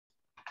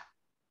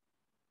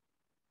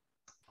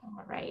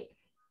All right.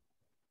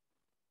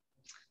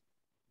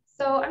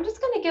 So I'm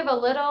just going to give a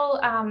little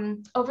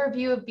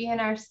overview of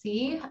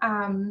BNRC.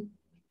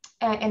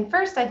 And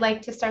first, I'd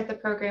like to start the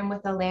program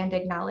with a land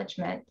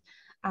acknowledgement.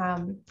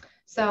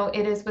 So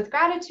it is with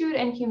gratitude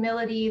and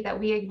humility that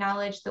we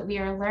acknowledge that we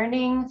are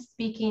learning,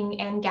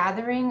 speaking, and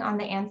gathering on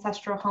the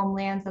ancestral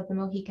homelands of the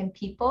Mohican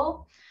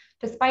people.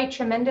 Despite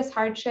tremendous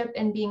hardship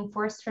in being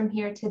forced from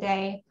here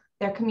today,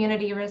 their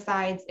community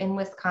resides in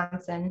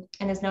Wisconsin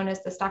and is known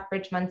as the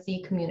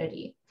Stockbridge-Muncie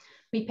community.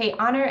 We pay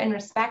honor and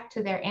respect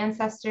to their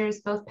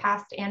ancestors, both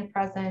past and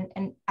present,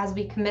 and as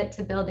we commit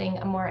to building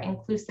a more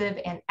inclusive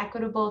and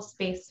equitable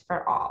space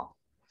for all.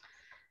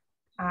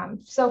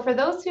 So for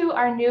those who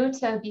are new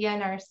to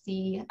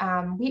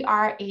BNRC, we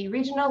are a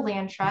regional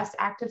land trust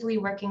actively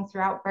working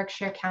throughout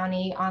Berkshire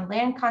County on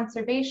land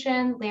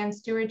conservation, land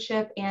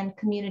stewardship, and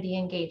community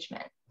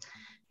engagement.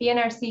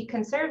 BNRC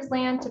conserves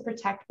land to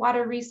protect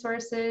water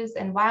resources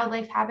and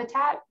wildlife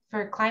habitat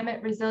for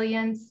climate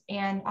resilience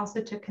and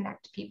also to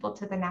connect people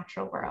to the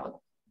natural world.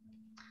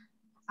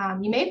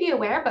 You may be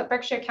aware, but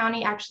Berkshire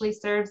County actually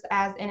serves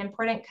as an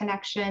important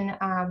connection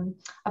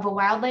of a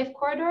wildlife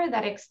corridor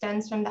that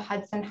extends from the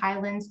Hudson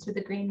Highlands to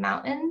the Green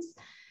Mountains.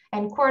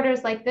 And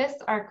corridors like this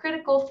are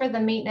critical for the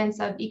maintenance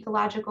of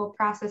ecological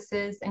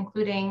processes,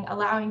 including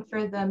allowing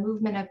for the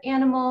movement of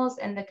animals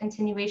and the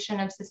continuation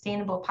of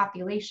sustainable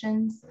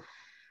populations.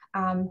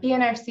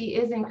 BNRC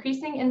is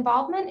increasing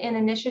involvement in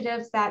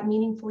initiatives that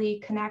meaningfully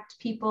connect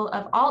people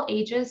of all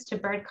ages to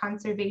bird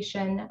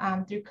conservation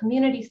through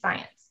community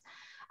science.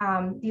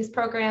 These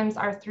programs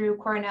are through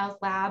Cornell's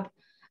lab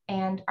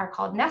and are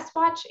called Nest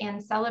Watch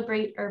and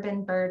Celebrate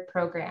Urban Bird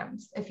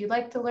programs. If you'd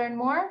like to learn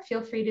more,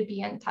 feel free to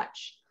be in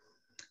touch.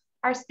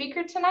 Our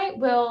speaker tonight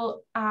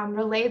will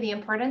relay the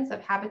importance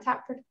of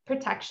habitat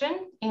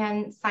protection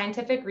and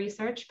scientific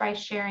research by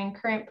sharing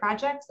current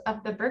projects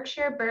of the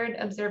Berkshire Bird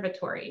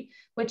Observatory,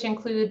 which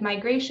include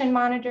migration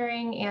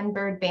monitoring and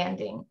bird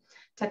banding,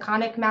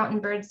 Taconic mountain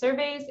bird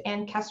surveys,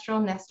 and kestrel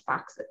nest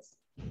boxes.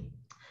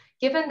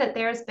 Given that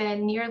there's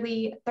been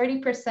nearly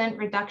 30%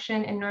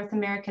 reduction in North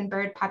American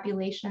bird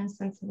populations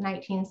since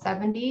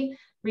 1970,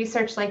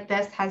 research like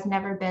this has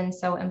never been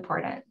so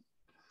important.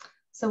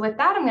 So with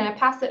that, I'm going to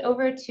pass it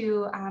over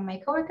to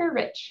my coworker,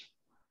 Rich.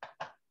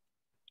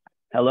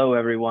 Hello,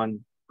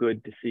 everyone.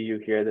 Good to see you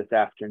here this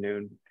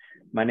afternoon.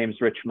 My name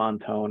is Rich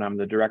Montone. I'm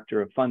the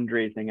Director of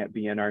Fundraising at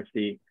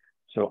BNRC.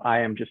 So I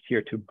am just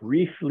here to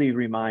briefly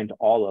remind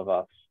all of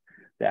us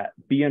that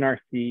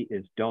BNRC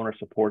is donor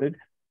supported.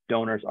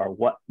 Donors are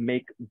what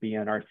make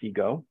BNRC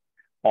go.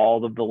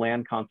 All of the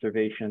land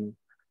conservation,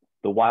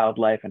 the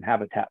wildlife and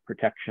habitat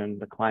protection,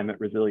 the climate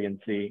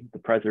resiliency, the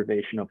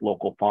preservation of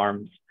local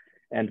farms,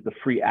 and the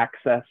free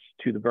access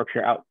to the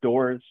Berkshire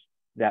outdoors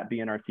that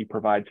BNRC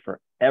provides for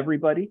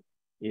everybody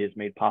is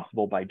made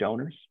possible by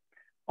donors.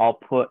 I'll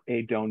put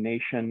a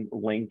donation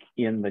link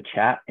in the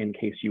chat in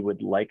case you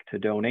would like to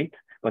donate,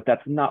 but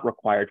that's not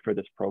required for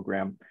this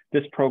program.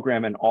 This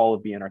program and all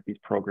of BNRC's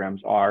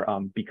programs are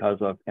because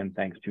of and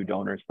thanks to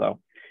donors though.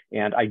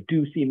 And I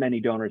do see many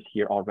donors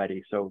here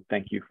already, so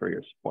thank you for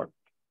your support.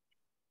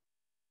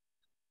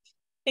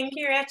 Thank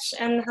you, Rich,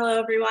 and hello,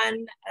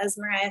 everyone. As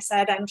Mariah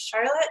said, I'm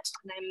Charlotte,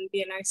 and I'm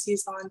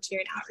BNRC's Volunteer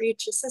and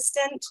Outreach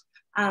Assistant.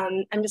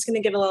 I'm just going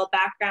to give a little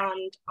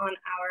background on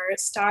our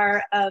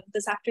star of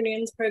this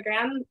afternoon's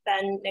program,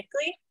 Ben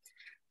Nickley.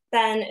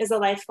 Ben is a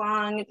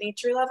lifelong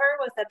nature lover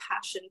with a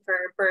passion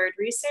for bird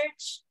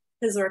research.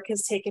 His work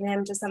has taken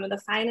him to some of the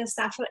finest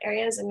natural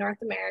areas in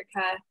North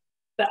America,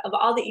 but of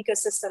all the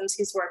ecosystems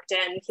he's worked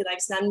in, he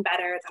likes none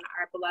better than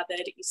our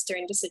beloved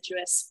eastern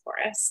deciduous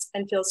forest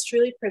and feels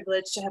truly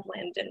privileged to have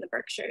landed in the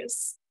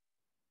Berkshires.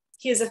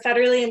 He is a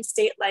federally and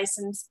state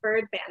licensed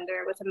bird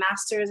bander with a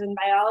master's in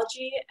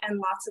biology and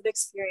lots of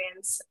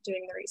experience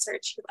doing the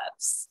research he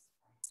loves.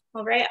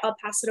 All right, I'll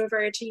pass it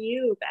over to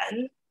you,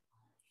 Ben,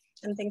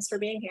 and thanks for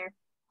being here.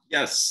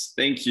 Yes,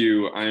 thank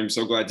you. I'm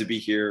so glad to be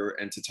here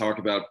and to talk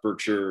about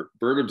Berkshire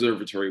Bird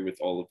Observatory with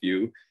all of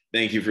you.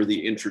 Thank you for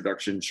the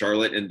introduction,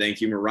 Charlotte, and thank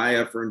you,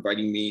 Mariah, for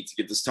inviting me to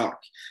give this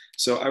talk.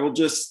 So I will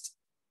just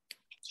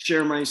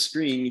share my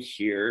screen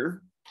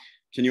here.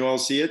 Can you all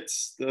see it?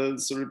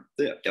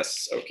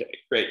 Yes, okay,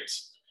 great.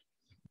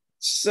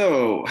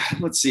 So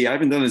let's see, I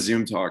haven't done a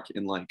Zoom talk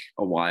in like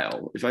a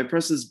while. If I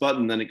press this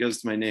button, then it goes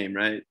to my name,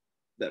 right?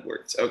 That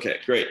works, okay,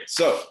 great.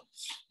 So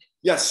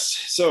yes,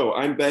 so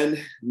I'm Ben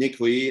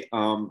Nickley.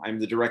 I'm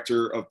the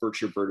director of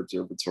Berkshire Bird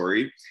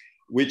Observatory,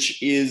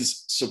 which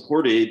is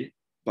supported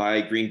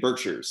by Green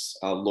Berkshires,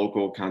 a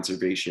local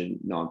conservation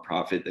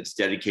nonprofit that's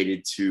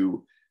dedicated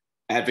to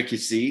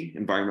advocacy,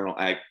 environmental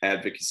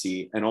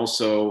advocacy, and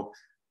also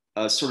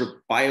a sort of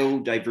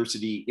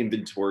biodiversity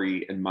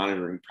inventory and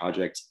monitoring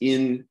project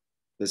in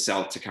the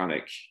South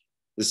Taconic.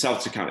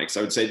 So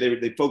I would say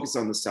they focus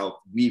on the South,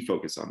 we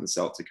focus on the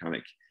South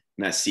Taconic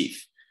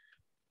Massif.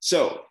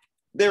 So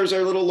there's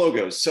our little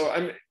logos.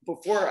 So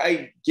before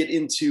I get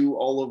into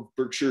all of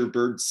Berkshire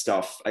Bird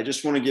stuff, I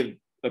just want to give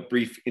a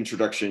brief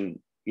introduction,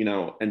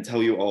 and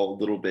tell you all a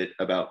little bit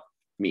about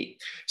me.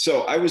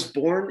 So I was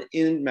born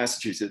in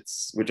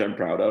Massachusetts, which I'm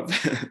proud of.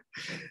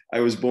 I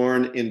was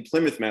born in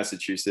Plymouth,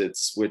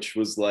 Massachusetts, which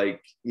was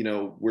like, you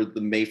know, where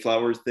the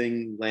Mayflower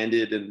thing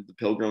landed and the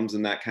Pilgrims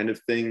and that kind of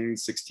thing,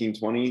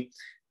 1620.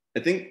 I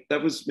think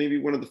that was maybe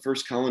one of the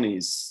first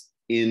colonies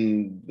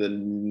in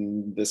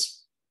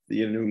this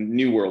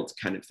New World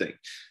kind of thing.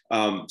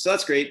 So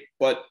that's great,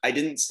 but I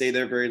didn't stay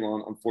there very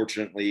long.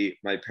 Unfortunately,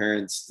 my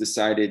parents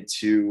decided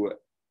to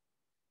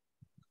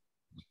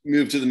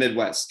move to the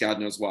Midwest, God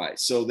knows why.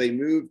 So they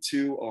moved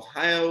to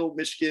Ohio,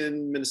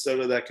 Michigan,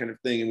 Minnesota, that kind of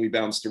thing. And we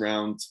bounced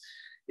around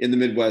in the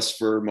Midwest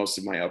for most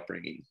of my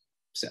upbringing,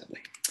 sadly.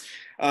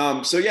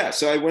 So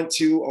I went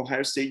to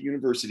Ohio State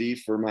University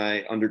for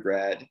my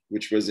undergrad,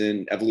 which was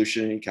in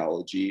evolutionary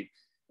ecology.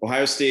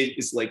 Ohio State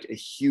is like a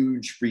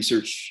huge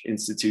research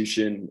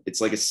institution.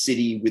 It's like a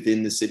city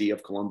within the city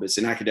of Columbus,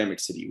 an academic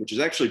city, which is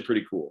actually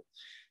pretty cool.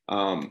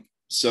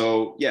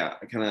 So yeah,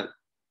 I kind of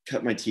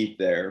cut my teeth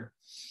there.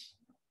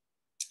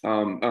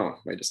 Oh,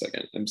 wait a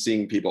second. I'm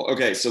seeing people.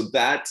 Okay, so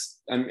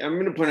I'm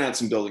going to point out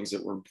some buildings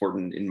that were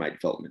important in my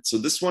development. So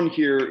this one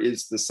here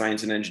is the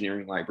Science and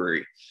Engineering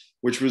Library,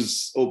 which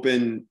was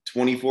open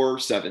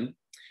 24/7.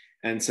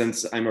 And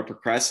since I'm a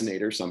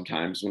procrastinator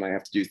sometimes when I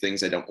have to do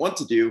things I don't want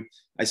to do,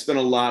 I spent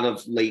a lot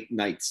of late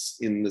nights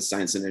in the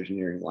Science and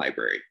Engineering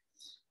Library.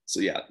 So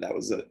yeah, that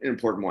was an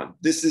important one.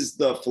 This is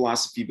the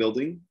philosophy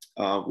building,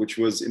 which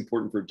was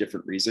important for a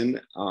different reason.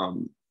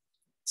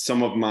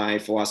 Some of my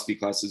philosophy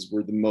classes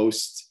were the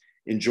most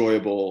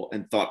enjoyable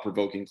and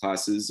thought-provoking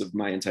classes of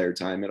my entire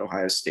time at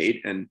Ohio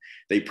State, and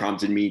they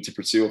prompted me to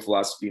pursue a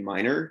philosophy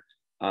minor.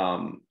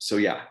 So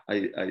yeah,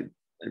 I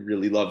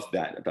really loved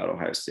that about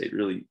Ohio State,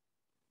 really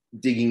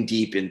digging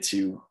deep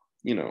into,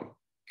 you know,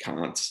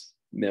 Kant,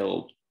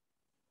 Mill,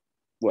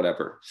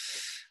 whatever.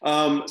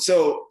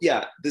 So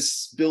yeah,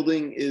 this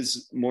building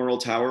is Morrill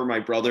Tower. My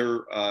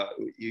brother,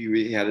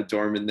 he had a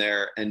dorm in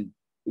there, and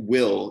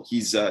Will,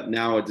 he's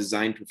now a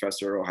design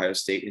professor at Ohio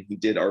State, and he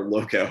did our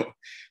logo.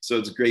 So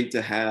it's great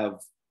to have,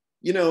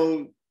 you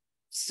know,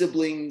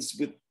 siblings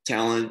with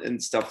talent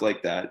and stuff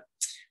like that.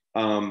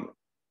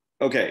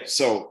 Okay,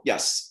 so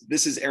yes,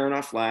 this is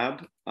Aronoff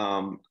Lab.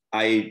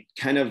 I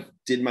kind of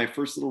did my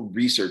first little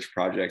research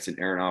projects in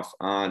Aronoff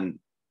on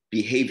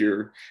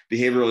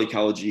behavioral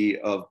ecology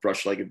of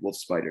brush-legged wolf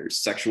spiders,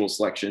 sexual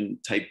selection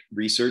type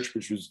research,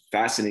 which was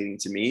fascinating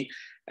to me.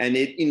 And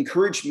it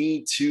encouraged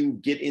me to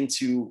get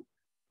into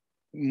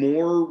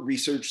more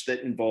research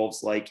that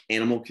involves like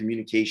animal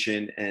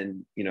communication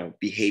and, you know,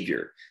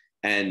 behavior.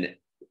 And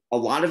a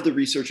lot of the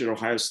research at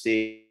Ohio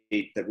State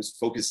that was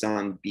focused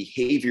on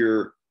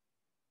behavior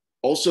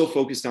also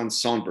focused on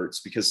songbirds,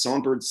 because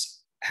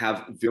songbirds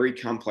have very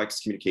complex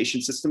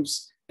communication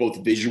systems,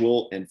 both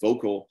visual and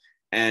vocal.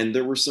 And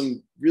there were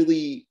some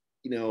really,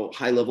 you know,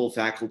 high-level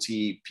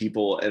faculty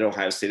people at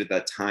Ohio State at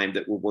that time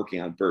that were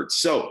working on birds.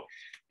 So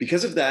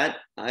because of that,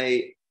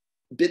 I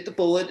bit the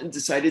bullet and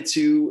decided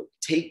to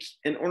take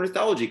an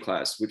ornithology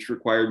class, which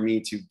required me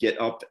to get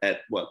up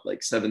at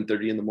like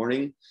 7:30 in the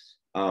morning.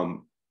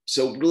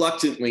 So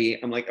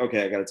reluctantly, I'm like,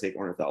 okay, I got to take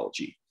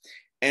ornithology.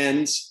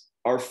 And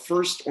our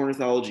first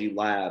ornithology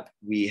lab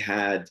we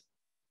had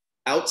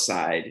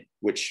outside,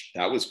 which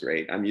that was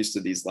great. I'm used to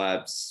these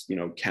labs, you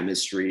know,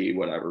 chemistry,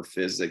 whatever,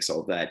 physics,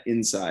 all that.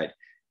 Inside,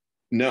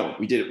 no,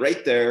 we did it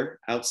right there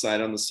outside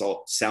on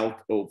the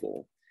South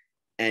Oval.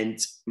 And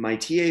my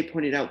TA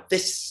pointed out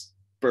this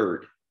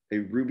bird, a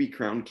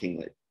ruby-crowned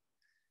kinglet,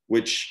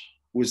 which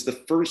was the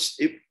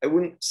first, I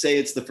wouldn't say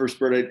it's the first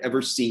bird I'd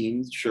ever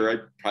seen. Sure,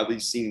 I'd probably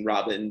seen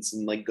robins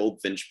and like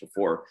goldfinch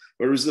before,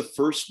 but it was the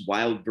first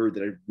wild bird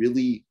that I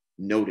really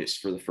noticed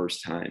for the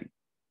first time.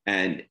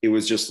 And it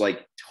was just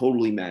like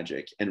totally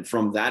magic. And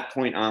from that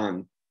point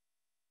on,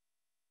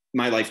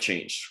 my life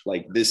changed.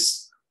 Like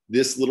this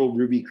little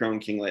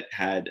ruby-crowned kinglet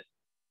had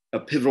a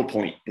pivotal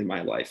point in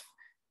my life.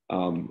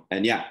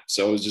 And yeah,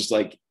 so it was just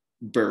like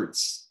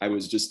birds. I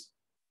was just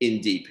in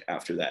deep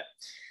after that.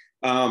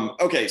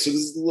 Okay, so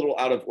this is a little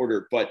out of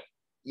order, but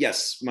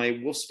yes, my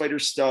wolf spider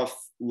stuff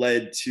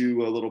led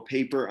to a little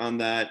paper on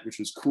that, which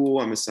was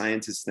cool. I'm a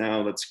scientist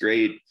now. That's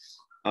great.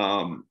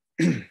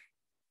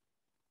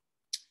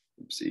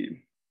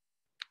 Oopsie.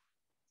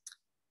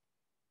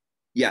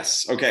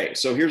 Yes, okay,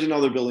 so here's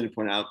another building to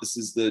point out. This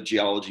is the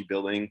geology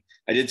building.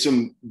 I did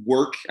some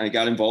work. I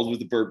got involved with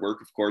the bird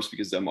work, of course,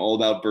 because I'm all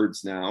about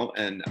birds now.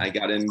 And I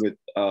got in with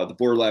the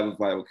Bohr Lab of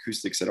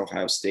Bioacoustics at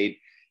Ohio State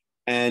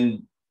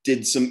and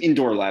did some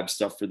indoor lab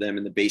stuff for them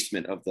in the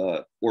basement of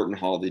the Orton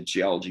Hall, the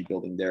geology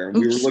building there.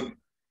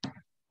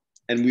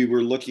 And we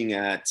were looking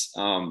at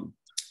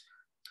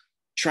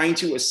trying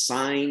to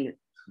assign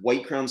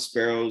white-crowned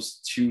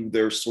sparrows to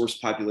their source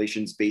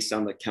populations based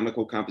on the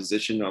chemical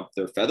composition of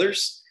their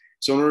feathers.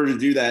 So in order to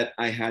do that,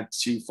 I had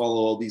to follow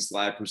all these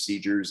lab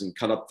procedures and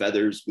cut up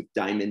feathers with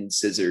diamond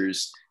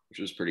scissors, which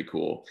was pretty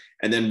cool,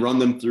 and then run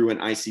them through an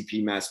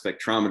ICP mass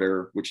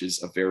spectrometer, which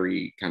is a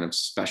very kind of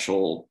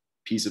special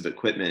piece of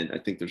equipment. I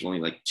think there's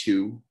only like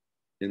 2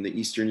 in the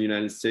Eastern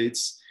United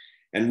States,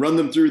 and run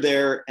them through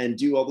there and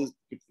do all this.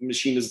 The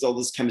machine does all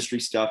this chemistry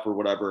stuff or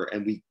whatever.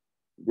 And we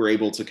were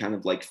able to kind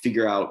of like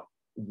figure out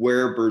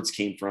where birds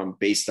came from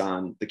based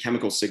on the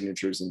chemical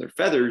signatures in their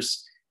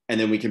feathers. And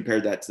then we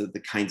compared that to the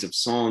kinds of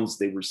songs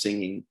they were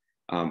singing,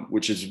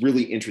 which is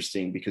really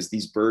interesting because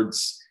these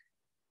birds,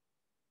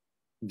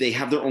 they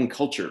have their own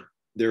culture.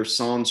 Their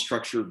song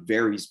structure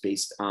varies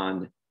based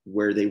on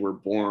where they were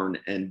born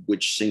and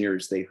which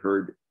singers they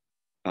heard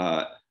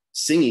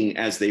singing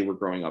as they were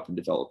growing up and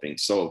developing.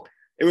 So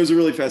it was a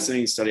really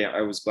fascinating study.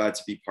 I was glad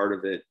to be part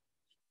of it.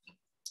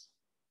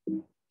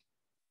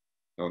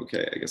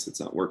 Okay, I guess it's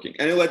not working.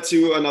 And it led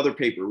to another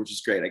paper, which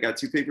is great. I got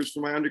 2 papers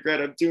for my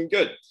undergrad. I'm doing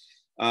good.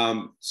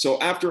 So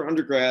after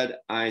undergrad,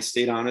 I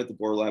stayed on at the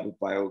Bohr Lab of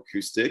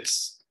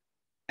Bioacoustics.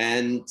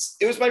 And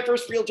it was my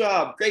first real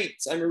job. Great,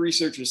 I'm a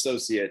research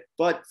associate.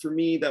 But for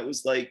me, that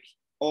was like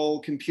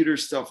all computer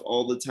stuff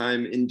all the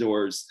time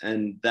indoors.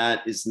 And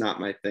that is not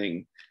my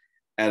thing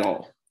at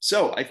all.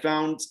 So I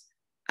found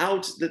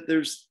out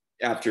that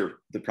after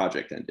the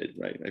project ended,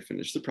 right? I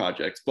finished the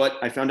project, but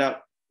I found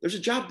out there's a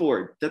job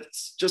board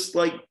that's just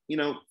like,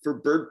 for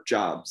bird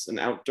jobs and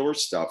outdoor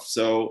stuff.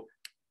 So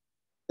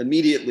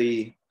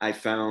immediately I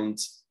found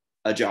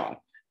a job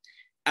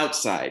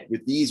outside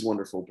with these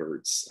wonderful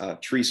birds,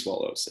 tree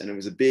swallows. And it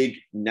was a big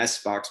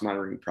nest box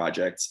monitoring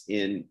project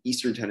in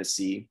Eastern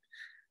Tennessee.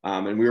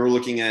 And we were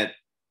looking at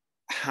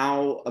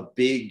how a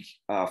big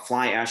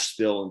fly ash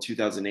spill in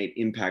 2008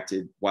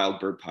 impacted wild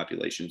bird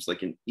populations,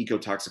 like an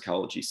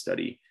ecotoxicology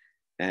study.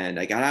 And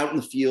I got out in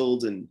the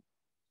field and,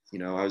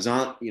 I was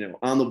on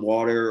the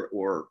water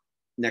or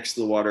next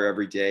to the water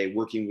every day,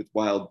 working with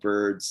wild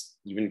birds,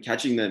 even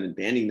catching them and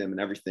banding them and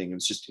everything. It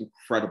was just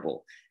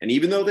incredible. And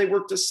even though they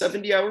worked us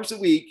 70 hours a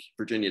week,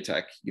 Virginia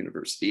Tech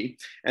University,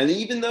 and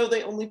even though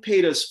they only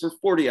paid us for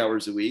 40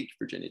 hours a week,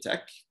 Virginia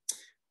Tech,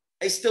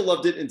 I still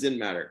loved it and didn't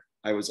matter.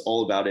 I was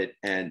all about it.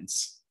 And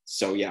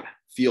so, yeah,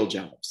 field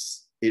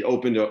jobs. It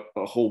opened up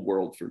a whole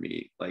world for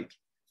me, like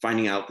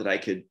finding out that I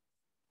could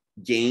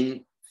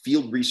gain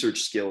field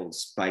research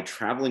skills by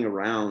traveling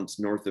around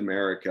North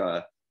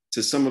America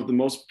to some of the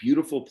most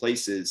beautiful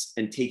places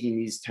and taking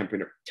these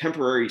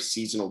temporary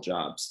seasonal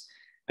jobs.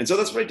 And so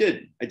that's what I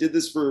did. I did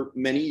this for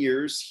many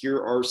years. Here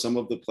are some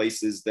of the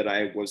places that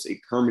I was a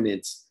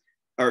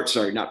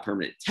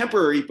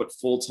temporary, but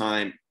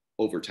full-time,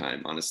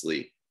 overtime,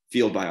 honestly,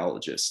 field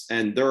biologist.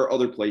 And there are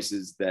other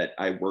places that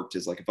I worked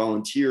as like a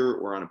volunteer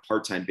or on a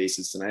part-time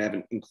basis, and I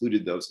haven't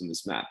included those in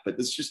this map, but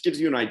this just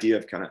gives you an idea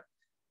of kind of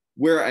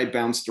where I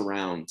bounced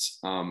around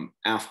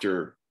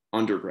after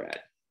undergrad.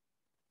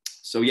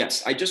 So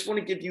yes, I just want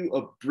to give you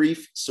a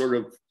brief sort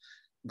of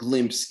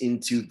glimpse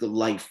into the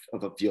life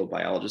of a field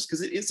biologist,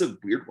 because it is a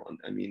weird one.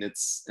 I mean,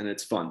 it's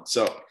fun.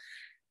 So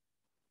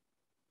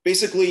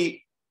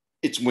basically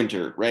it's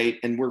winter, right?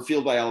 And we're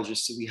field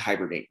biologists, so we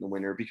hibernate in the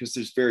winter because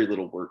there's very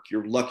little work.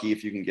 You're lucky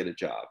if you can get a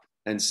job.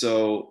 And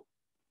so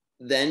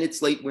then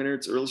it's late winter,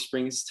 it's early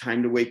spring, it's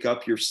time to wake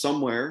up. You're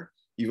somewhere.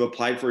 You've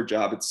applied for a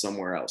job, it's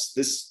somewhere else.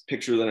 This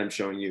picture that I'm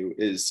showing you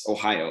is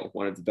Ohio,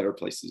 one of the better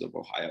places of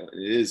Ohio.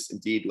 And it is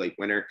indeed late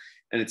winter.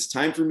 And it's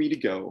time for me to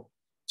go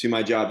to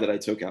my job that I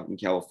took out in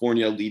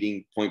California,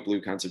 leading Point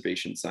Blue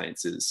Conservation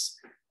Sciences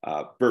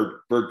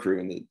bird crew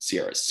in the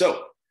Sierras.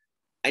 So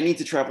I need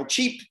to travel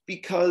cheap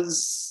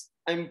because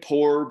I'm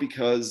poor,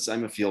 because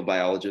I'm a field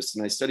biologist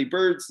and I study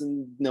birds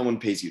and no one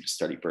pays you to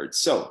study birds.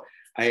 So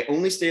I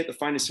only stay at the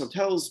finest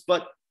hotels,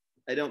 but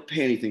I don't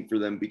pay anything for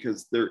them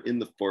because they're in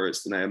the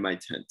forest and I have my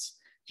tent.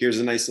 Here's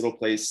a nice little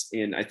place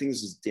in, I think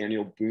this is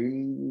Daniel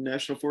Boone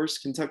National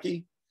Forest,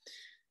 Kentucky.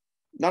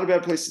 Not a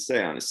bad place to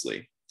stay,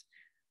 honestly.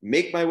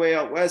 Make my way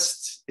out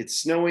west. It's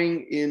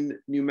snowing in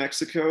New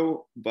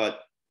Mexico,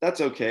 but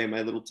that's okay.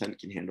 My little tent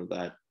can handle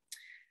that.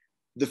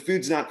 The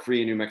food's not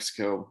free in New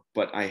Mexico,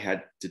 but I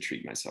had to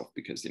treat myself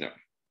because,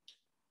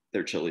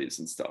 their chilies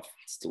and stuff.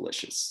 It's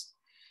delicious.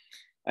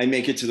 I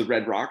make it to the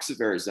Red Rocks of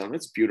Arizona.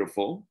 It's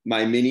beautiful.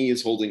 My Mini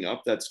is holding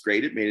up. That's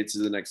great. It made it to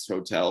the next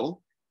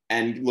hotel.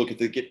 And look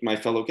at my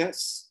fellow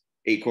guests,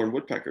 acorn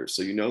woodpeckers.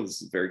 So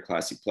this is a very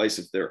classy place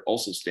if they're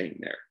also staying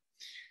there.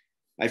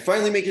 I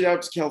finally make it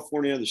out to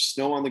California. There's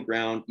snow on the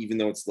ground, even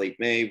though it's late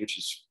May, which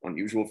is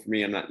unusual for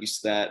me. I'm not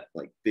used to that,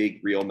 like big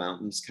real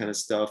mountains kind of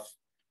stuff.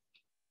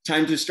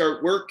 Time to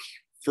start work.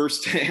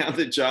 First day on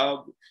the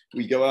job,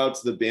 we go out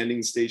to the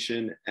banding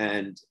station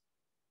and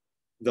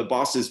the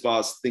boss's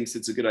boss thinks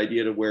it's a good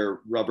idea to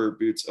wear rubber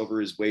boots over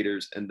his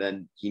waders, and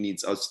then he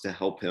needs us to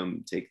help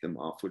him take them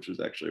off, which was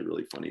actually a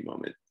really funny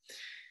moment.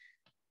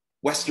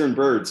 Western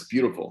birds,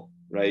 beautiful,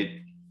 right?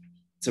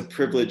 It's a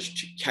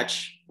privilege to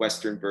catch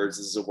Western birds.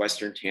 This is a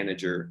Western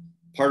tanager.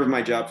 Part of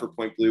my job for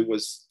Point Blue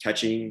was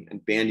catching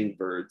and banding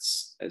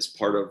birds as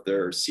part of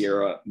their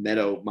Sierra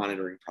Meadow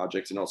monitoring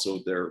project and also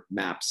their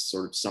MAPS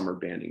sort of summer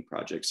banding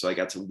project. So I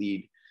got to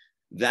lead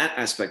that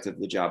aspect of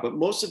the job, but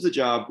most of the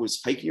job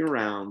was hiking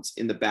around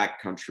in the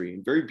backcountry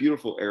in very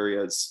beautiful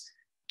areas,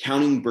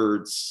 counting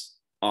birds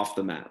off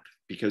the map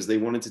because they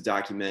wanted to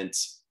document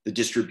the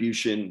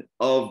distribution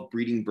of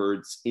breeding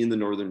birds in the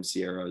Northern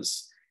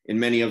Sierras in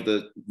many of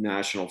the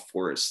national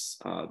forests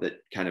that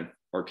kind of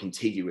are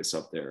contiguous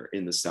up there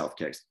in the South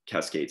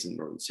Cascades and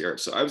Northern Sierra.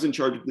 So I was in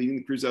charge of leading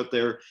the crews out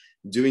there,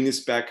 doing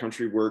this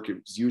backcountry work. It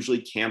was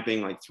usually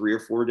camping like 3 or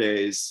 4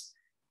 days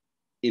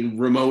in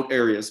remote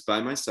areas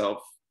by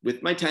myself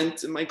with my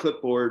tent and my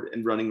clipboard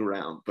and running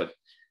around, but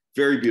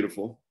very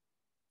beautiful.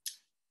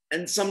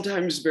 And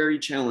sometimes very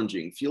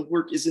challenging. Field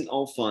work isn't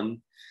all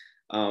fun.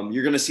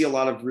 You're gonna see a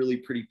lot of really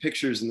pretty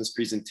pictures in this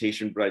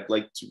presentation, but I'd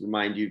like to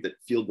remind you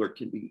that field work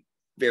can be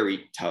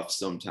very tough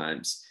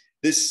sometimes.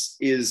 This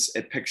is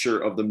a picture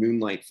of the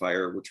Moonlight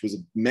Fire, which was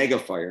a mega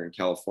fire in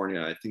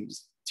California. I think it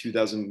was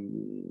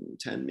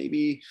 2010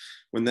 maybe,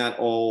 when that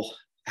all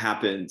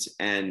happened.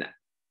 And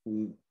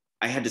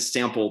I had to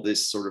sample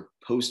this sort of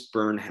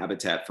post-burn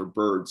habitat for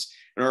birds.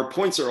 And our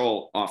points are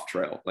all off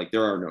trail, like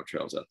there are no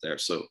trails out there.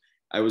 So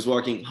I was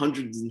walking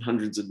hundreds and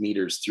hundreds of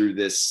meters through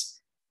this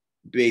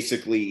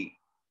basically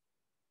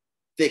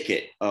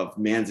thicket of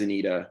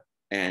manzanita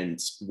and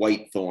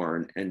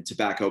whitethorn and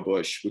tobacco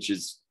bush, which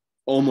is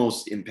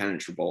almost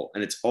impenetrable,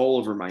 and it's all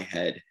over my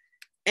head.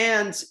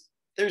 And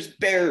there's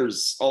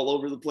bears all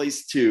over the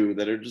place too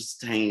that are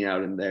just hanging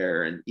out in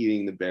there and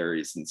eating the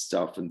berries and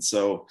stuff. And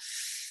so,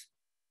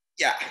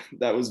 yeah,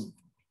 that was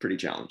pretty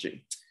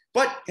challenging.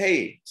 But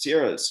hey,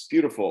 Sierra's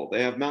beautiful.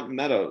 They have mountain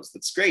meadows.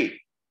 That's great.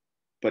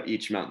 But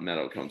each mountain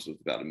meadow comes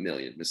with about 1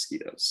 million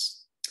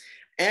mosquitoes.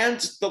 And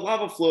the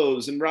lava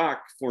flows and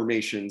rock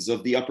formations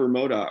of the upper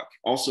Modoc,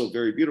 also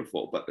very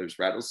beautiful, but there's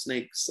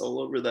rattlesnakes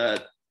all over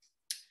that.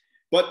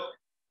 But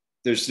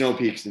there's snow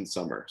peaks in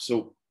summer,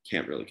 so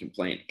can't really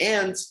complain.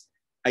 And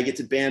I get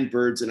to band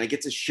birds and I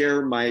get to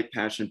share my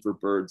passion for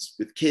birds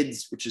with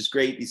kids, which is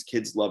great. These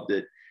kids loved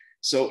it.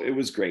 So it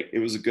was great. It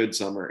was a good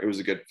summer. It was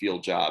a good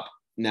field job.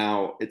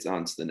 Now it's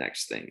on to the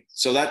next thing.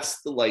 So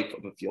that's the life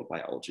of a field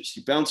biologist.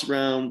 You bounce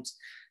around,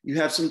 you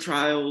have some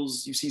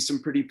trials, you see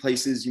some pretty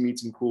places, you meet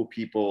some cool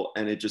people,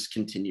 and it just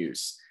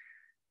continues.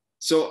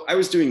 So I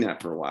was doing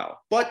that for a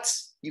while, but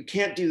you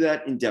can't do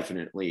that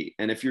indefinitely.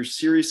 And if you're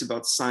serious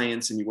about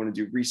science and you want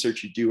to do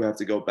research, you do have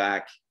to go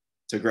back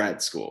to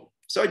grad school.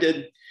 So I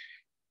did.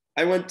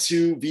 I went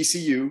to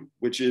VCU,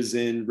 which is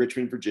in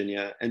Richmond,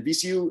 Virginia. And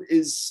VCU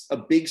is a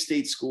big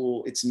state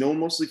school. It's known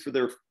mostly for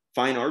their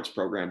fine arts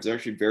programs. They're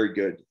actually very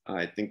good.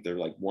 I think they're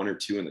like 1 or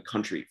 2 in the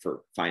country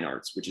for fine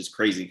arts, which is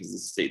crazy because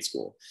it's a state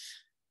school.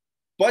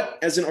 But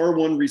as an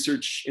R1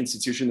 research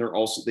institution,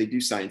 they do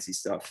sciencey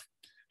stuff.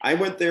 I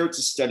went there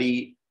to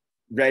study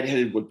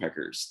red-headed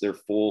woodpeckers, their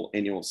full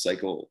annual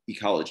cycle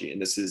ecology.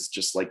 And this is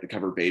just like the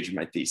cover page of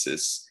my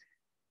thesis.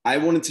 I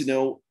wanted to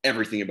know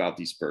everything about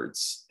these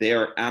birds. They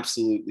are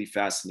absolutely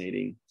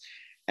fascinating.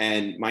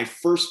 And my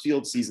first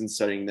field season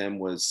studying them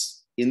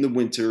was in the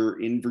winter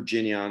in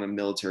Virginia on a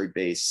military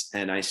base.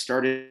 And I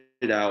started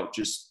out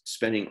just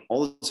spending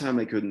all the time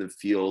I could in the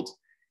field.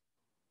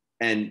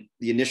 And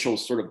the initial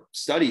sort of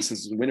study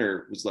since the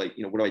winter was like,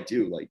 what do I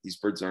do? Like, these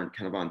birds aren't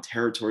kind of on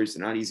territories.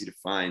 They're not easy to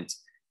find.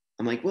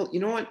 I'm like, well, you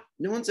know what?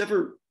 No one's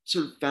ever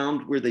sort of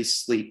found where they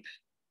sleep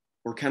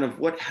or kind of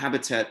what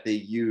habitat they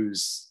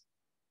use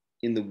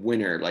in the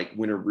winter, like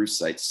winter roost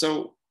sites.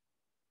 So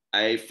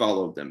I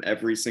followed them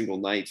every single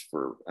night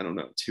for,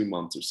 2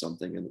 months or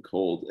something in the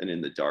cold and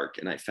in the dark.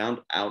 And I found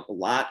out a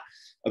lot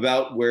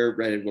about where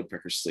red-headed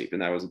woodpeckers sleep.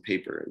 And that was a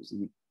paper. It was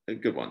a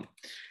good one.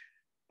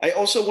 I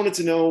also wanted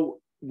to know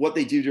what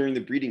they do during the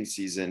breeding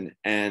season.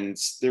 And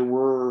there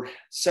were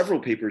several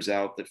papers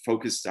out that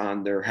focused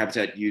on their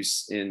habitat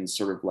use in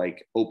sort of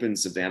like open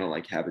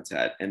savanna-like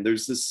habitat. And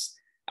there's this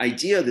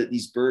idea that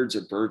these birds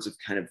are birds of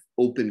kind of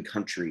open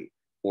country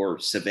or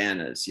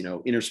savannas,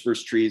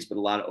 interspersed trees, but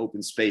a lot of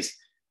open space.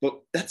 But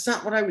that's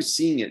not what I was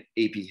seeing at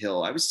AP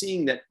Hill. I was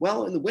seeing that,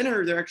 well, in the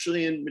winter, they're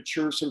actually in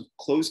mature sort of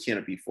closed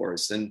canopy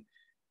forests. And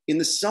in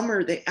the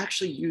summer, they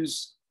actually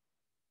use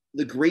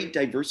the great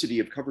diversity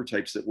of cover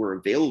types that were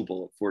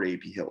available at Fort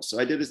AP Hill. So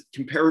I did a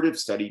comparative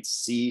study to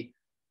see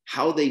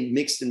how they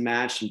mixed and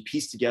matched and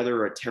pieced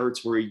together a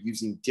territory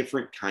using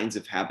different kinds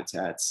of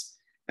habitats.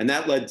 And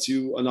that led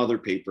to another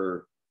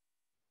paper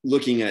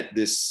looking at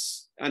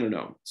this,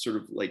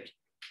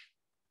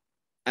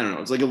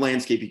 it's like a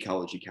landscape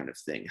ecology kind of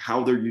thing,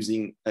 how they're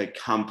using a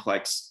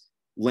complex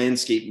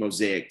landscape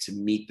mosaic to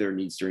meet their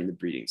needs during the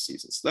breeding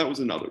season. So that was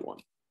another one.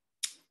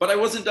 But I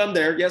wasn't done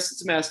there. Yes,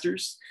 it's a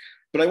master's,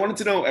 but I wanted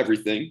to know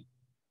everything.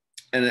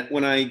 And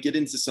when I get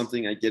into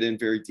something, I get in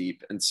very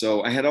deep. And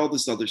so I had all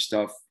this other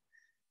stuff,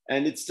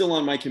 and it's still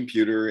on my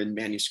computer in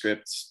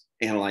manuscript,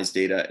 analyzed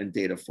data, and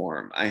data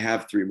form. I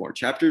have 3 more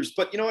chapters,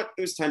 but you know what?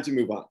 It was time to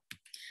move on.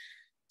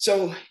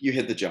 So you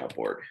hit the job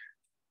board.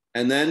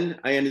 And then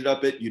I ended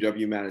up at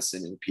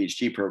UW-Madison in a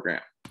PhD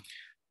program.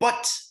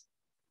 But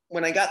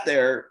when I got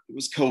there, it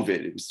was COVID.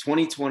 It was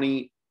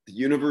 2020. The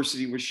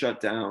university was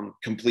shut down,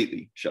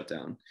 completely shut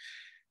down.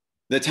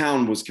 The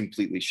town was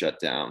completely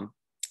shut down.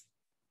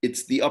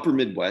 It's the upper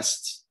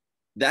Midwest.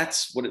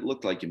 That's what it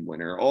looked like in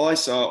winter. All I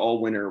saw all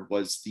winter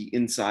was the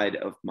inside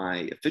of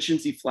my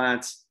efficiency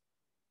flats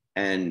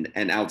and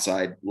an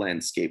outside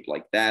landscape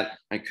like that.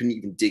 I couldn't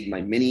even dig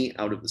my Mini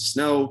out of the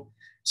snow.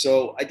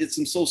 So I did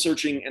some soul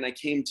searching and I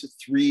came to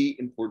 3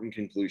 important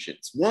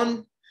conclusions.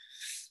 One,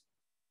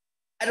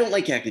 I don't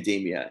like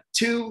academia.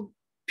 2,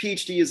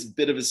 PhD is a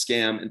bit of a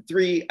scam. And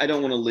 3, I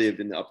don't want to live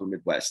in the upper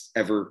Midwest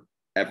ever,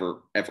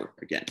 ever, ever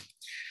again.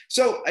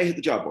 So I hit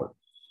the job board.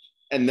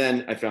 And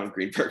then I found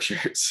Green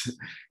Berkshires.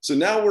 So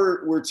now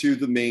we're to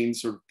the main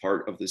sort of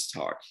part of this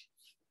talk.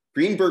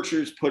 Green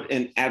Berkshires put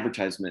an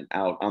advertisement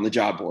out on the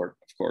job board,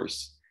 of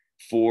course,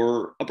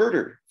 for a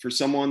birder, for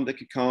someone that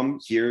could come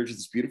here to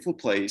this beautiful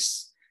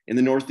place in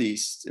the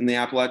Northeast, in the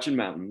Appalachian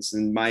Mountains,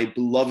 in my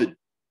beloved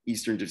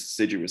Eastern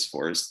deciduous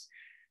forest,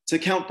 to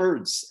count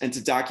birds and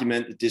to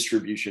document the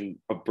distribution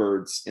of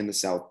birds in the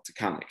South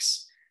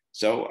Taconics.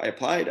 So I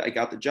applied, I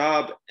got the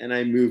job, and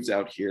I moved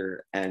out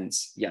here. And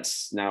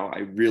yes, now I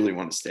really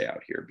want to stay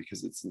out here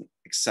because it's an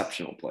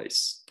exceptional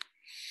place.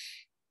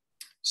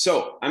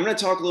 So I'm going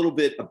to talk a little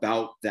bit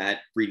about that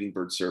breeding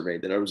bird survey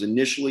that I was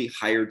initially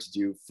hired to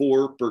do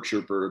for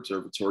Berkshire Bird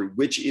Observatory,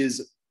 which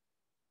is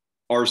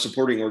our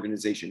supporting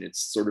organization.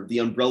 It's sort of the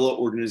umbrella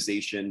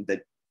organization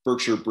that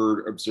Berkshire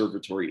Bird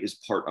Observatory is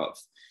part of.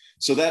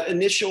 So that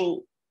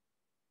initial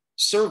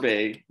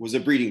survey was a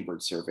breeding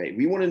bird survey.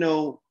 We want to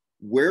know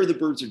where the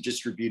birds are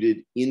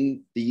distributed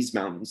in these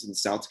mountains in the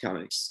South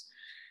Taconics.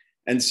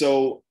 And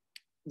so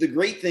the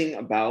great thing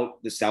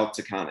about the South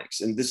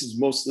Taconics, and this is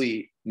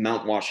mostly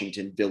Mount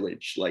Washington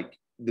Village, like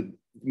the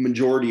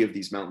majority of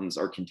these mountains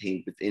are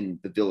contained within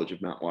the village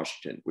of Mount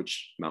Washington,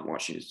 which Mount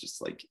Washington is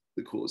just like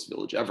the coolest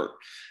village ever.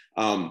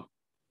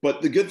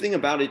 But the good thing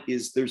about it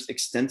is there's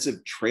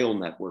extensive trail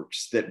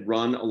networks that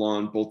run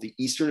along both the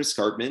Eastern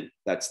Escarpment,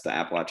 that's the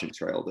Appalachian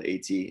Trail, the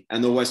AT,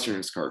 and the Western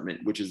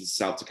Escarpment, which is the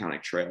South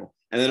Taconic Trail.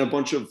 And then a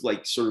bunch of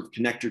like sort of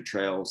connector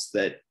trails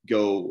that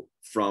go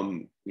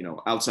from, you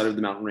know, outside of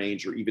the mountain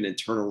range or even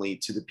internally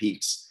to the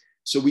peaks.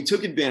 So we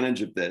took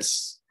advantage of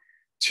this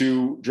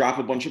to drop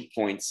a bunch of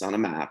points on a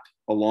map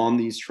along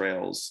these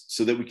trails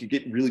so that we could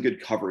get really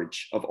good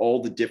coverage of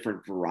all the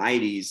different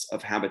varieties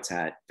of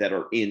habitat that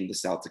are in the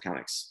South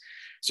Taconics.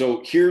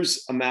 So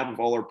here's a map of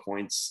all our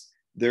points.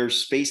 They're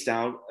spaced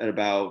out at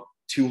about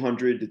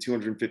 200 to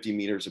 250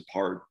 meters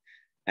apart.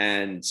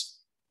 And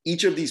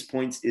each of these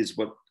points is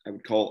what I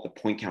would call a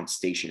point count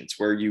station. It's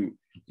where you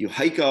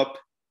hike up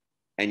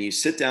and you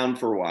sit down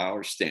for a while,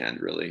 or stand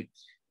really,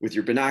 with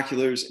your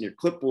binoculars and your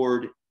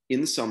clipboard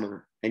in the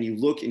summer, and you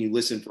look and you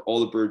listen for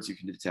all the birds you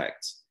can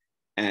detect.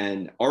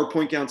 And our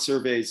point count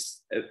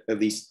surveys, at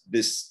least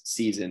this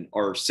season,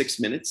 are 6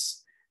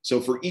 minutes. So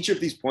for each of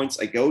these points,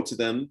 I go to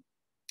them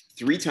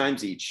 3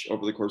 times each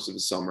over the course of the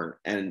summer,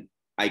 and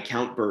I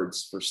count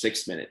birds for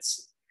 6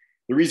 minutes.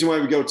 The reason why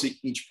we go to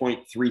each point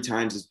 3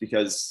 times is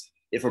because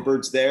if a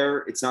bird's there,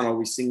 it's not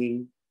always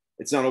singing,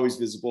 it's not always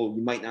visible,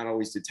 you might not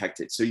always detect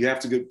it. So you have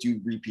to go do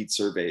repeat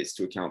surveys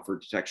to account for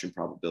detection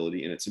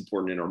probability, and it's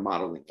important in our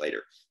modeling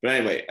later. But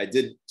anyway,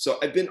 so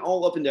I've been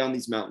all up and down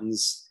these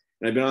mountains,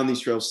 and I've been on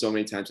these trails so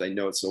many times, I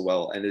know it so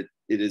well, and it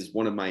is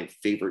one of my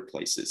favorite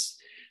places.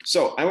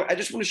 So I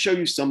just want to show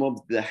you some of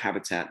the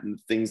habitat and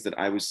things that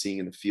I was seeing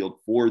in the field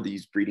for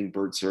these breeding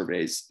bird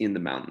surveys in the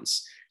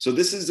mountains. So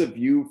this is a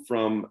view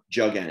from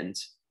Jug End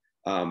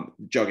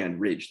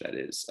Ridge, that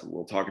is.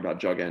 We'll talk about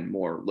Jug End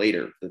more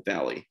later, the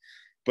valley.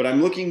 But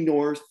I'm looking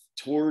north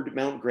toward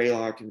Mount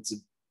Greylock, and it's a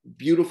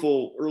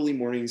beautiful early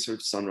morning sort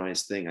of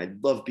sunrise thing. I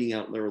love being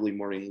out in the early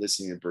morning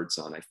listening to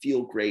birdsong. I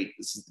feel great.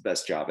 This is the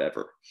best job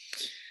ever.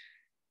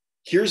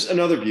 Here's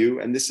another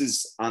view, and this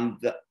is on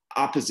the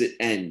opposite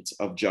end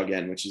of Jug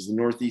End, which is the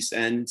northeast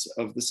end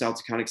of the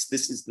South Taconics.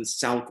 This is the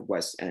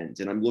southwest end,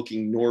 and I'm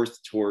looking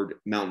north toward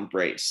Mountain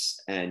Brace,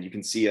 and you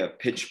can see a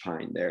pitch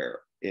pine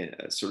there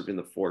sort of in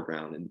the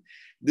foreground. And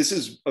this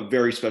is a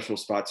very special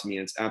spot to me,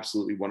 and it's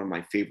absolutely one of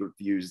my favorite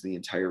views in the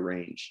entire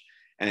range.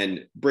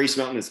 And Brace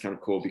Mountain is kind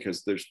of cool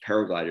because there's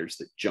paragliders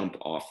that jump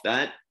off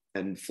that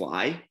and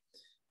fly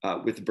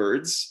with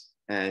birds.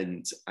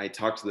 And I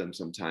talk to them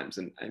sometimes,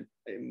 and I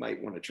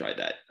might want to try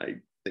that. I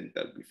think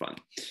that'd be fun.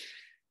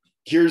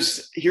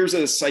 Here's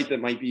a site that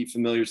might be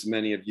familiar to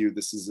many of you.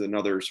 This is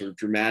another sort of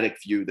dramatic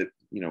view that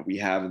we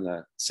have in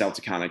the South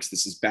Taconics.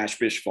 This is Bash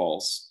Bish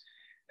Falls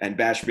and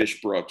Bash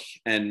Bish Brook.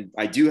 And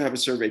I do have a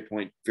survey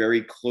point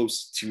very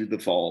close to the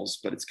falls,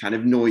 but it's kind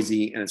of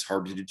noisy and it's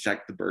hard to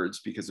detect the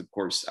birds because, of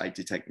course, I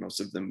detect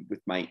most of them with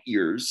my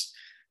ears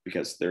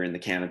because they're in the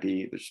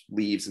canopy, there's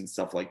leaves and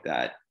stuff like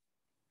that.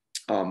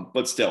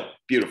 But still,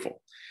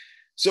 beautiful.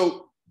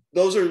 So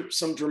those are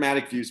some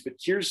dramatic views, but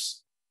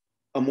here's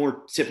a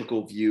more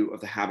typical view of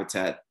the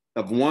habitat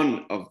of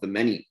one of the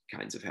many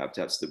kinds of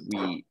habitats that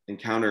we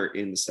encounter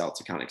in the South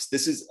Taconics.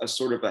 This is a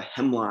sort of a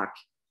hemlock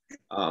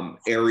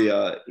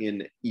area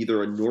in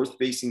either a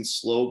north-facing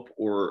slope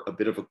or a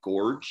bit of a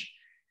gorge.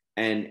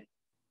 And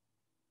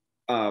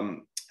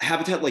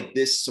habitat like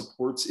this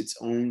supports its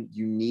own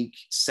unique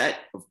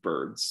set of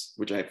birds,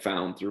 which I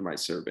found through my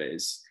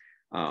surveys.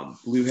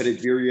 Blue-headed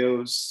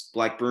vireos,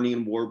 black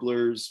Burnian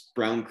warblers,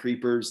 brown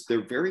creepers,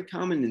 they're very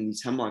common in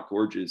these hemlock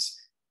gorges,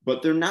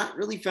 but they're not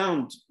really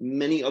found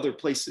many other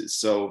places.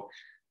 So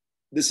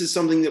this is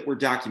something that we're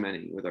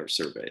documenting with our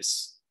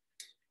surveys.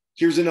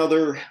 Here's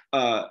another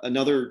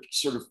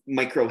sort of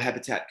micro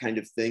habitat kind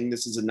of thing.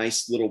 This is a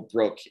nice little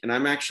brook, and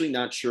I'm actually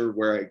not sure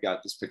where I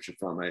got this picture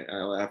from.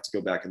 I'll have to go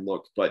back and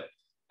look, but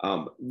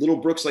little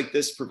brooks like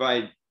this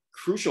provide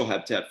crucial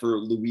habitat for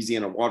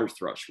Louisiana water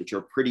thrush, which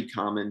are pretty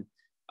common.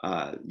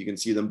 You can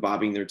see them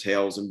bobbing their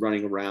tails and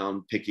running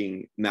around,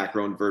 picking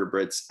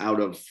macroinvertebrates out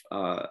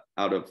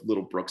of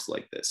little brooks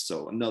like this.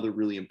 So another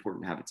really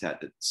important habitat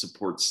that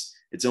supports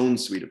its own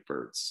suite of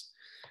birds.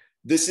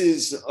 This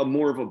is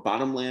more of a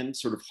bottomland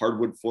sort of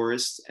hardwood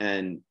forest,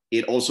 and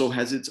it also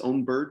has its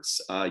own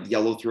birds.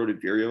 Yellow-throated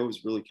vireo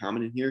is really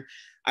common in here.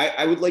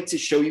 I would like to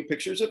show you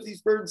pictures of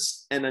these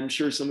birds, and I'm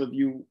sure some of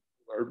you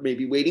are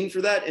maybe waiting for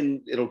that,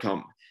 and it'll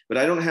come. But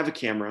I don't have a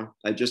camera,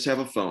 I just have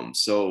a phone.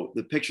 So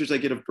the pictures I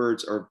get of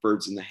birds are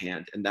birds in the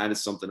hand, and that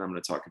is something I'm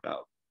gonna talk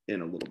about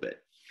in a little bit.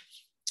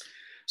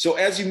 So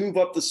as you move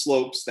up the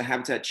slopes, the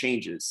habitat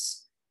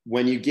changes.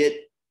 When you get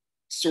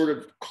sort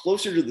of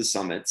closer to the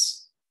summits,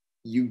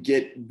 you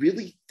get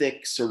really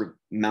thick sort of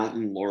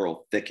mountain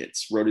laurel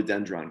thickets,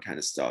 rhododendron kind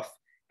of stuff.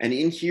 And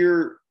in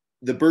here,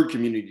 the bird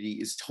community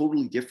is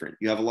totally different.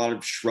 You have a lot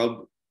of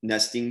shrub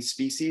nesting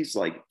species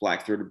like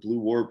black-throated blue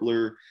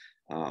warbler,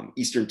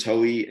 eastern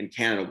towhee, and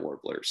Canada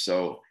warbler.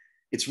 So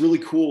it's really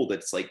cool that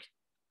it's like,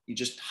 you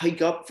just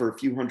hike up for a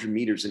few hundred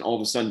meters and all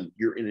of a sudden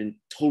you're in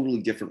a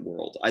totally different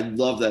world. I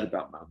love that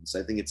about mountains.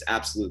 I think it's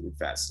absolutely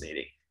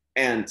fascinating.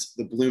 And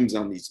the blooms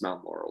on these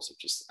mountain laurels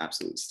are just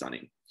absolutely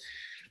stunning.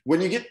 When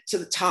you get to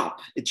the top,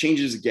 it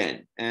changes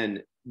again.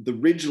 And the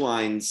ridge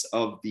lines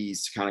of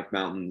these Taconic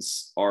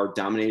mountains are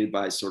dominated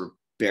by sort of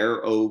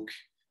bare oak,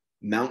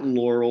 mountain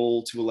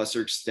laurel to a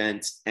lesser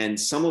extent, and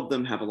some of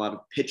them have a lot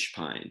of pitch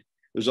pine.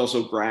 There's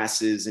also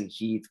grasses and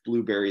heath,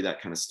 blueberry, that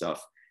kind of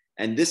stuff.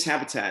 And this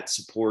habitat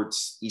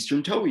supports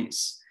eastern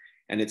towhees,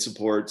 and it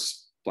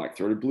supports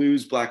black-throated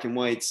blues, black and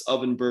whites,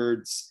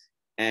 ovenbirds,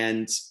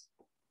 and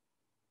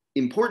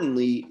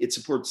importantly, it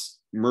supports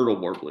myrtle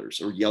warblers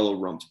or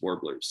yellow-rumped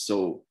warblers.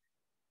 So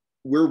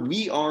where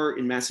we are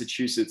in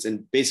Massachusetts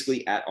and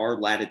basically at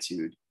our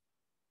latitude,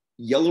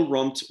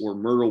 yellow-rumped or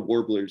myrtle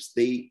warblers,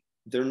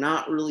 they're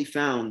not really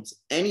found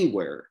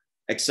anywhere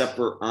except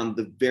for on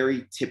the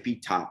very tippy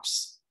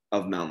tops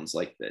of mountains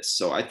like this.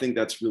 So I think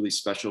that's really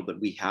special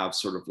that we have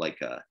sort of like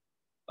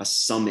a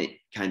summit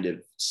kind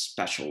of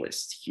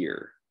specialist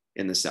here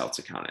in the South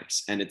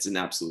Taconics. And it's an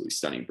absolutely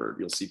stunning bird.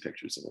 You'll see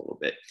pictures in a little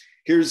bit.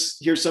 Here's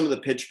some of the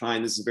pitch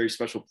pine. This is a very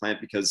special plant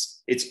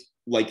because it's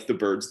like the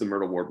birds, the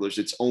myrtle warblers,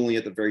 it's only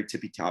at the very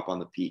tippy top on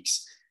the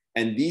peaks.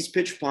 And these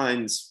pitch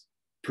pines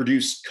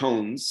produce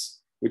cones,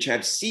 which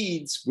have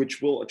seeds,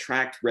 which will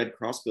attract red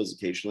crossbills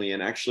occasionally.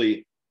 And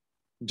actually,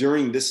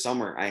 during this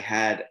summer, I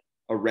had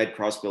a red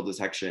crossbill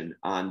detection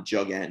on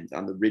Jug End,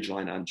 on the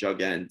ridgeline on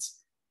Jug End.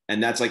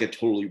 And that's like a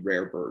totally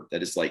rare bird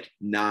that is like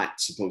not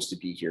supposed to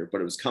be here, but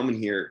it was coming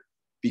here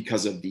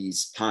because of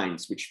these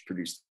pines, which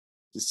produce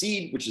the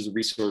seed, which is a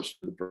resource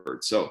for the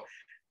bird. So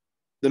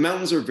the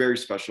mountains are very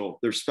special.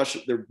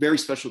 They're very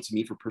special to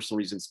me for personal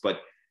reasons, but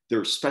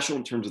they're special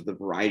in terms of the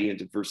variety and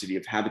diversity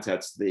of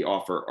habitats they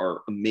offer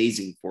are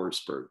amazing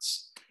forest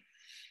birds.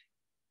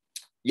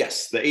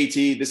 Yes, the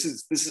AT, this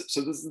is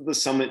the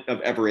summit of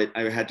Everett.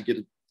 I had to get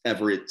an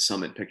Everett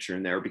summit picture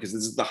in there because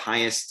this is the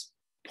highest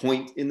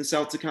point in the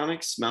South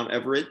Taconics, Mount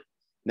Everett,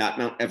 not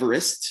Mount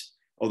Everest.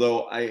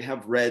 Although I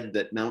have read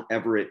that Mount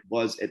Everett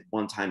was at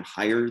one time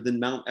higher than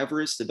Mount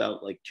Everest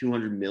about like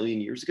 200 million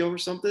years ago or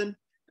something,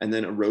 and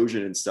then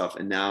erosion and stuff.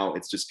 And now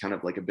it's just kind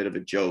of like a bit of a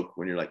joke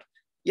when you're like,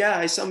 yeah,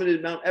 I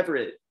summited Mount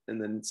Everett.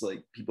 And then it's like,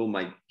 people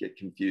might get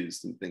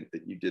confused and think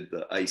that you did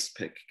the ice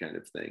pick kind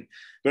of thing.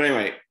 But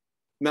anyway,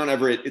 Mount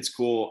Everett, it's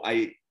cool.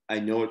 I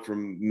know it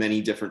from many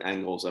different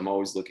angles. I'm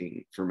always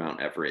looking for Mount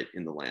Everett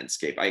in the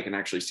landscape. I can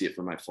actually see it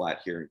from my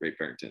flat here in Great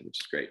Barrington, which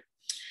is great.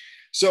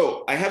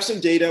 So I have some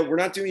data. We're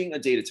not doing a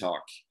data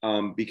talk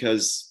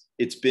because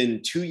it's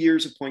been 2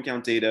 years of point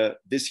count data.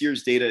 This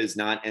year's data is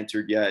not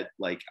entered yet,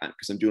 like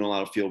because I'm doing a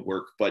lot of field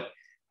work, but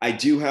I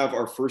do have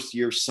our first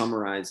year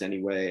summarized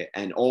anyway,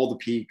 and all the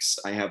peaks.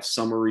 I have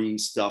summary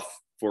stuff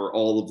for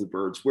all of the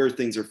birds, where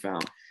things are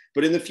found.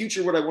 But in the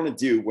future, what I want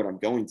to do, what I'm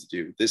going to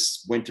do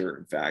this winter,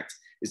 in fact,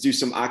 is do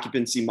some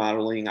occupancy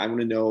modeling. I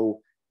want to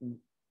know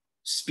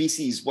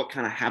species, what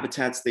kind of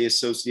habitats they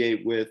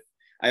associate with.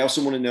 I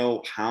also want to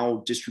know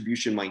how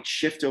distribution might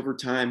shift over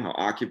time, how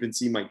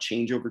occupancy might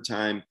change over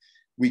time.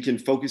 We can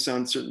focus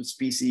on certain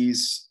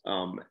species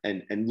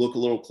and look a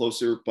little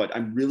closer, but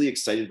I'm really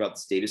excited about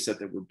this data set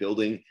that we're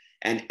building.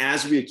 And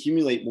as we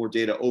accumulate more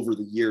data over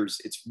the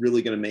years, it's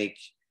really going to make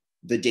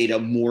the data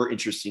more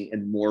interesting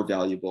and more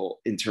valuable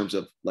in terms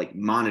of like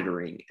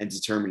monitoring and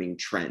determining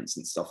trends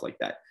and stuff like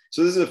that.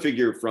 So this is a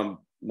figure from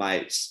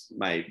my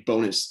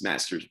bonus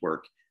master's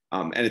work.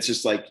 And it's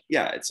just like,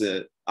 yeah, it's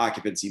a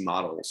occupancy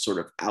model sort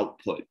of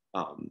output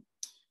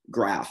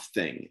graph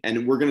thing.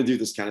 And we're going to do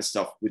this kind of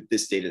stuff with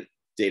this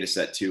data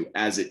set too,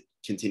 as it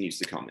continues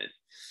to come in.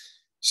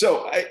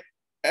 So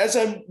as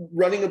I'm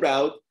running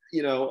about,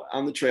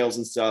 on the trails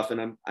and stuff,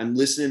 and I'm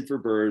listening for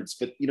birds,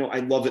 but I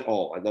love it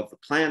all. I love the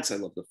plants, I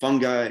love the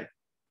fungi,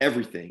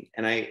 everything.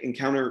 And I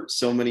encounter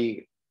so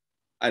many,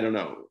 I don't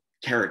know,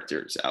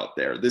 characters out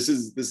there. This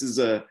is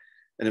an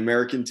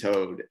American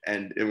toad,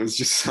 and it was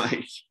just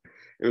like,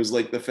 it was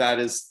like the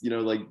fattest, you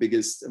know, like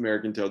biggest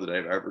American toad that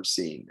I've ever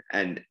seen.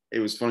 And it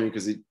was funny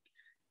because he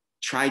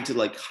tried to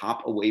like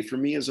hop away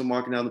from me as I'm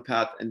walking down the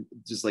path and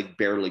just like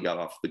barely got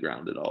off the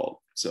ground at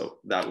all. So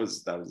that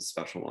was a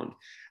special one.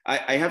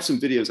 I have some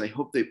videos. I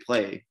hope they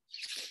play.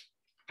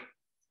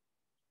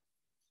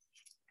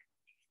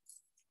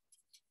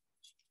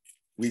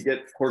 We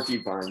get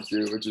porcupines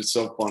too, which is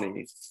so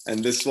funny.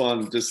 And this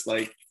one just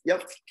like,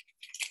 yep,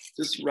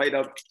 just right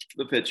up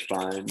the pitch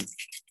pine. It's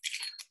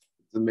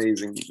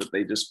amazing that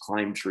they just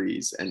climb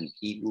trees and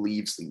eat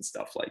leaves and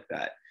stuff like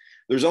that.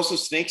 There's also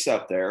snakes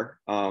out there.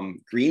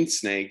 Green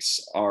snakes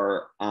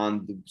are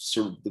on the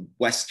sort of the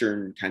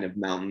western kind of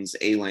mountains,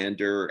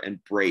 Alander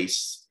and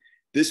Brace.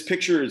 This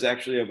picture is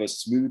actually of a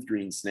smooth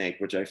green snake,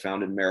 which I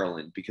found in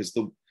Maryland, because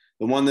the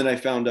one that I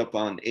found up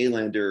on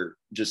Alander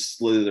just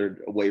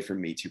slithered away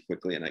from me too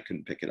quickly and I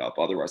couldn't pick it up.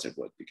 Otherwise I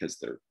would, because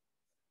they're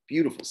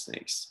beautiful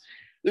snakes.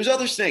 There's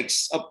other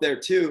snakes up there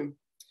too,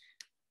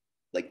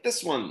 like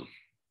this one,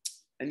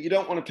 and you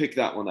don't want to pick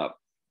that one up.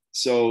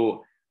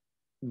 So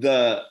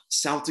the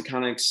South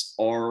Taconics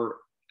are,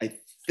 I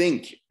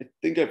think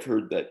I've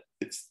heard that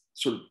it's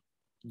sort of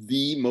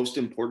the most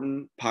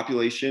important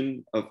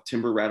population of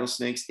timber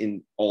rattlesnakes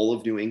in all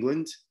of New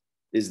England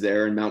is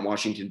there in Mount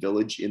Washington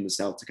Village in the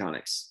South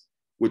Taconics,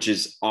 which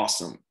is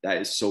awesome. That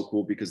is so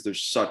cool because they're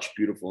such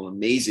beautiful and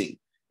amazing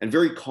and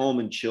very calm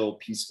and chill,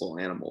 peaceful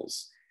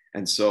animals.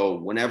 And so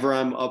whenever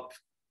I'm up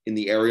in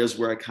the areas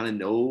where I kind of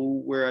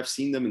know where I've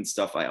seen them and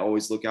stuff, I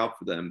always look out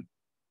for them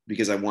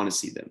because I want to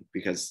see them,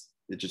 because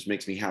it just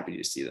makes me happy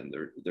to see them.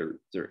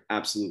 They're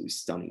absolutely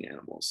stunning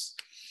animals.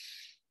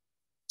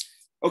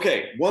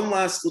 Okay, one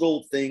last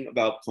little thing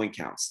about point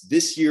counts.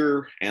 This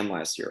year and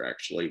last year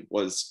actually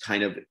was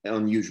kind of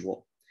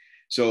unusual.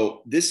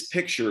 So this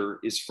picture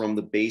is from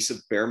the base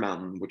of Bear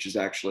Mountain, which is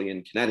actually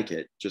in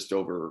Connecticut, just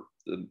over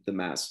the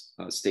Mass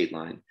state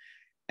line.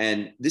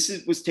 And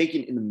this was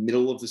taken in the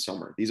middle of the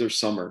summer. These are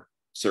summer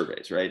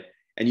surveys, right?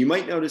 And you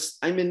might notice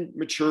I'm in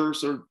mature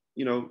sort of,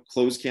 you know,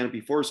 closed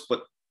canopy forest,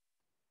 but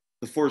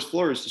the forest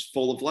floor is just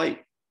full of light.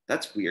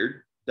 That's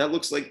weird. That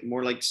looks like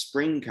more like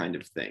spring kind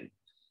of thing.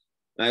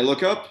 And I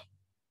look up,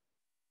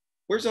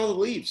 where's all the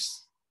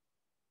leaves?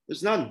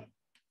 There's none.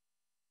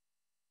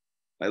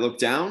 I look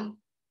down,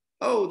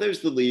 oh,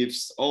 there's the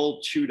leaves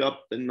all chewed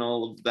up and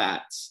all of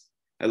that.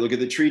 I look at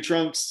the tree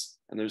trunks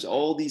and there's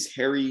all these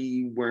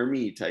hairy,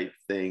 wormy type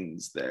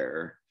things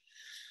there.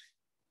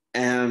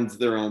 And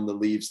they're on the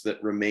leaves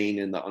that remain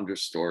in the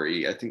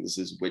understory. I think this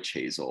is witch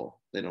hazel.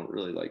 They don't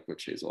really like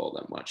witch hazel all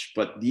that much,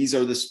 but these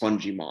are the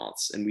spongy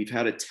moths. And we've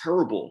had a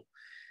terrible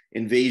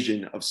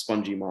invasion of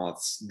spongy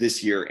moths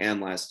this year and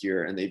last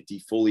year, and they've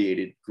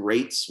defoliated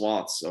great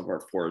swaths of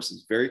our forests.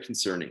 It's very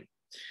concerning.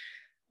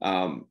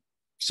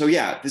 So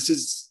yeah,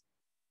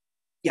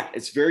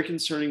 it's very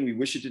concerning. We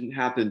wish it didn't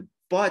happen,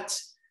 but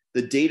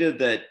the data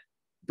that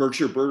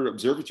Berkshire Bird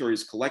Observatory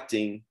is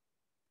collecting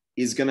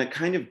is going to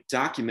kind of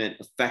document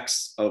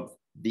effects of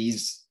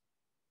these,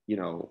 you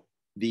know,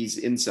 these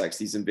insects,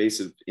 these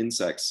invasive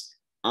insects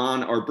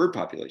on our bird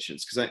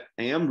populations. Because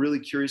I am really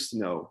curious to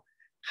know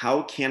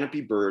how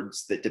canopy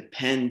birds that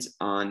depend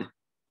on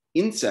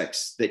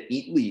insects that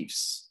eat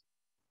leaves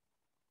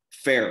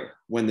fare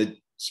when the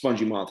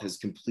spongy moth has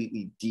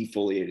completely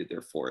defoliated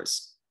their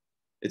forest.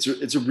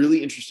 It's a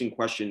really interesting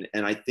question.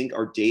 And I think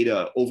our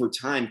data over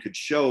time could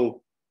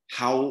show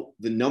how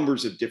the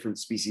numbers of different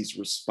species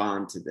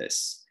respond to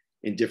this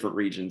in different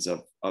regions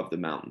of the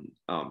mountain.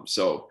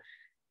 So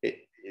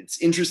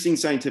it's interesting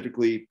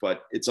scientifically,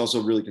 but it's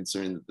also really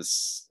concerning that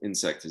this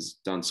insect has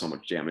done so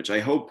much damage. I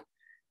hope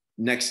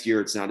next year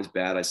it's not as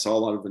bad. I saw a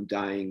lot of them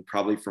dying,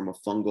 probably from a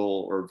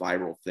fungal or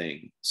viral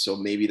thing. So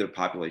maybe their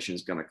population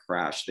is gonna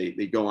crash. They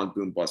go on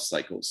boom bust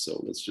cycles.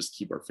 So let's just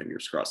keep our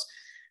fingers crossed.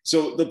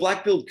 So the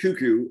black-billed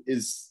cuckoo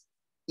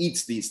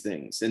eats these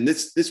things. And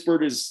this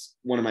bird is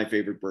one of my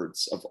favorite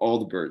birds of all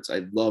the birds.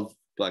 I love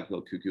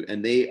black-billed cuckoo,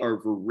 and they are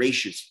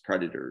voracious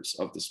predators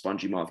of the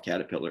spongy moth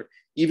caterpillar.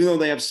 Even though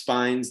they have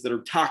spines that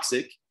are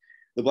toxic,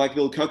 the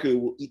black-billed cuckoo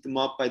will eat them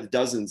up by the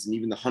dozens and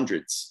even the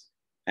hundreds.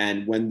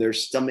 And when their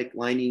stomach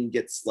lining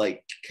gets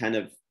like kind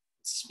of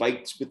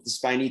spiked with the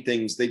spiny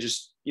things, they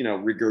just, you know,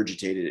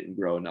 regurgitate it and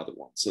grow another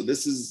one. So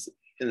this is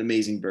an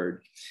amazing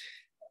bird.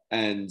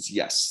 And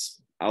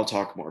yes, I'll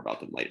talk more about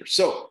them later.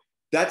 So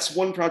that's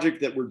one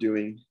project that we're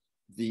doing,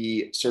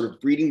 the sort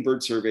of breeding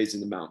bird surveys in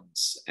the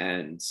mountains.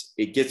 And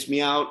it gets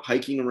me out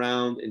hiking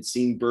around and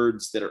seeing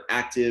birds that are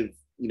active,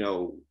 you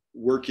know,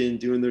 working,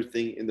 doing their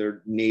thing in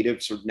their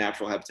native sort of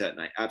natural habitat.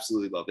 And I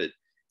absolutely love it.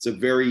 It's a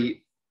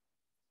very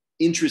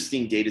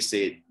interesting data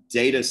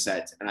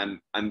set. And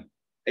I'm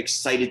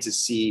excited to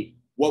see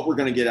what we're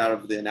going to get out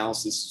of the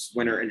analysis this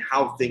winter and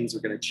how things are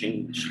going to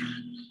change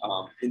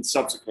in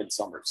subsequent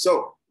summers.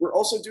 So we're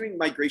also doing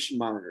migration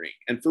monitoring.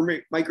 And for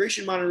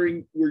migration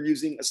monitoring, we're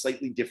using a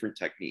slightly different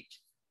technique.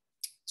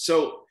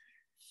 So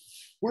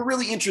we're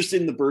really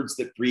interested in the birds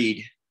that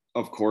breed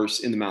of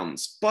course, in the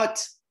mountains,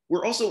 but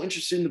we're also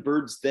interested in the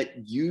birds that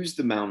use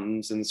the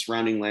mountains and the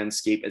surrounding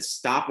landscape as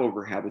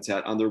stopover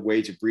habitat on their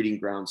way to breeding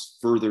grounds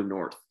further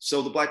north.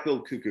 So the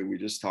black-billed cuckoo we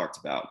just talked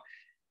about,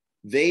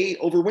 they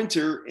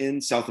overwinter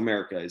in South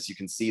America. As you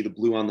can see, the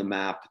blue on the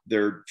map,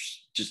 they're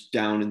just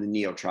down in the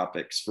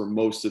neotropics for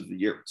most of the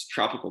year. It's a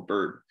tropical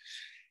bird.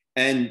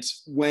 And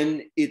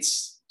when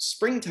it's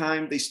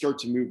springtime, they start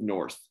to move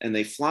north and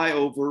they fly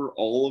over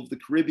all of the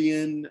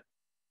Caribbean,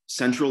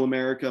 Central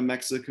America,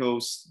 Mexico,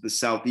 the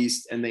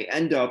Southeast, and they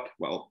end up,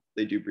 well,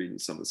 they do breed in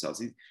some of the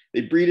Southeast.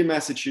 They breed in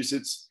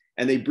Massachusetts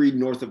and they breed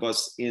north of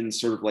us in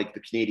sort of like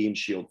the Canadian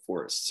Shield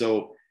Forest.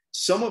 So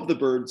some of the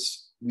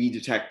birds we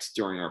detect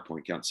during our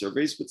point count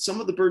surveys, but some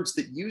of the birds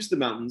that use the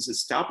mountains as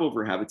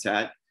stopover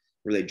habitat,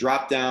 where they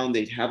drop down,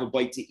 they have a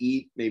bite to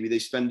eat, maybe they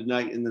spend a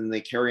night and then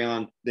they carry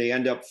on, they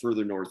end up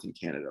further north in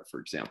Canada, for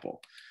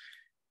example.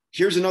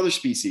 Here's another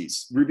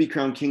species,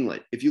 ruby-crowned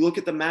kinglet. If you look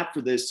at the map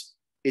for this,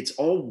 it's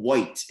all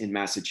white in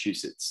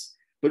Massachusetts,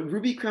 but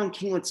ruby-crowned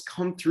kinglets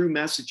come through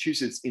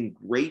Massachusetts in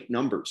great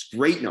numbers.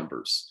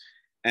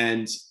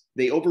 And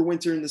they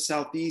overwinter in the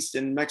Southeast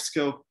and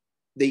Mexico.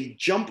 They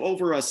jump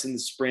over us in the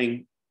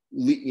spring.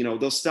 You know,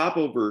 they'll stop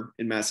over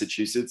in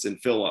Massachusetts and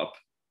fill up,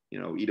 you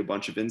know, eat a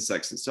bunch of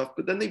insects and stuff,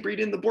 but then they breed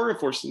in the boreal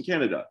forest in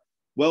Canada.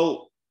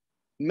 Well,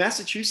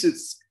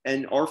 Massachusetts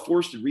and our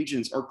forested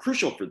regions are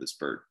crucial for this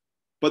bird,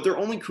 but they're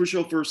only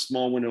crucial for a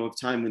small window of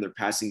time when they're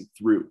passing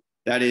through.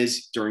 That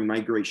is during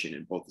migration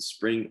in both the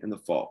spring and the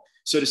fall.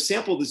 So to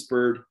sample this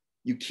bird,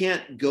 you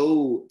can't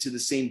go to the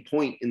same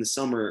point in the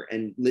summer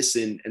and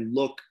listen and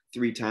look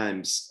 3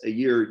 times a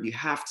year. You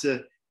have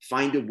to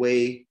find a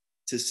way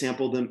to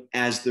sample them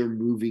as they're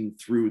moving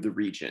through the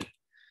region.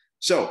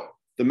 So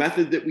the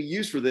method that we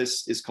use for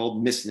this is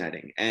called mist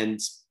netting. And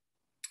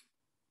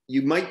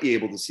you might be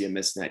able to see a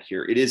mist net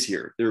here. It is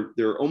here.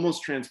 They're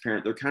almost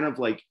transparent. They're kind of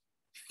like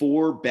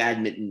 4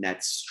 badminton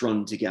nets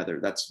strung together.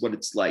 That's what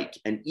it's like.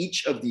 And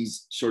each of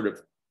these sort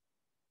of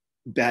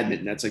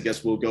badminton nets, I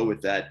guess we'll go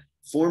with that,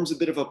 forms a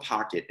bit of a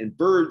pocket. And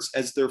birds,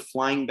 as they're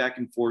flying back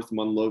and forth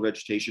among low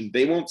vegetation,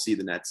 they won't see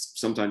the nets.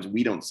 Sometimes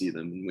we don't see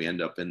them and we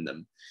end up in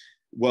them.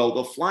 Well,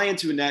 they'll fly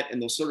into a net and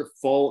they'll sort of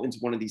fall into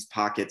one of these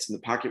pockets, and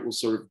the pocket will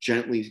sort of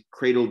gently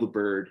cradle the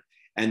bird.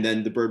 And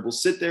then the bird will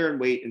sit there and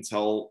wait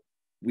until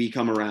we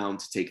come around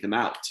to take them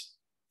out.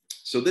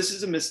 So this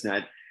is a mist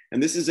net.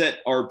 And this is at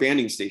our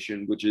banding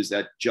station, which is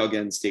at Jug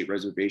End State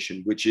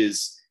Reservation, which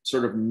is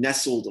sort of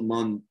nestled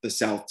among the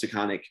South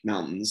Taconic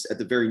Mountains at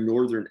the very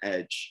northern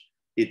edge.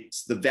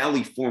 It's the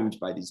valley formed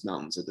by these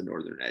mountains at the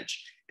northern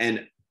edge.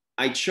 And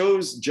I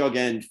chose Jug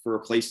End for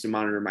a place to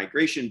monitor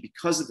migration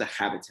because of the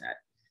habitat.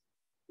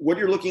 What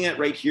you're looking at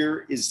right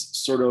here is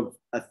sort of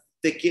a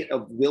thicket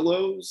of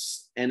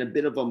willows and a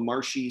bit of a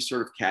marshy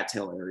sort of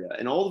cattail area.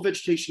 And all the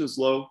vegetation is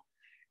low.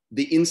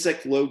 The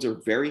insect loads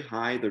are very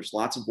high. There's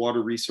lots of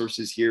water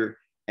resources here,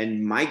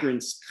 and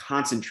migrants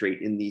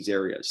concentrate in these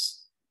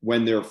areas.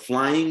 When they're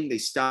flying, they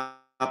stop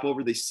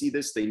over, they see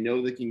this, they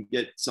know they can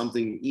get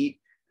something to eat.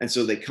 And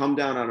so they come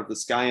down out of the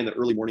sky in the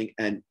early morning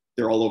and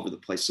they're all over the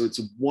place. So it's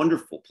a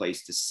wonderful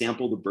place to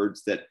sample the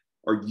birds that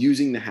are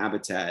using the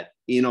habitat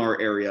in our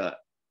area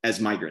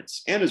as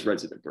migrants and as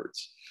resident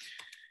birds.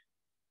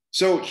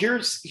 So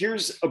here's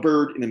a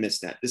bird in a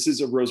mist net. This is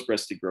a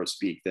rose-breasted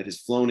grosbeak that has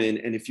flown in.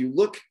 And if you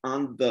look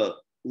on the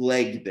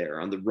leg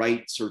there, on the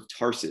right sort of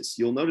tarsus,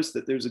 you'll notice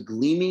that there's a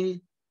gleaming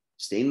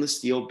stainless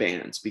steel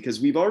bands because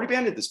we've already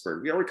banded this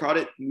bird. We already caught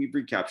it and we've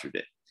recaptured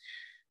it.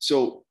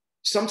 So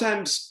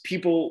sometimes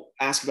people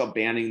ask about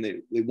banding.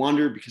 They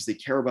wonder because they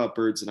care about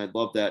birds, and I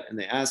love that. And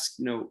they ask,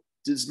 you know,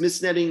 does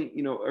mist netting,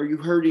 you know, are you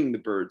hurting the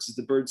birds? Is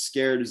the bird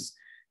scared? Is,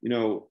 you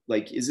know,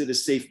 like, is it a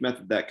safe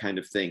method? That kind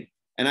of thing.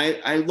 And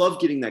I love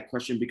getting that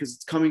question because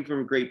it's coming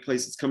from a great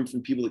place. It's coming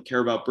from people that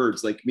care about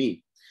birds like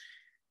me.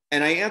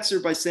 And I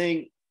answer by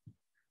saying,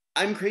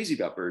 I'm crazy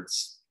about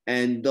birds.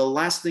 And the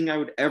last thing I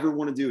would ever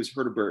want to do is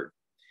hurt a bird.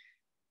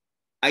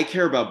 I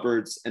care about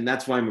birds, and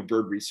that's why I'm a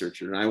bird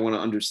researcher. And I want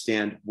to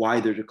understand why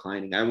they're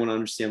declining. I want to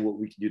understand what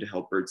we can do to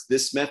help birds.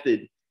 This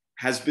method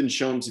has been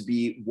shown to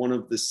be one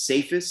of the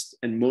safest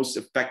and most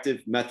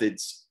effective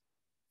methods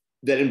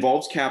that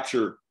involves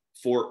capture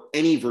for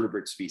any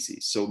vertebrate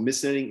species. So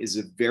mist netting is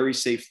a very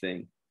safe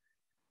thing.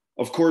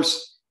 Of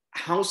course,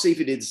 how safe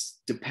it is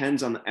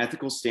depends on the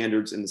ethical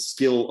standards and the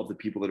skill of the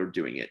people that are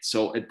doing it.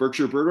 So at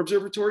Berkshire Bird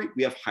Observatory,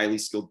 we have highly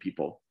skilled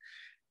people,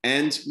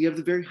 and we have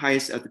the very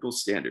highest ethical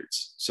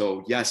standards.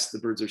 So yes, the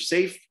birds are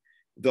safe.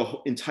 The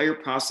entire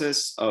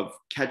process of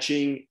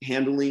catching,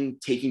 handling,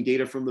 taking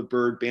data from the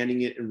bird,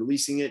 banding it and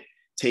releasing it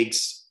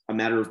takes a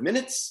matter of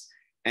minutes.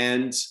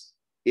 And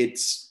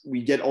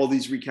we get all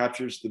these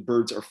recaptures, the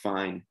birds are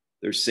fine.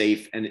 They're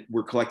safe, and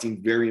we're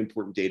collecting very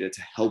important data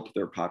to help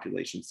their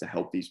populations, to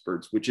help these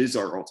birds, which is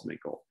our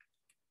ultimate goal.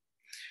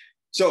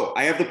 So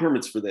I have the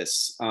permits for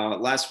this.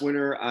 Last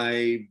winter,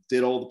 I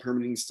did all the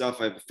permitting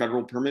stuff. I have a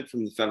federal permit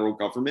from the federal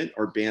government.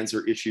 Our bands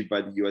are issued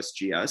by the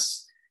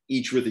USGS,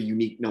 each with a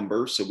unique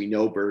number. So we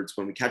know birds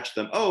when we catch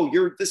them, oh,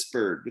 you're this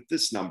bird with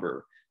this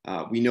number.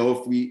 We know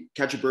if we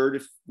catch a bird,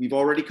 if we've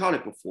already caught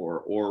it before,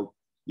 or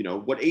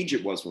what age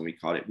it was when we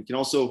caught it. We can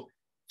also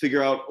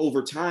figure out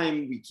over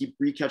time, we keep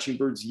recatching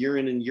birds year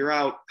in and year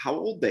out, how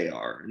old they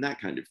are and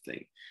that kind of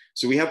thing.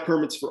 So we have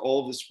permits for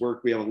all of this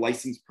work. We have a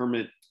license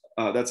permit.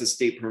 That's a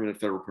state permit, a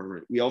federal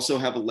permit. We also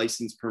have a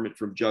license permit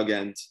from Jug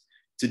End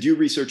to do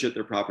research at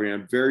their property.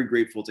 And I'm very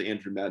grateful to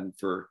Andrew Madden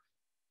for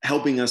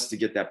helping us to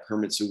get that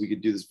permit so we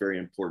could do this very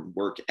important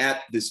work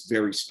at this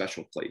very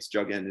special place.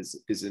 Jug End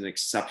is an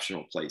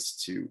exceptional place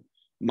to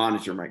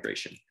monitor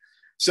migration.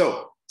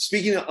 So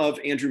speaking of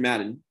Andrew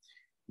Madden,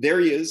 there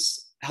he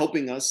is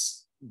helping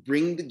us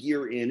bring the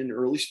gear in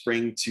early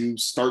spring to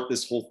start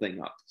this whole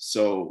thing up.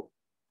 So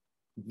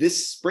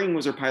this spring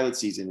was our pilot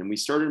season, and we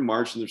started in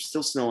March, and there's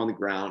still snow on the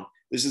ground.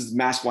 This is the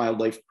Mass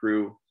Wildlife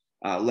crew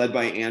led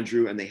by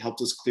Andrew, and they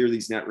helped us clear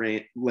these net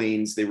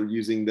lanes. They were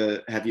using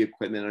the heavy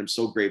equipment. I'm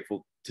so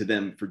grateful to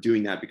them for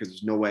doing that, because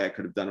there's no way I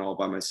could have done it all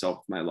by myself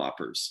with my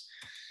loppers.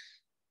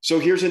 So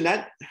here's a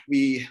net.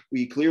 We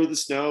clear the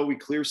snow, we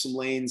clear some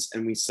lanes,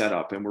 and we set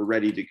up, and we're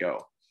ready to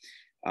go.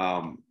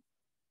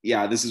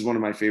 Yeah, this is one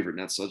of my favorite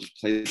nets, so I'll just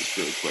play this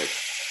really quick.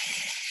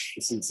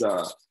 This is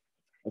a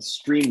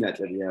stream net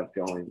that we have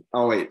going.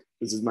 Oh wait,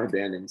 this is my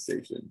banding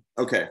station.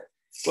 Okay,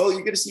 well,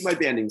 you're gonna see my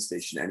banding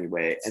station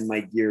anyway, and my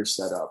gear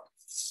set up.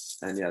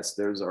 And yes,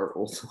 there's our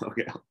old,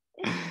 okay.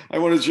 I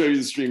wanted to show you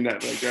the stream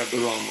net, but I grabbed the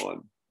wrong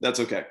one. That's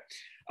okay.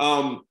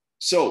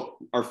 So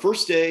our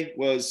first day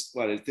was,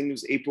 what, I think it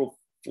was April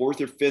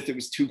 4th or 5th. It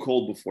was too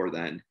cold before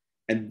then.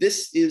 And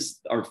this is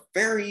our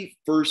very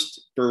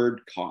first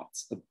bird caught,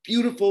 a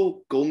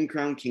beautiful golden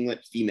crown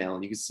kinglet female.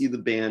 And you can see the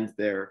band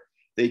there.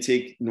 They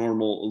take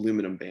normal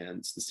aluminum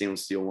bands. The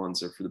stainless steel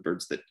ones are for the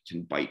birds that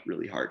can bite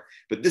really hard.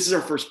 But this is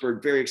our first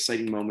bird, very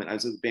exciting moment. I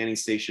was at the banding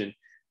station.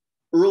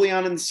 Early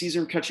on in the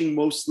season, we're catching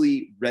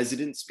mostly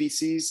resident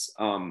species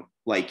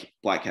like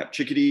black-capped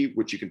chickadee,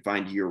 which you can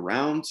find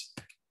year-round.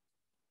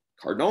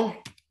 Cardinal,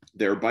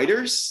 they're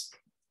biters.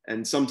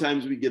 And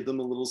sometimes we give them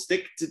a little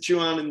stick to chew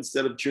on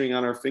instead of chewing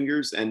on our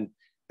fingers. And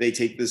they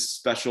take this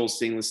special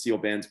stainless steel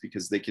bands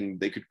because they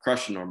could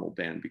crush a normal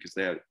band, because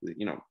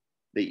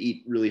they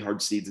eat really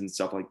hard seeds and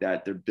stuff like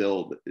that. Their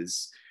build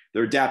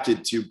they're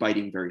adapted to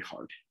biting very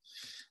hard.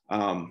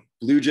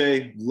 Blue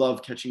jay,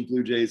 love catching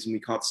blue jays, and we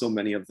caught so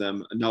many of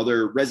them.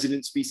 Another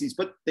resident species,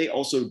 but they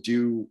also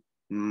do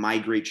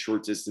migrate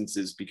short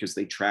distances because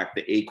they track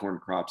the acorn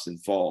crops in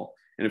fall.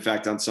 And in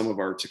fact, on some of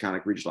our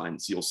Taconic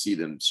ridgelines, you'll see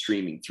them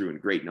streaming through in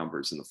great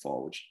numbers in the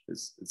fall, which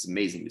it's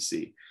amazing to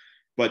see.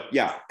 But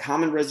yeah,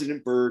 common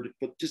resident bird,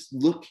 but just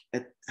look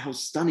at how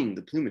stunning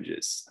the plumage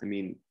is. I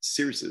mean,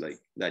 seriously, like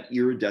that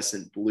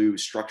iridescent blue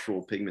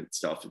structural pigment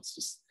stuff,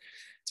 it's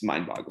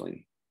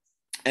mind-boggling.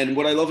 And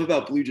what I love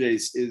about blue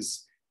jays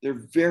is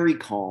they're very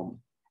calm.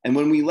 And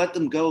when we let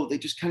them go, they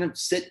just kind of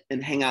sit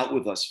and hang out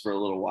with us for a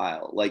little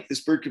while. Like,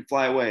 this bird can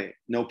fly away,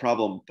 no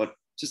problem, but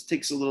just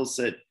takes a little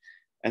sit,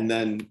 and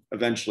then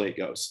eventually it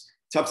goes.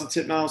 Tufted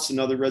titmouse,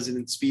 another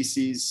resident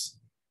species.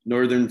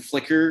 Northern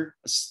flicker,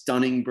 a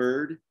stunning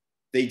bird.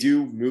 They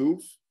do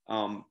move,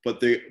 but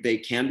they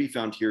can be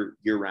found here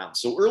year-round.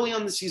 So early on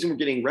in the season, we're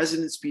getting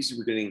resident species.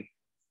 We're getting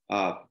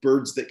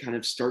birds that kind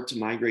of start to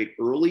migrate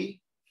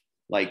early,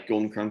 like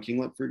golden crown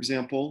kinglet, for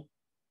example.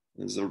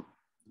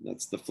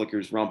 That's the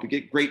flicker's rump. We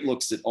get great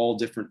looks at all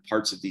different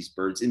parts of these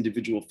birds,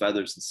 individual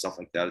feathers and stuff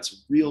like that. It's a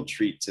real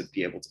treat to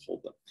be able to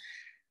hold them.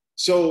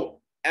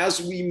 So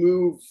as we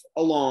move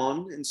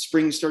along and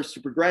spring starts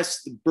to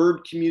progress, the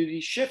bird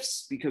community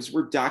shifts because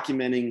we're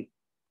documenting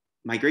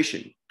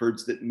migration,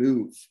 birds that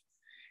move.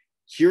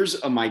 Here's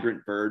a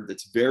migrant bird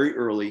that's very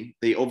early.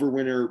 They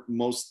overwinter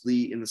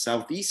mostly in the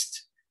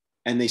southeast,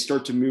 and they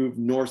start to move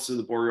north to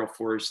the boreal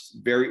forest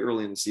very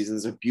early in the season.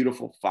 There's a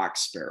beautiful fox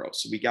sparrow.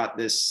 So we got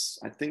this,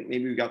 I think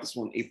maybe we got this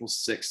one April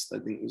 6th.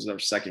 I think it was our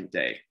second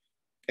day.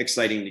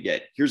 Exciting to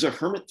get. Here's a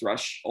hermit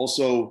thrush,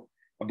 also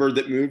a bird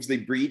that moves. They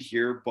breed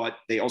here, but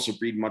they also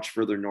breed much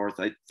further north.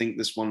 I think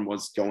this one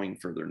was going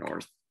further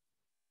north.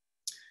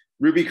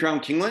 Ruby crown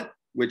kinglet,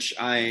 which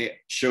I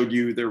showed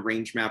you their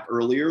range map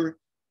earlier.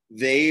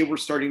 They were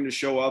starting to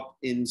show up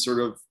in sort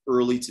of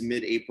early to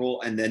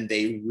mid-April, and then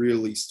they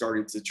really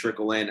started to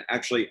trickle in.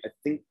 Actually, I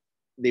think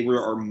they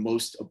were our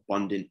most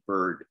abundant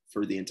bird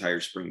for the entire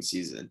spring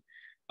season.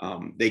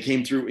 They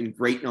came through in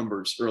great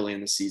numbers early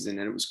in the season,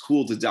 and it was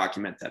cool to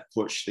document that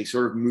push. They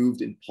sort of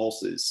moved in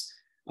pulses.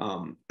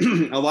 A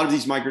lot of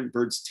these migrant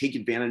birds take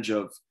advantage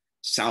of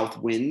south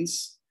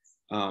winds.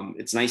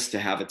 It's nice to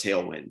have a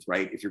tailwind,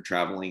 right? If you're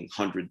traveling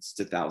hundreds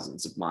to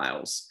thousands of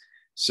miles.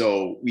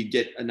 So we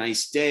get a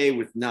nice day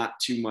with not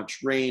too much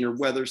rain or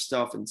weather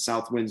stuff and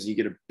south winds, and you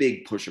get a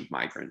big push of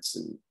migrants.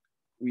 And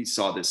we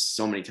saw this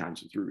so many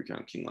times with ruby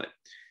crown kinglet.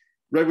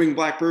 Red-winged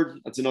blackbird,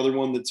 that's another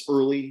one that's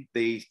early.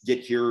 They get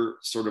here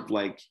sort of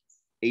like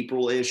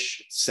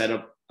April-ish, set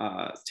up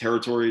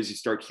territories. You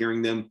start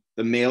hearing them.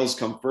 The males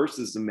come first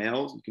as the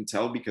males. You can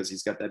tell because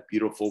he's got that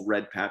beautiful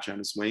red patch on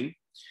his wing.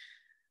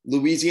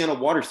 Louisiana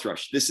water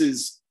thrush. This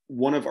is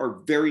one of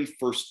our very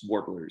first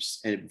warblers,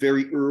 and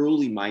very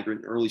early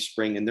migrant, early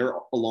spring, and they're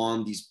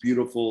along these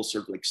beautiful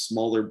sort of like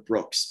smaller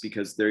brooks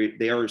because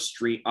they are a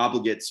stream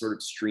obligate sort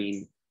of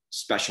stream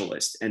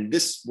specialist. And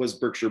this was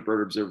Berkshire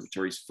Bird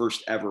Observatory's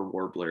first ever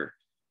warbler,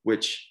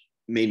 which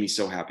made me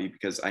so happy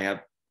because I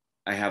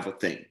have a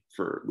thing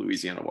for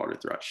Louisiana water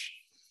thrush.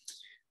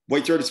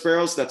 White-throated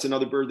sparrows, that's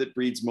another bird that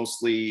breeds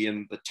mostly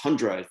in the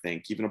tundra, I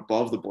think, even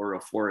above the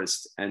boreal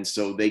forest. And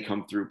so they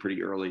come through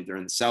pretty early. They're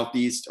in the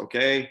southeast,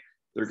 okay.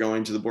 They're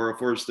going to the boreal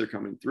forest, they're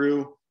coming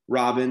through.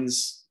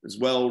 Robins as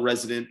well,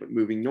 resident, but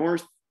moving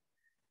north.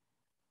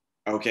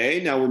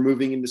 Okay, now we're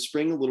moving into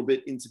spring, a little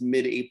bit into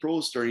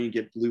mid-April, starting to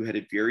get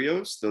blue-headed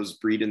vireos. Those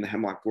breed in the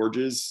hemlock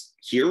gorges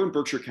here in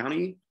Berkshire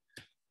County.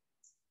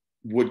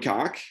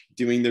 Woodcock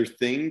doing their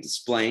thing,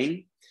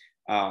 displaying.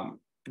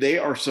 They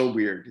are so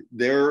weird.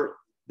 They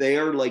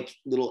are like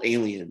little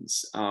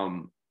aliens.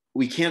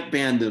 We can't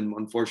ban them,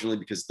 unfortunately,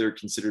 because they're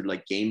considered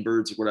like game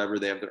birds or whatever.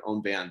 They have their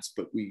own bans,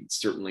 but we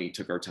certainly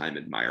took our time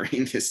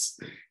admiring this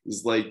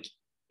like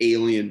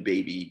alien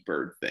baby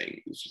bird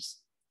thing. It's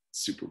just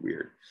super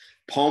weird.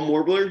 Palm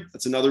warbler,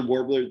 that's another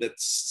warbler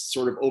that's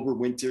sort of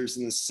overwinters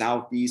in the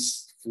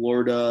southeast,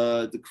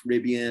 Florida, the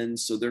Caribbean.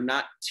 So they're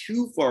not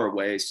too far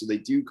away. So they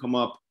do come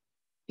up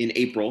in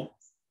April.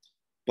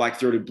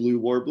 Black-throated blue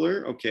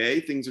warbler, okay,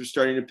 things are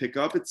starting to pick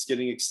up. It's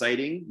getting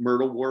exciting.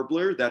 Myrtle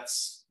warbler,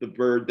 that's the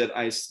bird that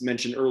I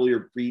mentioned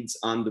earlier, breeds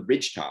on the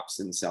ridgetops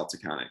in the South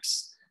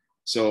Taconics.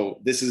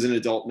 So this is an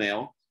adult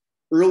male.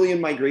 Early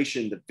in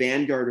migration, the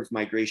vanguard of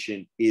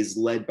migration is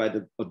led by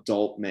the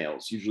adult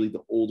males. Usually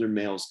the older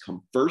males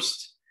come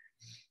first,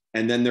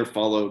 and then they're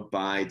followed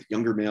by the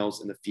younger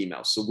males and the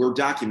females. So we're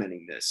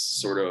documenting this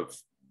sort of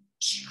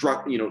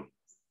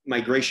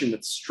migration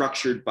that's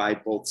structured by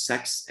both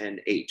sex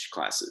and age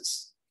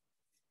classes.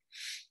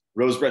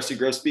 Rose-breasted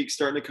grosbeak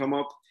starting to come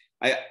up.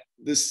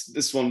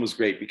 This one was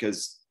great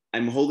because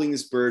I'm holding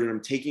this bird and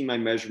I'm taking my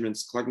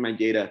measurements, collecting my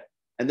data,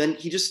 and then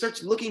he just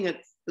starts looking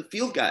at the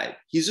field guide.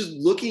 He's just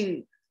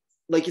looking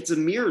like it's a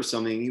mirror or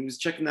something. He was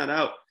checking that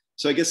out.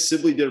 So I guess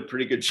Sibley did a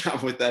pretty good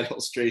job with that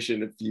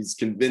illustration. If he's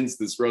convinced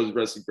this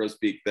rose-breasted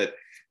grosbeak that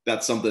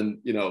that's something,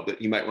 that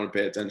you might want to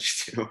pay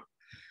attention to.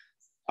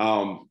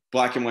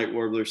 Black and white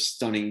warbler,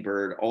 stunning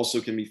bird, also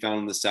can be found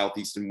in the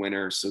southeast in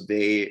winter. So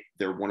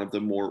they're one of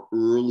the more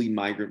early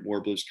migrant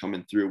warblers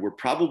coming through. We're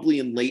probably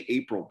in late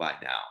April by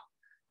now.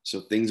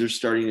 So things are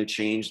starting to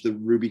change. The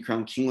ruby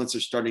crown kinglets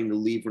are starting to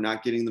leave. We're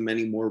not getting them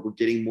anymore. We're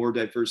getting more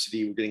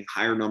diversity. We're getting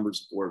higher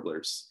numbers of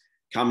warblers.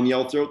 Common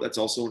yellowthroat, that's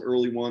also an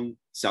early one.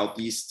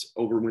 Southeast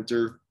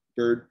overwinter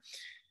bird.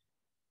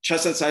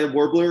 Chestnut-sided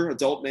warbler,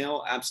 adult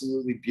male,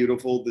 absolutely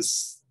beautiful.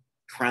 This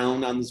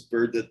crown on this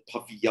bird, the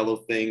puffy yellow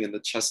thing, and the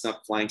chestnut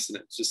flanks, and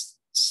it's just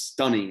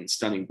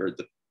stunning bird.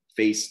 The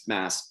face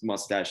mask,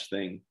 mustache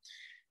thing.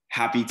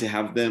 Happy to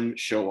have them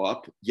show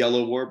up.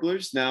 Yellow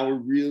warblers, now we're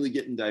really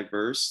getting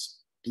diverse.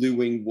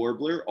 Blue-winged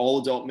warbler,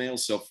 all adult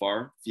males so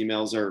far.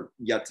 Females are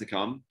yet to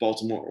come.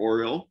 Baltimore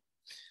oriole.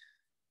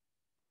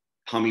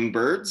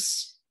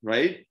 Hummingbirds,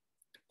 right?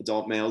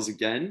 Adult males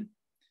again.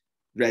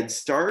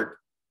 Redstart,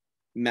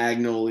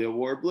 magnolia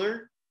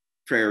warbler,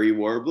 prairie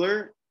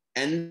warbler,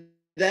 and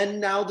then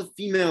now the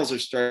females are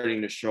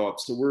starting to show up.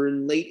 So we're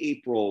in late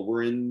April,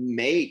 we're in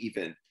May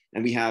even,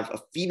 and we have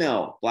a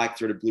female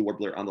black-throated blue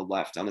warbler on the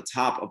left. On the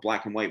top, a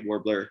black and white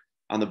warbler.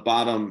 On the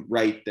bottom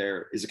right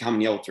there is a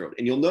common yellowthroat.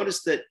 And you'll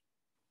notice that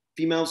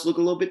females look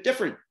a little bit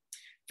different.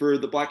 For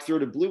the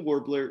black-throated blue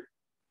warbler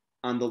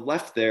on the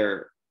left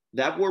there,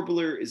 that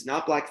warbler is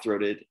not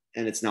black-throated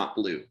and it's not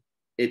blue.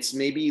 It's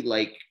maybe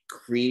like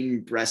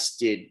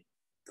cream-breasted,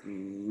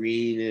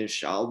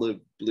 greenish, olive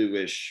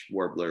bluish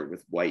warbler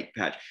with white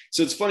patch.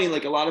 So it's funny,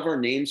 like a lot of our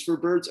names for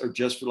birds are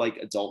just for like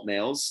adult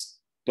males,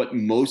 but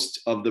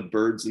most of the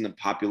birds in the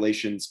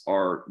populations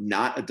are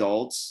not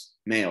adults,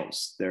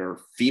 males. They're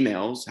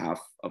females, half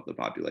of the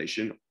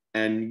population,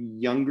 and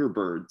younger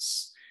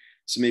birds.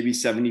 So maybe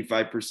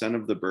 75%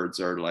 of the birds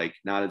are like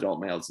not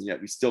adult males, and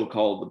yet we still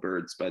call the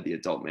birds by the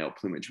adult male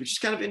plumage, which is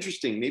kind of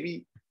interesting.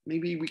 Maybe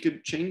we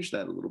could change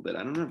that a little bit.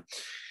 I don't know.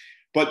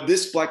 But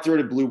this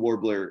black-throated blue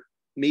warbler,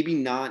 maybe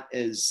not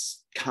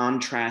as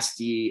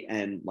contrasty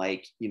and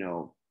like,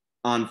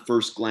 on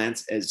first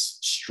glance as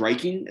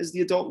striking as the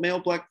adult male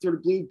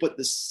black-throated blue, but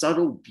the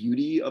subtle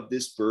beauty of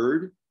this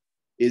bird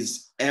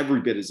is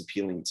every bit as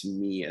appealing to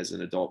me as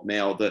an adult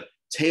male. The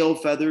tail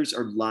feathers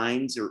are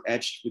lines or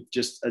etched with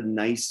just a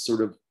nice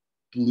sort of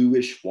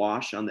bluish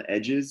wash on the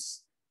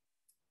edges.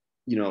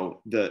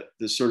 The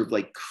sort of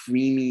like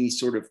creamy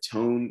sort of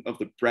tone of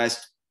the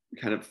breast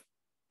kind of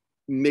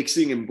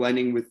mixing and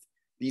blending with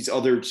these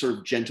other sort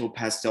of gentle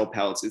pastel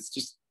palettes.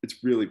 It's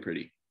really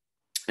pretty.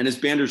 And as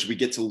banders, we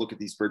get to look at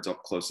these birds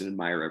up close and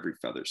admire every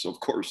feather. So of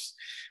course,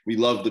 we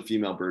love the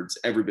female birds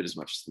every bit as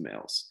much as the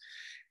males.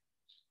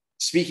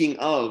 Speaking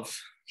of,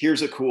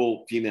 here's a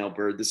cool female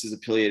bird. This is a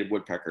pileated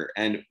woodpecker.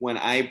 And when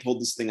I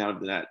pulled this thing out of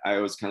the net, I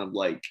was kind of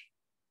like,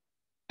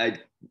 I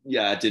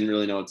didn't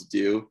really know what to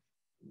do.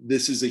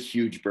 This is a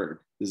huge bird.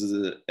 This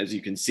is, as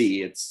you can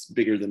see, it's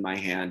bigger than my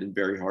hand and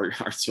very hard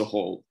to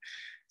hold.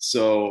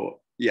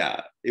 So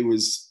yeah, it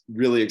was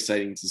really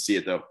exciting to see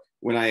it though.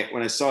 When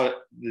I saw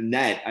the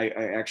net, I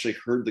actually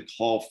heard the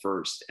call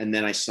first, and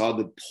then I saw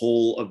the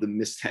pole of the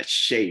mist net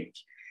shake,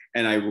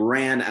 and I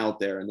ran out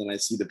there, and then I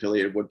see the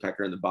pileated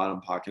woodpecker in the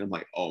bottom pocket. I'm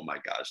like, oh my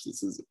gosh,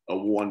 this is a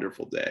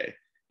wonderful day.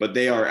 But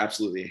they are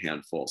absolutely a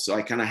handful. So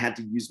I kind of had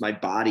to use my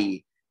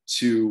body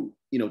to,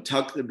 you know,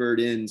 tuck the bird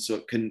in so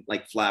it couldn't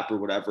like flap or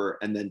whatever,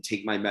 and then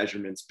take my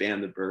measurements,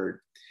 band the bird,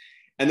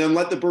 and then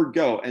let the bird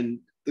go. And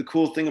the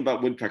cool thing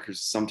about woodpeckers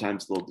is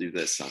sometimes they'll do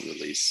this on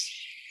release.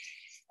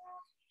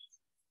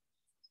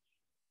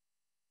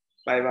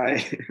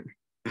 Bye-bye.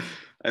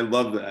 I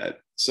love that.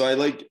 So I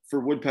like,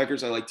 for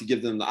woodpeckers, I like to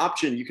give them the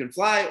option. You can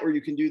fly, or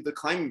you can do the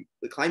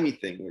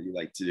climby thing that you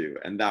like to do.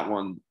 And that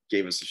one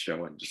gave us a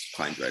show and just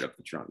climbed right up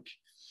the trunk.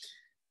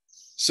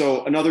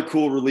 So another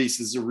cool release,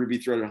 this is a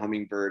ruby-throated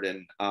hummingbird.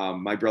 And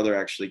my brother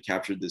actually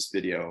captured this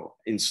video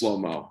in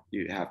slow-mo.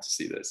 You have to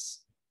see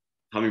this.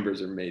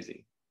 Hummingbirds are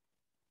amazing.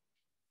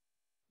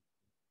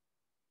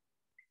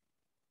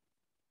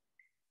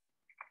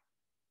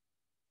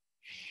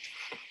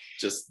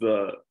 Just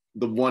the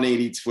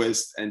 180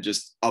 twist and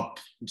just up,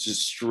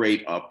 just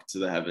straight up to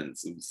the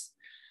heavens. It was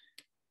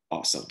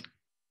awesome.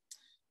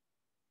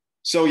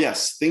 So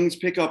yes, things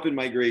pick up in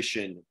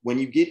migration. When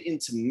you get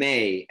into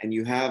May and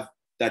you have,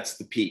 that's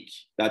the peak.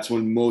 That's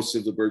when most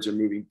of the birds are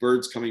moving.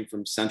 Birds coming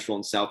from Central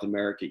and South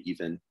America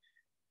even.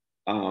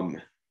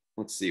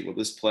 Let's see, will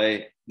this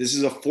play? This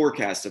is a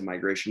forecast of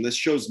migration. This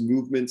shows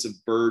movements of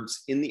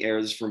birds in the air.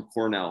 This is from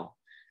Cornell.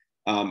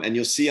 And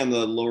you'll see on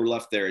the lower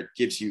left there, it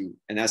gives you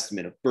an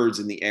estimate of birds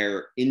in the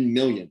air in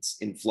millions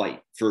in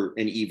flight for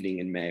an evening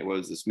in May. What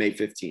is this? May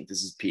 15th.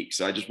 This is peak.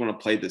 So I just want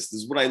to play this.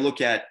 This is what I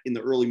look at in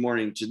the early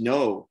morning to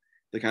know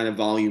the kind of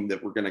volume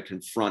that we're going to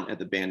confront at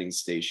the banding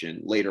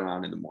station later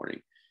on in the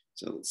morning.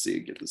 So let's see,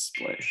 get this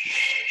play.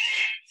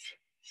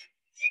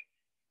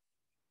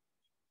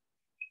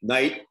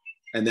 Night,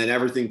 and then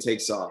everything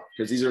takes off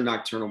because these are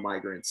nocturnal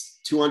migrants.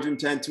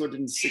 210,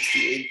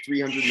 268,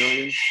 300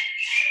 million.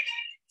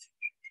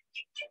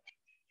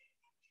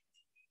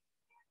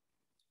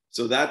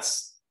 So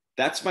that's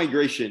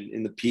migration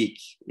in the peak,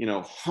 you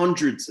know,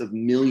 hundreds of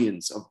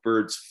millions of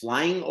birds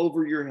flying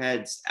over your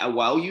heads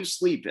while you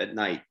sleep at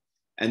night,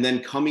 and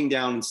then coming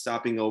down and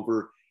stopping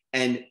over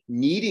and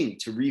needing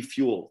to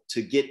refuel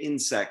to get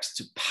insects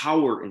to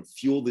power and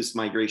fuel this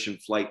migration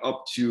flight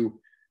up to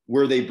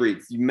where they breed.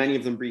 Many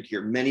of them breed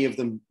here. Many of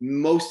them,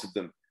 most of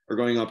them are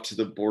going up to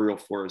the boreal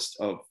forest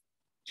of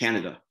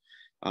Canada.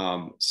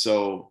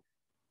 So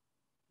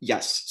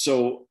yes,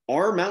 so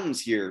our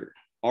mountains here,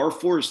 our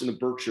forests in the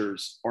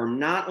Berkshires are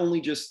not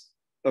only just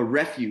a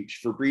refuge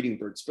for breeding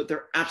birds, but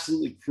they're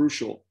absolutely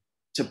crucial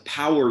to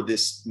power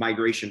this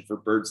migration for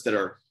birds that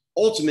are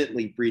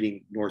ultimately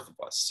breeding north of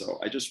us. So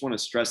I just want to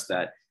stress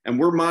that. And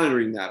we're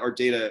monitoring that. Our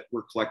data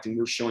we're collecting,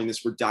 we're showing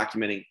this, we're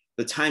documenting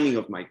the timing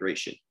of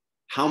migration,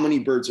 how many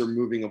birds are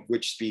moving of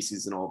which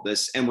species and all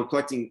this. And we're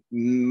collecting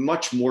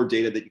much more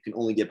data that you can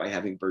only get by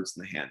having birds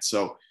in the hand.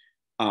 So,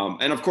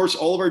 and of course,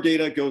 all of our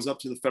data goes up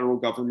to the federal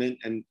government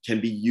and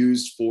can be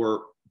used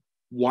for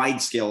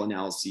wide scale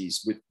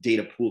analyses with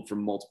data pooled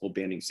from multiple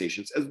banding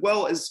stations, as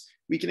well as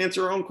we can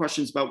answer our own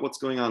questions about what's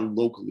going on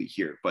locally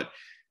here. But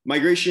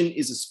migration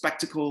is a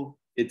spectacle,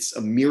 it's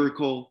a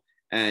miracle,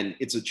 and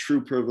it's a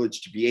true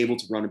privilege to be able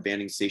to run a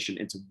banding station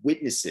and to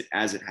witness it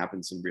as it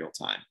happens in real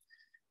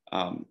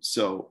time.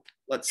 So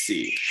let's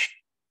see.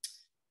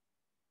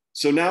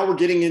 So now we're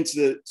getting into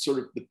the sort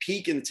of the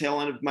peak and the tail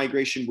end of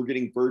migration. We're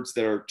getting birds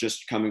that are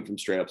just coming from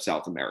straight up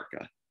South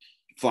America,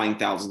 flying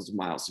thousands of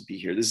miles to be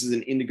here. This is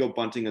an indigo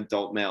bunting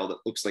adult male that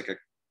looks like a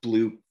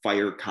blue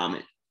fire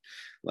comet.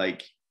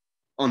 Like,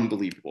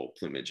 unbelievable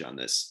plumage on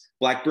this.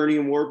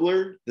 Black-Burnian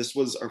warbler, this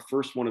was our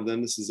first one of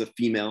them. This is a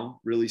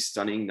female, really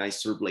stunning,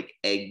 nice sort of like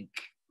egg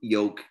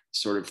yolk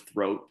sort of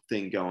throat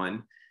thing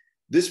going.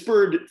 This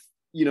bird,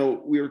 you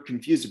know, we were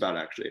confused about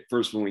actually at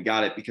first when we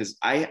got it, because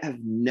I have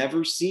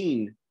never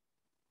seen,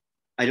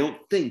 I don't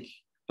think,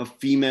 a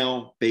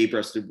female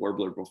bay-breasted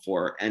warbler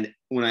before. And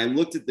when I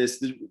looked at this,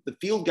 the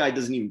field guide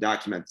doesn't even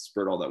document this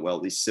bird all that well,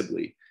 at least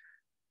Sibley.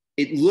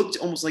 It looked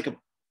almost like a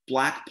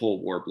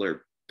blackpoll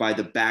warbler by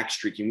the back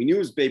streaking. We knew it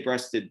was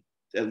bay-breasted,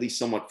 at least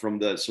somewhat from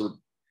the sort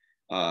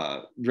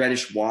of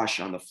reddish wash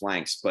on the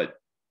flanks, but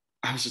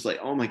I was just like,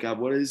 oh my God,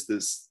 what is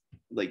this?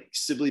 Like,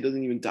 Sibley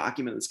doesn't even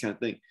document this kind of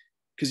thing,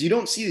 because you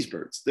don't see these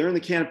birds. They're in the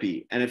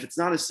canopy, and if it's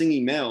not a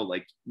singing male,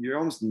 like, you're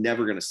almost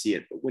never gonna see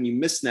it. But when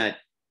you misnet,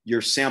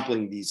 you're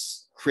sampling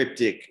these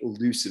cryptic,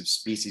 elusive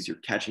species, you're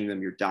catching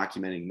them, you're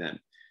documenting them.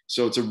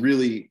 So it's a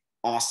really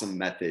awesome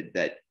method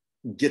that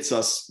gets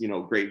us, you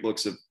know, great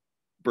looks of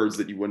birds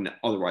that you wouldn't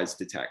otherwise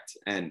detect.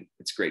 And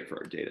it's great for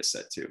our data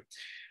set too.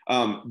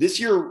 This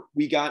year,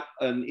 we got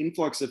an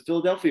influx of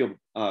Philadelphia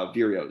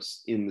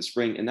vireos in the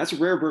spring, and that's a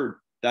rare bird.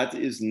 That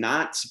is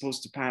not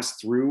supposed to pass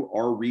through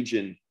our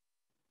region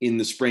in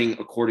the spring,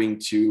 according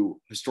to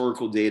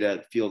historical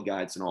data, field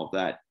guides, and all of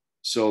that.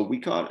 So we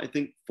caught, I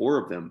think, 4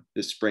 of them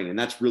this spring, and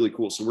that's really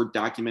cool. So we're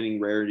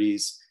documenting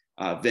rarities,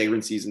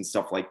 vagrancies, and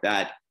stuff like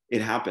that.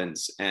 it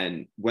happens.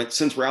 And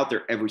since we're out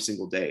there every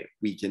single day,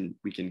 we can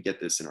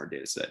get this in our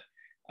data set.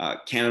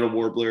 Canada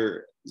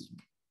warbler,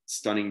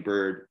 stunning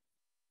bird.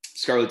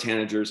 Scarlet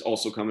tanagers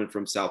also coming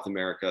from South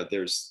America.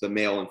 There's the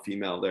male and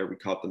female there. We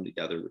caught them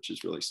together, which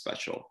is really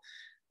special.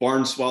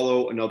 Barn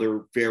swallow,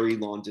 another very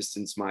long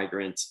distance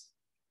migrant.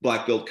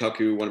 Black-billed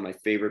cuckoo, one of my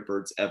favorite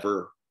birds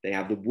ever. They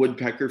have the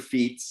woodpecker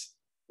feet,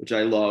 which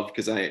I love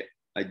because I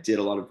did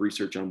a lot of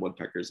research on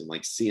woodpeckers. I'm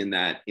like seeing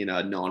that in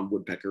a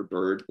non-woodpecker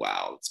bird.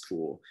 Wow, it's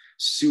cool.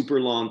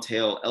 Super long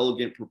tail,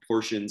 elegant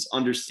proportions,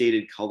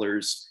 understated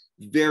colors,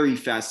 very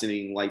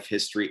fascinating life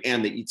history,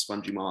 and they eat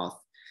spongy moth.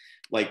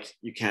 Like,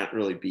 you can't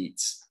really beat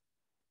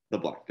the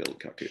black-billed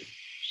cuckoo.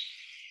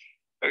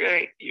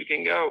 Okay, you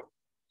can go.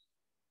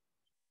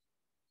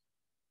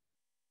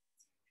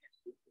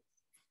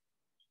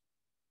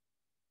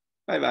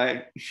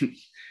 Bye-bye.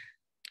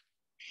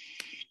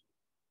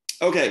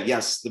 Okay,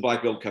 yes, the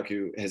black-billed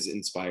cuckoo has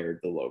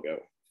inspired the logo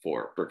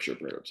for Berkshire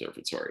Bird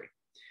Observatory.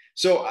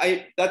 So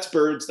that's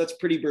birds, that's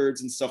pretty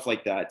birds and stuff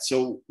like that.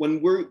 So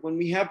when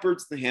we have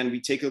birds in the hand,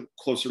 we take a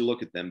closer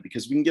look at them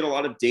because we can get a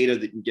lot of data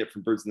that you can get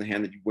from birds in the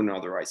hand that you wouldn't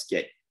otherwise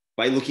get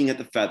by looking at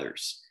the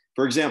feathers.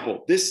 For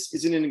example, this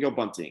is an indigo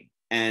bunting,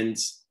 and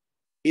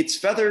its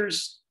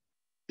feathers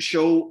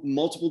show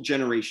multiple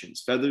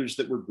generations, feathers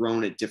that were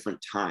grown at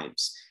different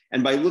times.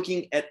 And by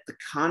looking at the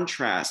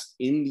contrast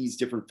in these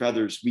different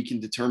feathers, we can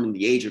determine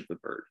the age of the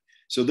bird.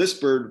 So this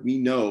bird we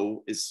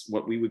know is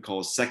what we would call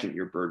a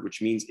second-year bird, which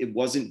means it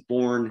wasn't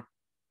born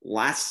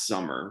last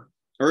summer,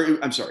 or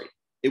I'm sorry,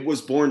 it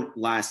was born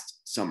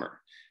last summer.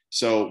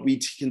 So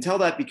we can tell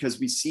that because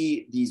we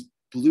see these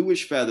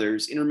bluish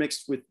feathers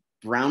intermixed with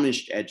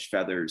brownish edge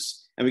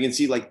feathers. And we can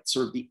see like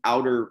sort of the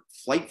outer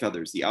flight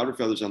feathers, the outer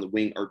feathers on the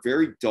wing are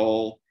very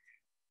dull,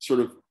 sort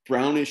of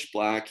brownish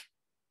black,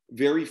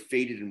 very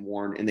faded and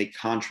worn, and they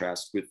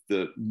contrast with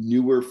the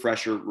newer,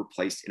 fresher,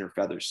 replaced inner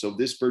feathers. So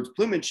this bird's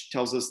plumage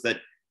tells us that,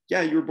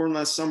 yeah, you were born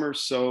last summer,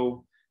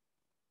 so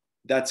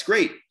that's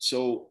great.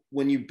 So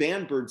when you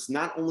band birds,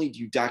 not only do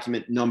you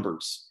document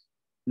numbers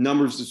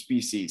of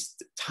species,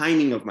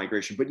 timing of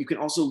migration, but you can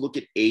also look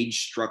at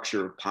age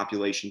structure of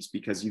populations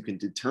because you can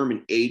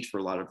determine age for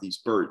a lot of these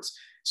birds.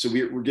 So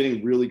we're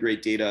getting really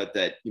great data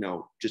that, you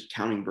know, just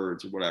counting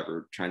birds or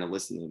whatever, trying to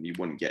listen to them, you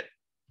wouldn't get.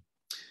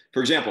 For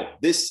example,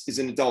 this is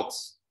an adult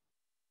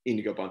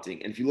indigo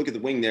bunting. And if you look at the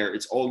wing there,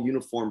 it's all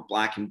uniform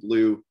black and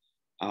blue,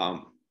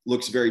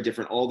 looks very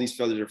different. All these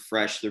feathers are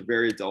fresh, they're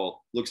very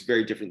adult, looks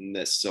very different than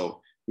this.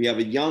 So we have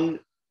a young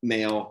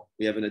male,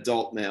 we have an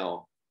adult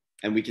male,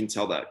 and we can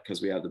tell that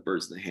because we have the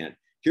birds in the hand.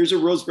 Here's a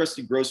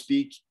rose-breasted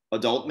grosbeak,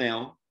 adult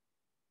male.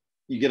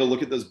 You get a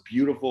look at those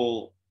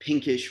beautiful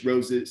pinkish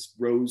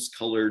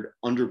rose-colored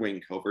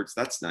underwing coverts.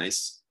 That's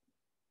nice.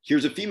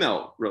 Here's a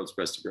female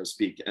rose-breasted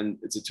grosbeak, and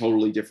it's a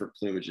totally different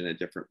plumage and a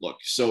different look.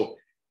 So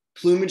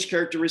plumage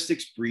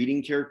characteristics,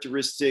 breeding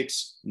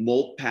characteristics,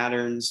 molt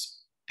patterns,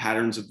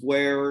 patterns of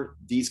wear,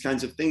 these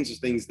kinds of things are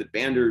things that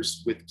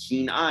banders with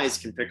keen eyes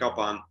can pick up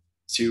on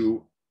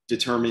to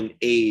determine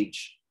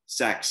age,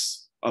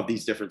 sex of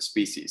these different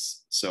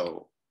species.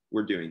 So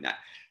we're doing that.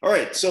 All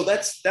right, so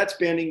that's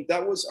banding.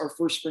 That was our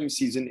first spring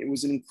season. It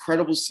was an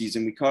incredible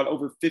season. We caught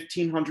over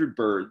 1,500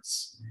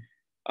 birds,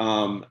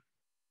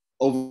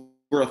 over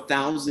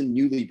 1,000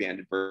 newly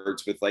banded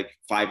birds with like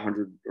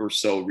 500 or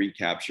so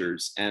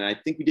recaptures. And I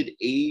think we did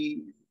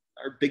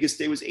our biggest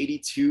day was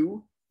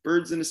 82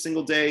 birds in a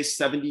single day,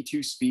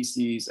 72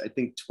 species, I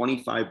think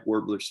 25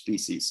 warbler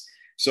species.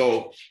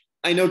 So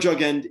I know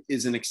Jug End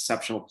is an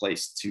exceptional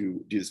place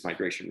to do this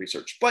migration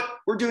research, but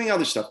we're doing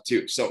other stuff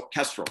too. So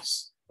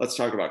kestrels, let's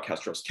talk about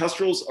kestrels.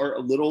 Kestrels are a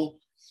little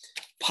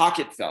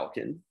pocket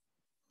falcon,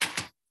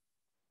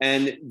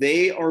 and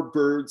they are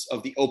birds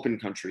of the open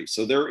country.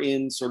 So they're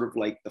in sort of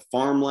like the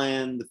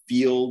farmland, the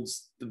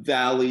fields, the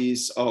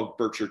valleys of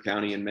Berkshire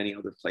County and many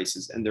other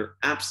places. And they're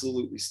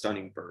absolutely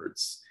stunning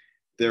birds.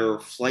 Their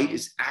flight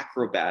is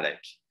acrobatic.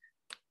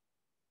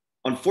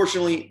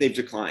 Unfortunately, they've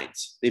declined.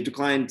 They've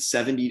declined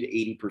 70 to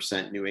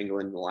 80% in New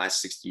England in the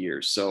last 60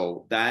 years.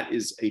 So that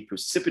is a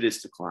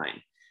precipitous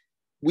decline.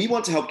 We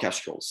want to help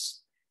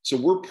kestrels. So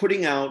we're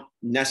putting out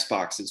nest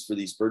boxes for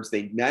these birds.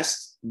 They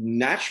nest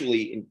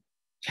naturally in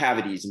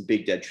cavities in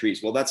big dead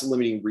trees. Well, that's a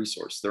limiting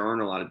resource. There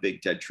aren't a lot of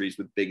big dead trees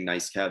with big,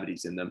 nice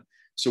cavities in them.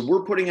 So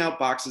we're putting out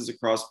boxes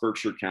across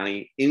Berkshire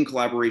County in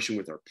collaboration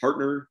with our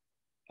partners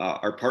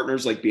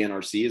like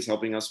BNRC is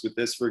helping us with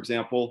this, for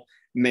example.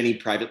 Many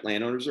private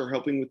landowners are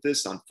helping with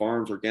this on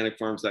farms, organic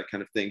farms, that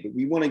kind of thing. But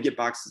we want to get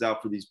boxes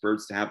out for these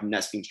birds to have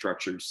nesting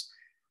structures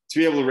to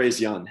be able to raise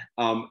young.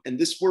 And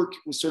this work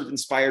was sort of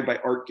inspired by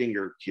Art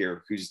Ginger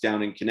here, who's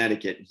down in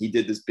Connecticut. He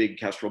did this big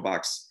kestrel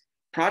box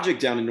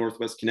project down in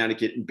Northwest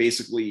Connecticut and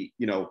basically,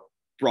 you know,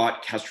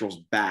 brought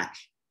kestrels back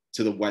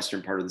to the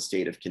western part of the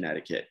state of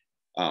Connecticut,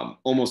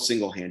 almost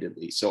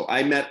single-handedly. So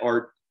I met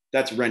Art.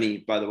 That's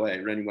Rennie, by the way,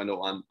 Rennie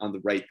Wendell on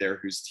the right there,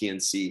 who's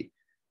TNC.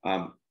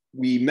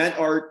 We met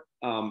Art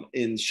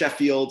in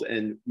Sheffield,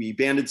 and we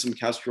banded some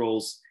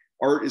kestrels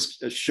Art is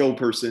a show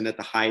person at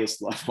the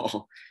highest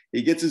level.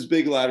 He gets his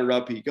big ladder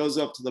up, he goes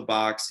up to the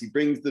box, he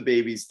brings the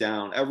babies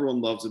down.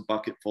 Everyone loves a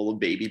bucket full of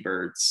baby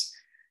birds.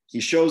 He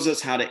shows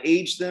us how to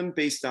age them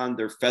based on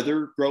their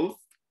feather growth.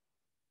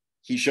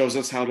 He shows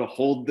us how to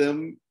hold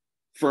them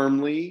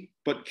firmly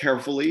but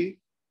carefully.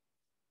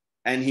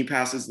 And he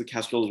passes the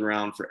kestrels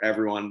around for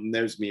everyone. And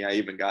there's me, I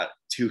even got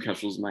 2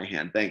 kestrels in my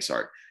hand. Thanks,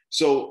 Art.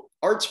 So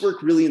Art's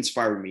work really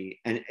inspired me.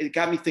 And it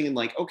got me thinking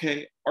like,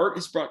 okay, Art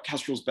has brought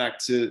kestrels back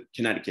to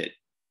Connecticut.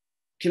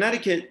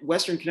 Connecticut,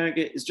 Western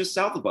Connecticut is just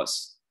south of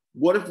us.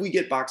 What if we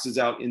get boxes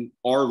out in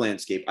our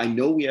landscape? I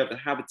know we have the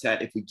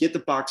habitat. If we get the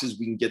boxes,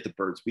 we can get the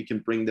birds. We can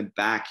bring them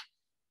back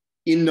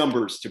in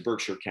numbers to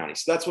Berkshire County.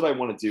 So that's what I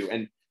want to do.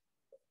 And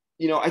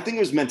you know, I think it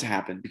was meant to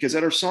happen because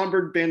at our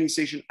songbird banding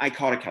station, I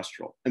caught a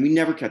kestrel, and we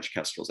never catch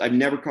kestrels. I've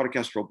never caught a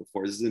kestrel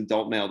before. This is an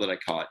adult male that I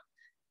caught.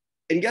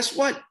 And guess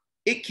what?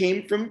 It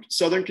came from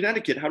Southern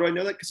Connecticut. How do I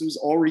know that? Because it was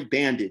already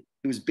banded.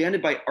 It was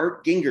banded by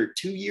Art Ginger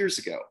 2 years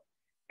ago.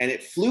 And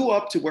it flew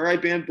up to where I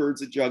band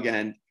birds at Jug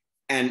End,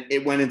 and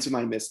it went into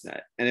my mist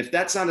net. And if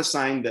that's not a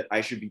sign that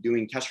I should be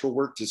doing kestrel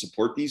work to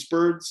support these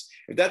birds,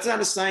 if that's not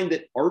a sign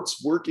that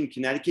Art's work in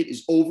Connecticut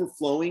is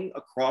overflowing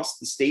across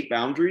the state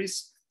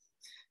boundaries,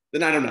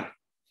 then I don't know.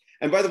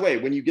 And by the way,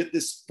 when you get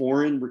this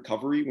foreign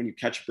recovery, when you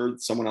catch a bird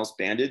that someone else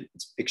banded,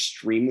 it's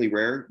extremely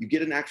rare. You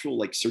get an actual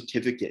like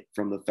certificate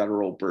from the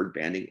federal bird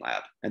banding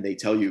lab, and they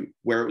tell you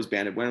where it was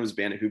banded, when it was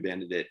banded, who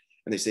banded it.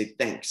 And they say,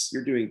 thanks,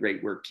 you're doing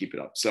great work, keep it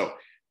up. So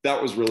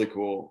that was really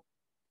cool.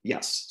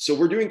 Yes, so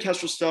we're doing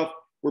kestrel stuff.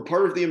 We're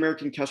part of the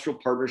American Kestrel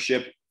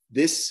Partnership.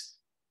 This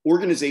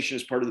organization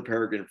is part of the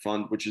Peregrine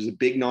Fund, which is a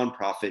big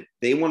nonprofit.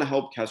 They want to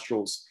help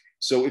kestrels.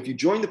 So if you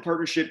join the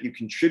partnership, you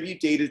contribute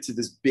data to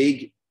this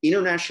big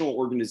international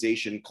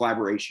organization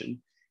collaboration,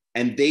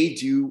 and they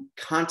do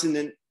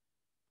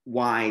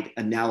continent-wide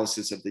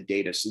analysis of the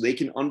data so they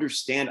can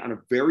understand on a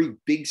very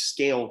big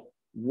scale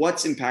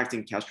what's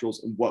impacting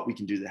kestrels and what we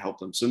can do to help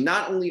them. So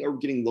not only are we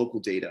getting local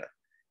data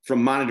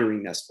from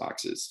monitoring nest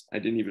boxes, I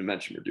didn't even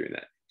mention we're doing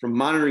that, from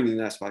monitoring the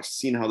nest boxes,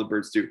 seeing how the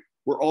birds do,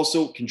 we're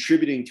also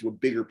contributing to a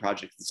bigger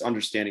project that's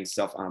understanding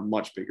stuff on a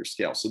much bigger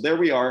scale. So there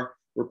we are.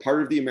 We're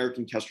part of the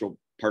American Kestrel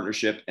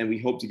Partnership, and we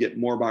hope to get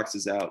more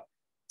boxes out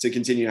to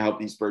continue to help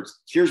these birds.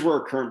 Here's where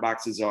our current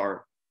boxes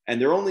are.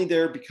 And they're only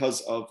there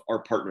because of our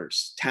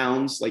partners.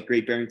 Towns like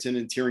Great Barrington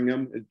and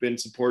Tyringham have been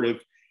supportive.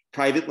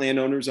 Private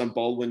landowners on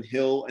Baldwin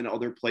Hill and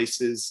other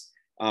places.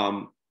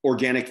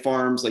 Organic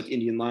farms like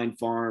Indian Line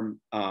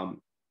Farm,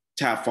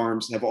 Taft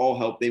Farms have all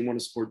helped. They want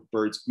to support the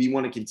birds. We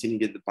want to continue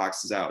to get the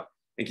boxes out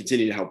and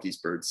continue to help these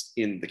birds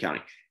in the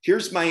county.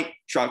 Here's my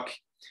truck,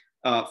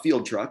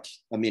 field truck,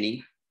 a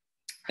mini.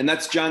 And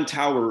that's John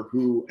Tower,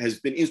 who has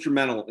been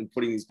instrumental in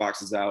putting these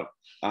boxes out.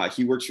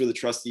 He works for the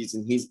trustees,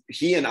 and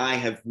he and I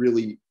have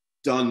really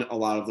done a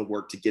lot of the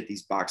work to get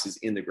these boxes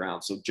in the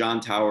ground. So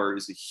John Tower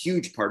is a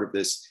huge part of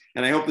this.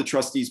 And I hope the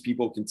trustees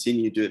people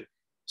continue to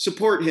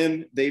support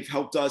him. They've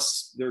helped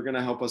us. They're going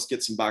to help us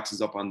get some boxes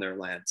up on their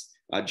land.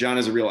 John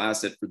is a real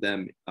asset for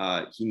them.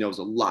 He knows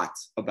a lot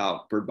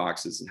about bird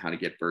boxes and how to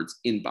get birds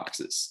in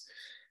boxes.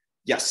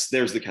 Yes,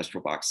 there's the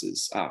kestrel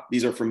boxes.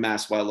 These are from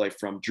Mass Wildlife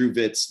from Drew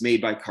Vitz,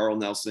 made by Carl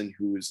Nelson,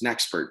 who is an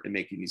expert in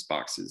making these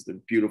boxes. They're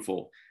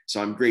beautiful.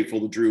 So I'm grateful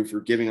to Drew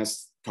for giving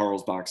us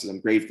Carl's boxes. I'm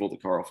grateful to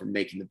Carl for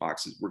making the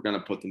boxes. We're going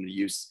to put them to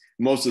use.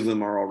 Most of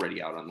them are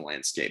already out on the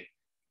landscape.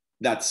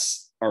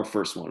 That's our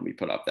first one we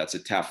put up. That's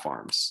at Taft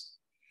Farms.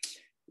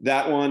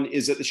 That one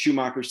is at the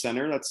Schumacher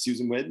Center. That's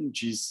Susan Witt, and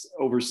she's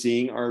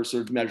overseeing our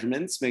sort of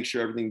measurements, make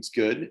sure everything's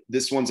good.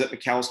 This one's at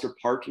McAllister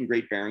Park in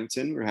Great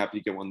Barrington. We're happy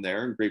to get one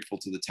there and grateful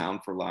to the town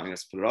for allowing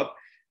us to put it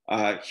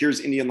up. Here's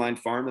Indian Line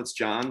Farm. That's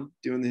John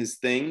doing his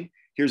thing.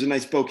 Here's a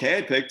nice bouquet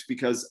I picked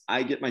because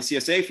I get my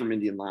CSA from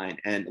Indian Line,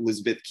 and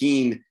Elizabeth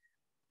Keene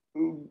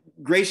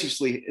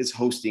graciously is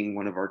hosting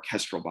one of our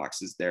kestrel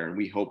boxes there, and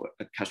we hope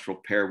a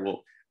kestrel pair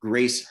will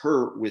grace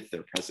her with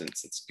their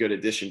presence. It's a good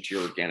addition to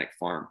your organic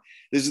farm.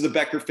 This is the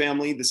Becker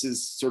family. This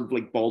is sort of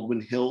like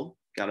Baldwin Hill,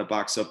 got a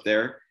box up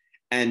there.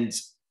 And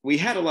we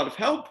had a lot of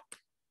help.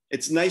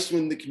 It's nice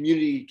when the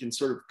community can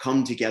sort of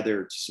come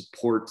together to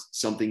support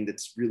something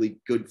that's really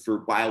good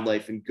for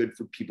wildlife and good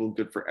for people and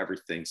good for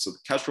everything. So the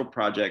Kestrel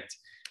Project,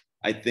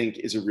 I think,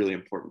 is a really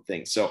important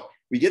thing. So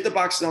we get the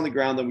boxes on the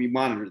ground and we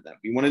monitor them.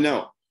 We want to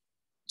know,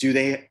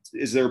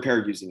 is there a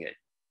pair using it?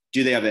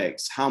 Do they have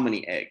eggs? How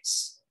many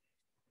eggs?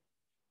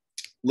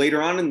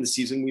 Later on in the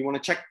season, we want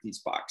to check these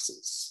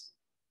boxes.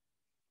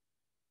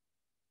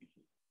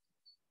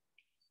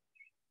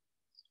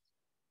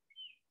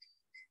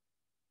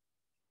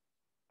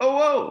 Oh,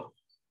 whoa,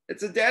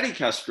 it's a daddy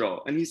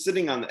kestrel, and he's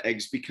sitting on the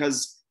eggs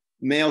because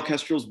male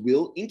kestrels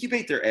will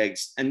incubate their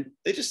eggs, and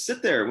they just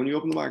sit there when you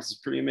open the box.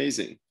 It's pretty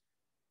amazing.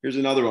 Here's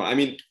another one. I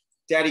mean,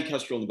 daddy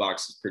kestrel in the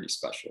box is pretty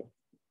special.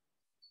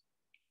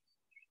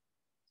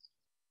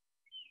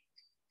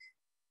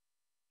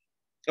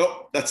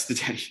 Oh, that's the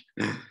daddy.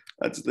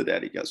 That's the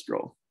daddy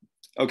kestrel.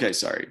 Okay,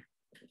 sorry.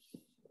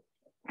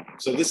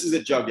 So this is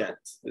at Jug End.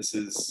 This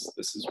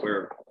is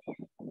where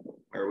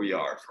we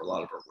are for a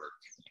lot of our work.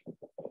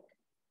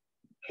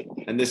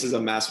 And this is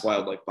a Mass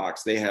Wildlife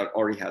box. They had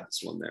already had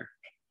this one there.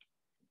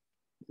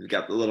 We've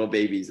got the little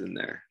babies in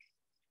there.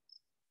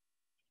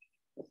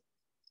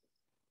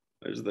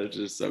 They're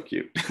just so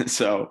cute.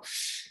 So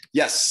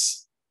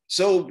yes.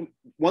 So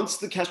once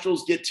the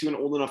kestrels get to an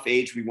old enough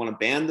age, we want to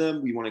band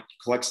them. We want to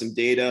collect some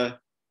data,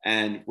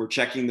 and we're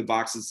checking the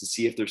boxes to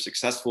see if they're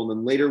successful. And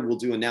then later we'll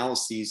do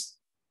analyses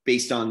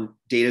based on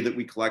data that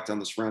we collect on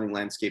the surrounding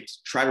landscape to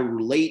try to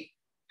relate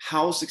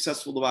how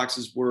successful the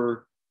boxes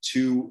were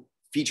to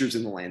features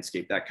in the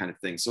landscape, that kind of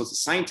thing. So it's a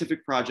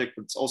scientific project,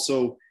 but it's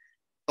also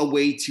a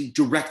way to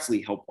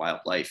directly help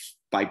wildlife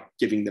by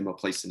giving them a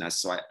place to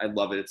nest. So I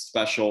love it. It's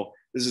special.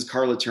 This is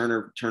Carla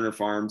Turner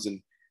Farms, and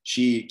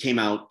she came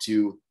out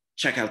to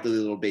check out the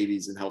little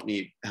babies and help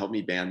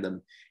me band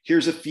them.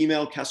 Here's a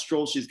female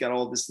kestrel. She's got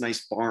all this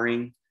nice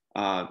barring.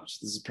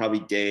 This is probably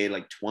day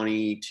like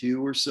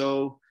 22 or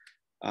so.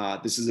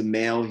 This is a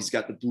male. He's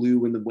got the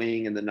blue in the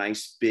wing and the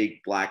nice big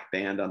black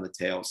band on the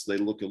tail. So they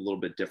look a little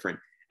bit different.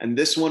 And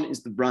this one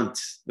is the runt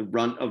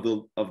of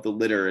the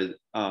litter.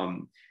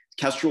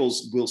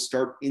 Kestrels will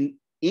start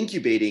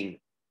incubating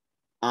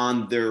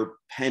on their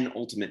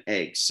penultimate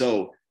egg.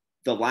 So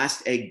the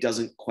last egg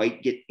doesn't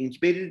quite get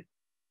incubated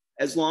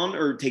as long,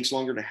 or it takes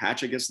longer to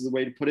hatch, I guess is the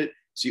way to put it.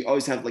 So you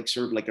always have like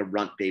sort of like a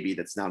runt baby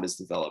that's not as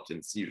developed, and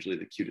it's usually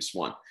the cutest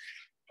one.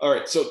 All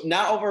right, so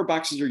not all of our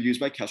boxes are used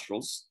by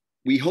kestrels.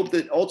 We hope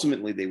that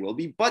ultimately they will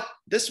be, but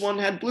this one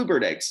had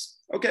bluebird eggs.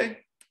 Okay,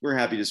 we're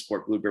happy to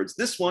support bluebirds.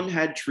 This one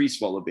had tree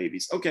swallow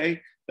babies.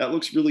 Okay, that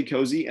looks really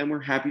cozy, and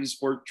we're happy to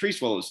support tree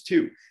swallows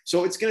too.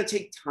 So it's gonna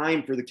take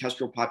time for the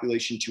kestrel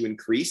population to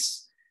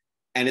increase,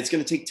 and it's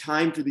gonna take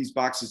time for these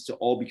boxes to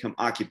all become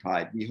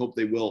occupied. We hope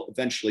they will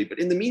eventually, but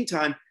in the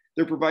meantime,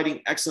 they're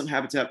providing excellent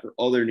habitat for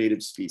other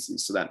native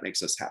species, so that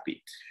makes us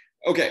happy.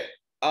 Okay,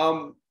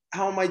 how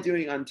am I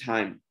doing on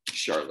time,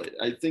 Charlotte?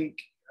 I think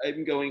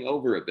I'm going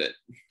over a bit.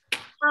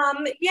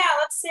 Yeah,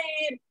 let's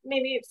say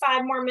maybe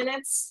 5 more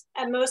minutes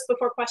at most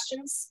before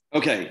questions.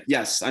 Okay,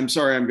 yes, I'm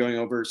sorry I'm going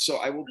over, so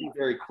I will be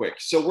very quick.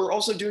 So we're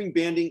also doing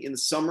banding in the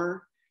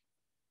summer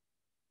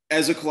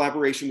as a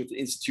collaboration with the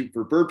Institute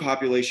for Bird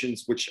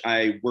Populations, which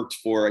I worked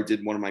for. I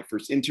did one of my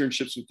first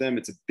internships with them.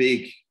 It's a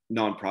big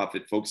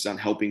nonprofit focused on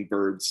helping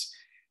birds.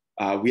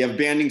 We have a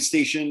banding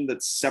station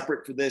that's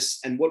separate for this.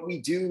 And what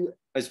we do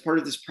as part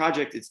of this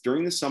project, it's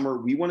during the summer,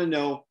 we want to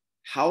know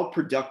how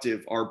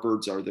productive our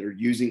birds are that are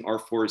using our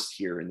forest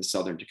here in the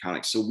Southern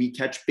Taconic. So we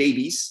catch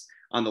babies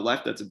on the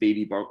left, that's a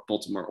baby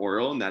Baltimore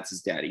Oriole, and that's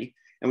his daddy.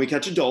 And we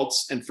catch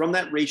adults. And from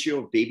that ratio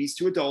of babies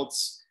to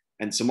adults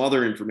and some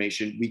other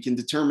information, we can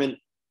determine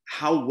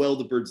how well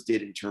the birds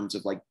did in terms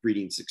of like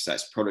breeding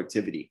success,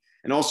 productivity.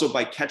 And also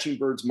by catching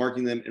birds,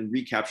 marking them, and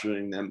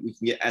recapturing them, we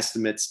can get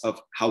estimates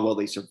of how well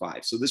they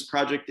survive. So this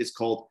project is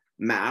called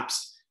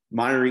MAPS,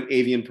 Monitoring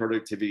Avian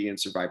Productivity and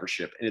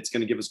Survivorship. And it's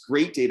going to give us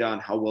great data on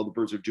how well the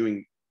birds are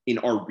doing in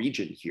our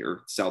region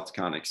here, South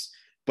Taconics.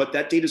 But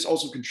that data is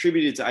also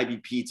contributed to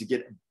IBP to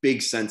get a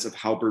big sense of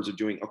how birds are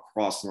doing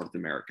across North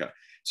America.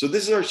 So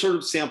this is our sort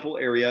of sample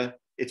area.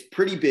 It's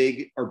pretty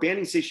big. Our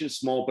banding station is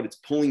small, but it's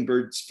pulling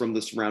birds from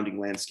the surrounding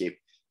landscape.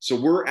 So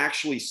we're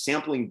actually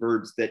sampling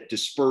birds that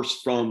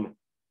disperse from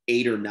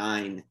 8 or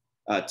 9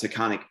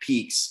 taconic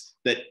peaks,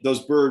 that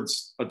those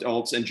birds,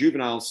 adults and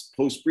juveniles,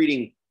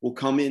 post-breeding, will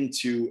come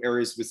into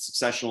areas with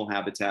successional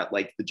habitat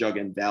like the Jug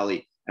End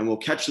Valley, and we'll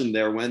catch them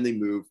there when they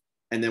move.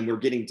 And then we're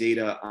getting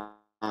data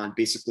on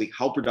basically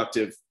how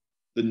productive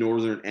the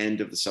northern end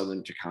of the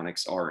Southern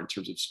Taconics are in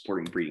terms of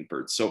supporting breeding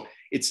birds. So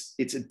it's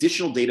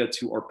additional data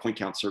to our point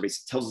count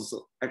surveys. It tells us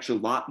actually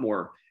a lot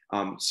more.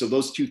 So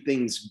those two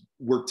things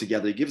work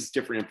together. It gives us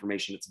different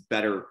information. It's a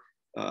better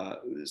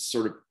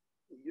sort of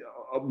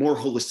a more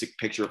holistic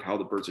picture of how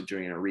the birds are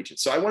doing in our region.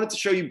 So I wanted to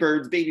show you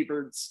birds, baby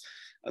birds.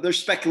 They're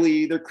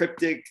speckly, they're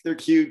cryptic, they're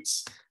cute,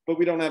 but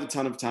we don't have a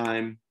ton of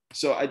time.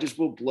 So I just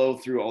will blow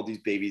through all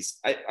these babies.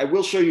 I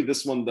will show you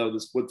this one though,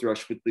 this wood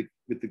thrush with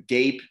the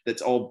gape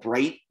that's all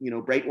bright,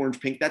 bright orange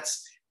pink.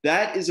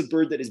 That is a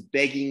bird that is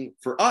begging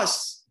for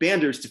us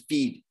banders to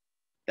feed.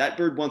 That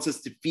bird wants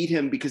us to feed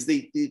him because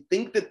they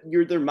think that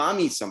you're their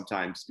mommy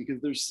sometimes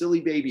because they're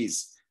silly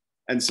babies.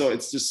 And so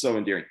it's just so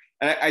endearing.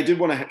 And I did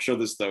want to show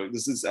this though.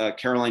 This is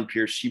Caroline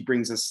Pierce. She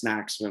brings us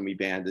snacks when we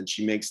band, and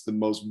she makes the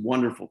most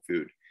wonderful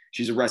food.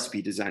 She's a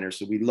recipe designer.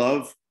 So we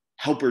love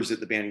helpers at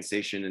the banding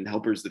station and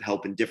helpers that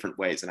help in different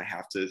ways. And I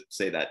have to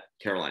say that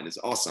Caroline is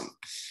awesome.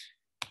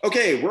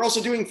 Okay, we're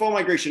also doing fall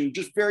migration.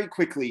 Just very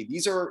quickly,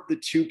 these are the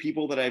 2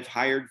 people that I've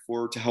hired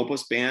to help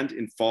us band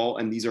in fall,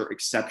 and these are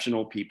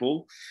exceptional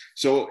people.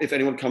 So if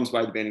anyone comes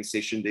by the banding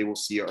station, they will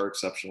see our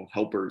exceptional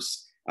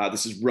helpers.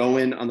 This is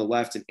Rowan on the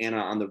left and Anna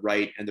on the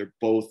right, and they're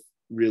both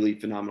really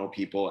phenomenal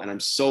people. And I'm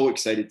so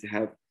excited to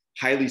have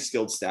highly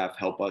skilled staff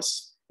help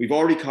us. We've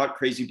already caught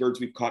crazy birds.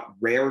 We've caught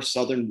rare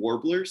southern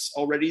warblers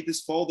already this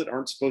fall that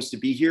aren't supposed to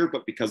be here,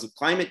 but because of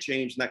climate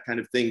change and that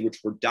kind of thing, which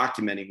we're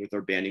documenting with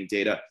our banding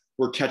data,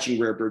 we're catching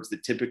rare birds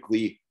that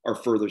typically are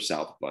further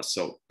south of us.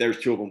 So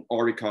there's 2 of them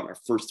already caught in our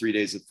first 3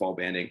 days of fall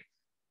banding.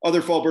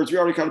 Other fall birds, we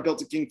already caught a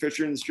belted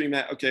kingfisher in the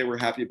streamlet. Okay, we're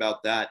happy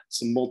about that.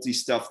 Some multi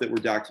stuff that we're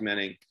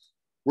documenting.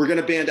 We're going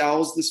to band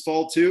owls this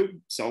fall too,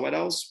 saw-whet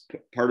owls,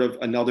 part of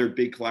another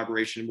big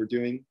collaboration we're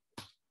doing.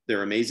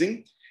 They're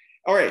amazing.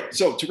 All right,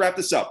 so to wrap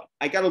this up,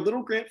 I got a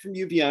little grant from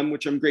UVM,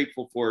 which I'm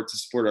grateful for to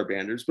support our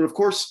banders. But of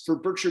course, for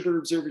Berkshire Bird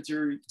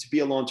Observatory to be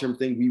a long-term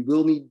thing, we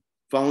will need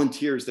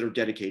volunteers that are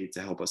dedicated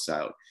to help us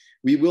out.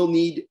 We will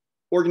need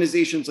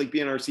organizations like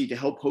BNRC to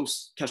help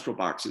host kestrel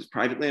boxes,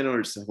 private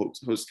landowners to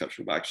host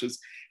kestrel boxes,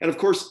 and of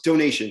course,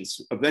 donations.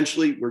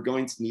 Eventually, we're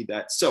going to need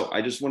that. So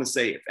I just want to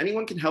say, if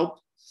anyone can help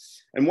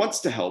and wants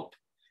to help,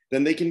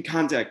 then they can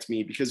contact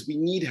me because we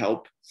need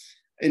help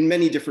in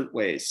many different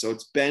ways. So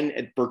it's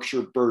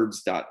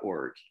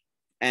ben@berkshirebirds.org.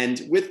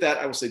 And with that,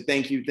 I will say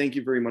thank you. Thank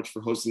you very much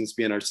for hosting this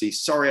BNRC.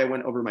 Sorry I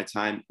went over my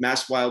time.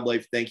 Mass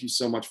Wildlife, thank you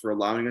so much for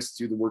allowing us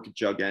to do the work at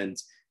Jug End.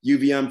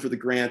 UVM for the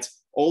grant,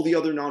 all the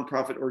other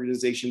nonprofit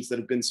organizations that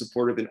have been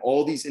supportive, and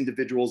all these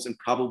individuals, and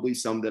probably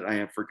some that I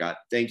have forgot.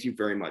 Thank you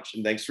very much.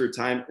 And thanks for your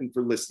time and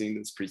for listening to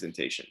this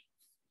presentation.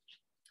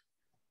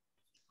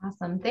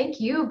 Awesome.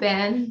 Thank you,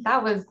 Ben.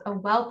 That was a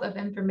wealth of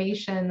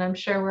information. I'm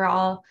sure we're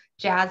all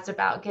jazzed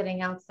about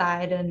getting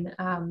outside and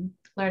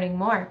learning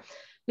more.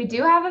 We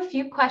do have a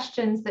few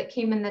questions that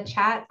came in the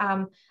chat.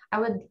 I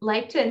would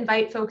like to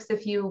invite folks,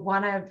 if you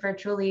want to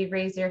virtually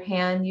raise your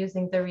hand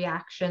using the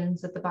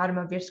reactions at the bottom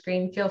of your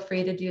screen, feel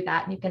free to do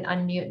that and you can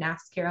unmute and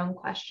ask your own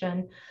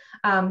question.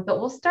 But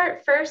we'll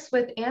start first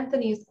with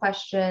Anthony's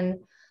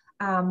question,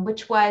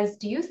 which was,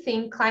 do you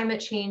think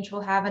climate change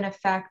will have an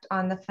effect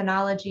on the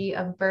phenology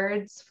of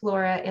birds,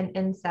 flora, and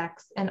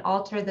insects and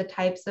alter the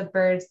types of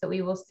birds that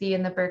we will see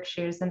in the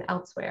Berkshires and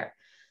elsewhere?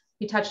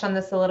 You touched on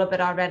this a little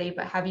bit already,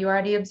 but have you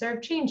already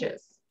observed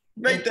changes?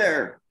 Right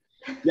there.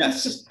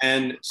 Yes.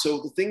 And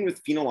so the thing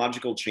with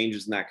phenological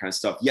changes and that kind of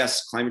stuff,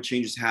 yes, climate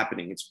change is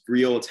happening. It's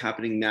real. It's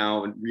happening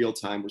now in real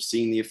time. We're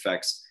seeing the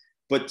effects.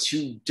 But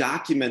to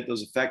document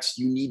those effects,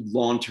 you need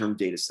long-term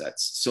data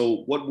sets.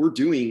 So what we're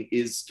doing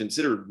is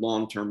considered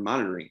long-term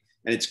monitoring,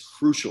 and it's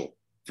crucial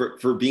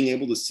for being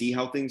able to see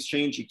how things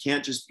change. You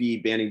can't just be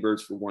banding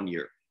birds for 1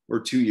 year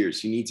or 2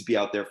 years. You need to be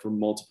out there for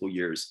multiple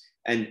years.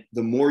 And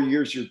the more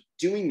years you're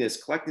doing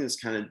this, collecting this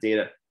kind of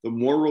data, the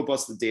more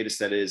robust the data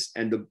set is,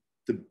 and the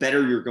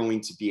better you're going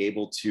to be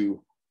able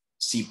to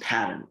see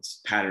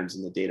patterns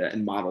in the data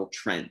and model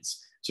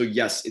trends. So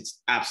yes,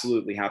 it's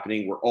absolutely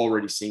happening. We're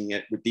already seeing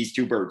it with these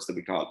 2 birds that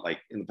we caught like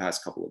in the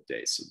past couple of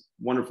days. So,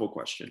 wonderful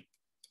question.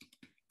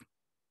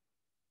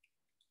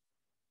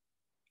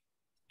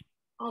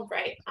 All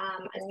right,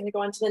 I'm going to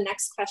go on to the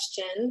next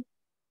question.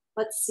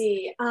 Let's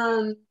see.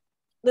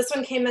 This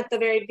one came at the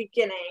very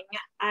beginning.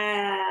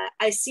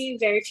 I see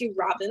very few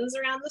robins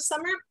around the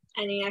summer.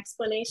 Any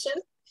explanation?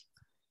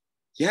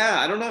 Yeah,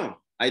 I don't know.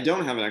 I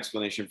don't have an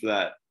explanation for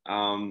that.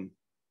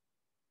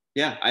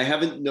 Yeah, I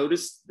haven't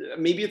noticed.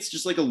 Maybe it's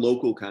just like a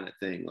local kind of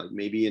thing. Like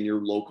maybe in your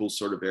local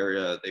sort of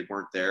area, they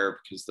weren't there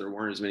because there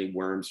weren't as many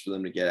worms for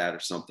them to get at or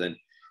something.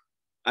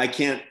 I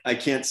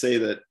can't say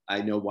that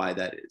I know why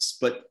that is,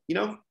 but you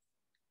know,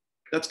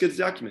 that's good to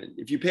document.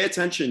 If you pay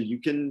attention, you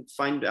can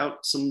find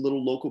out some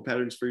little local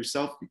patterns for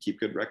yourself. You keep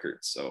good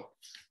records. So.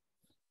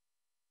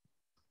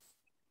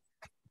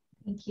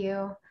 Thank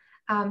you.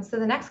 So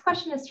the next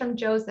question is from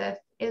Joseph.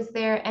 Is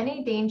there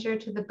any danger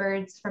to the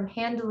birds from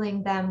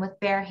handling them with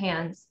bare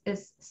hands?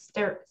 Is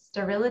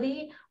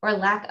sterility or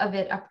lack of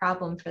it a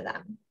problem for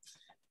them?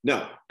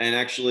 No, and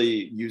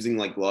actually using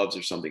like gloves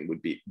or something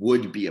would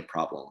be a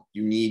problem.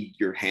 You need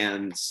your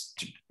hands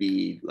to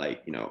be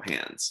like, you know,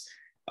 hands.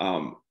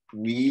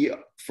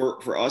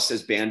 For us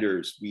as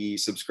banders, we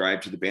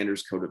subscribe to the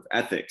Banders Code of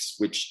Ethics,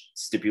 which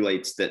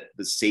stipulates that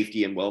the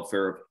safety and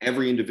welfare of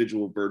every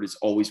individual bird is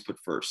always put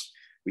first.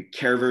 We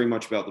care very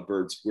much about the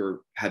birds. We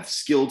have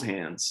skilled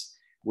hands.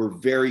 We're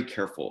very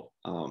careful.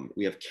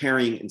 We have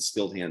caring and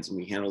skilled hands, and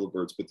we handle the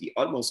birds with the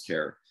utmost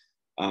care.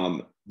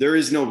 There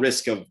is no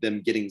risk of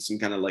them getting some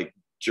kind of like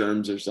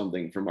germs or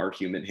something from our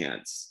human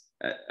hands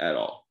at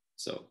all.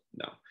 So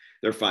no,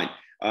 they're fine.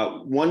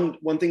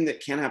 One thing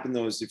that can happen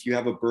though is if you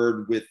have a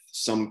bird with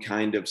some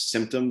kind of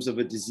symptoms of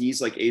a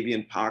disease like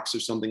avian pox or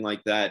something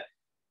like that,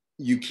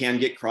 you can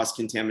get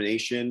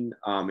cross-contamination.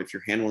 If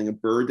you're handling a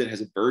bird that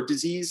has a bird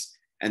disease,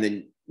 and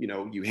then, you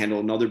know, you handle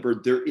another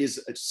bird, there is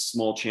a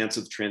small chance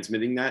of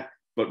transmitting that.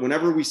 But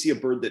whenever we see a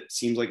bird that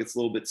seems like it's a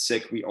little bit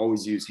sick, we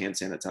always use hand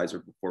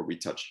sanitizer before we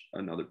touch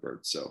another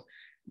bird. So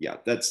yeah,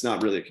 that's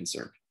not really a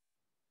concern.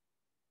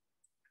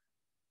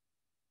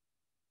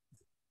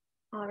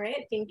 All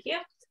right, thank you.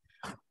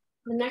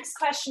 The next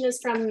question is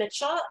from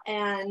Mitchell,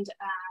 and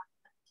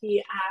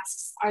he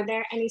asks, are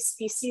there any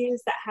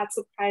species that had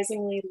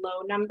surprisingly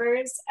low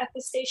numbers at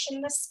the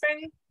station this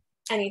spring?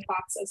 Any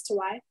thoughts as to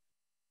why?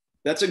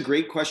 That's a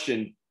great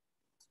question.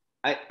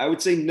 I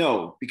would say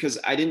no, because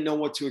I didn't know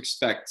what to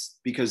expect,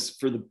 because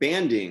for the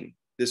banding,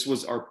 this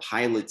was our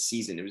pilot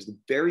season. It was the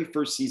very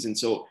first season.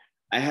 So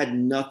I had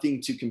nothing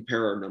to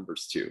compare our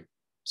numbers to.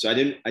 So I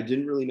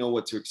didn't really know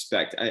what to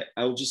expect.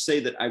 I'll just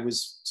say that I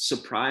was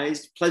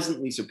surprised,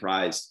 pleasantly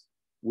surprised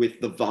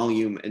with the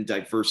volume and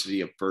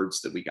diversity of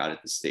birds that we got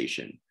at the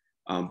station.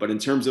 But in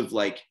terms of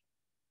like,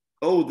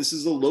 oh, this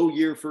is a low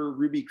year for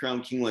ruby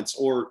crowned kinglets,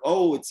 or,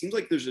 oh, it seems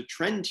like there's a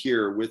trend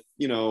here with,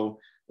 you know,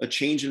 a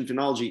change in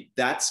phenology.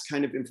 That's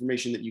kind of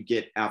information that you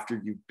get after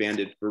you've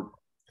banded for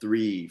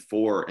 3,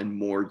 4, and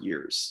more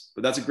years.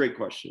 But that's a great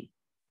question.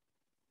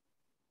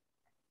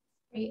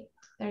 Great.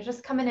 They're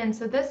just coming in.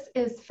 So this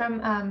is from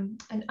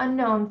an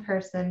unknown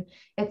person.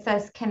 It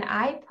says, can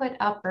I put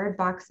up bird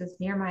boxes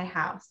near my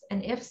house?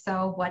 And if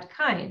so, what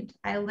kind?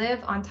 I live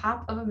on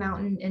top of a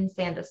mountain in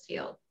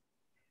Sandusfield.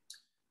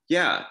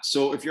 Yeah,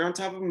 so if you're on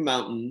top of a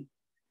mountain,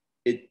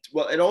 it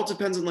all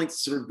depends on like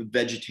sort of the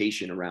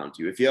vegetation around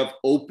you. If you have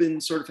open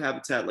sort of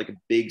habitat, like a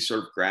big sort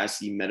of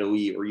grassy,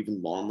 meadowy, or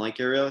even lawn-like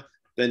area,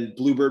 then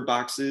bluebird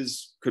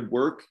boxes could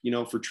work. You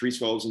know, for tree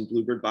swallows and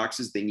bluebird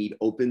boxes, they need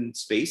open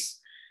space.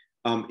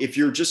 If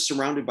you're just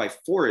surrounded by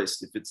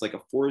forest, if it's like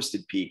a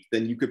forested peak,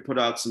 then you could put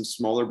out some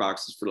smaller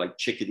boxes for like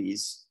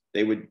chickadees.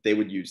 They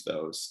would use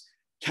those.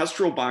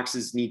 Kestrel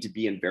boxes need to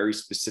be in very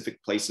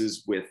specific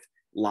places with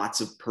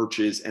lots of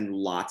perches and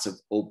lots of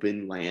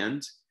open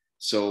land.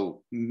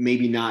 So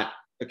maybe not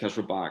a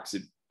kestrel box.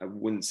 I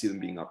wouldn't see them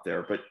being up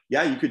there, but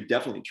yeah, you could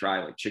definitely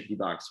try like chickadee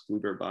box,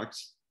 bluebird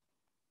box.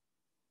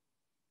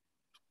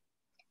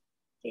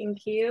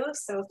 Thank you.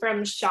 So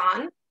from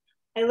Sean,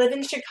 I live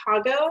in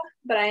Chicago,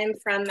 but I am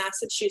from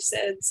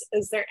Massachusetts.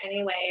 Is there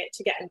any way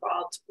to get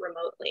involved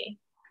remotely?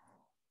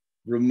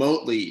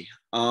 Remotely?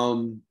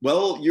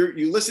 Well,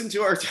 you listen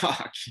to our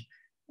talk.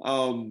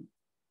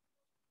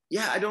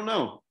 Yeah, I don't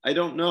know.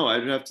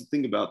 I'd have to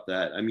think about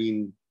that. I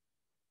mean,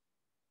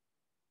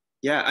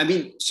 yeah, I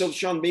mean, so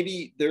Sean,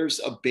 maybe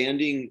there's a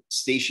banding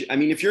station. I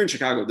mean, if you're in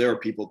Chicago, there are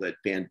people that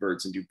band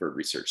birds and do bird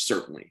research,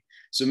 certainly.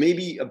 So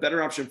maybe a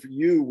better option for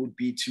you would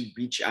be to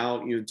reach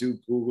out, you know, do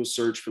Google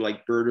search for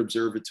like Bird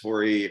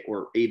Observatory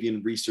or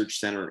Avian Research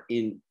Center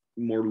in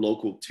more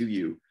local to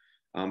you,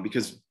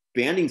 because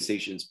banding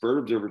stations, bird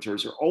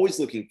observatories are always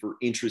looking for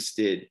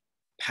interested,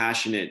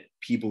 passionate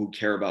people who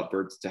care about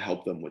birds to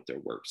help them with their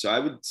work. So I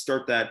would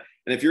start that.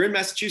 And if you're in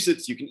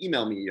Massachusetts, you can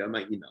email me. I have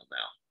my email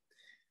now.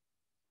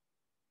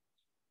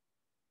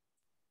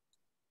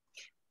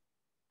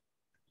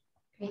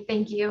 Great,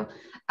 thank you.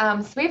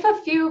 So we have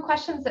a few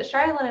questions that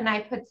Charlotte and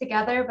I put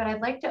together, but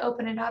I'd like to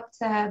open it up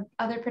to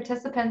other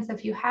participants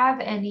if you have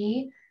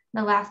any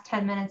in the last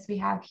 10 minutes we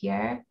have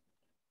here.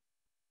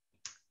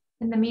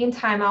 In the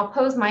meantime, I'll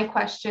pose my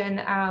question.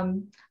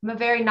 I'm a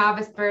very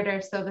novice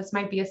birder, so this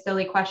might be a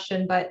silly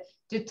question, but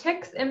do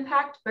ticks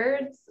impact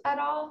birds at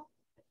all?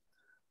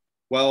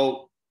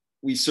 Well,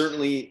 we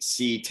certainly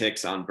see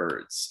ticks on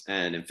birds.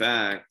 And in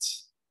fact,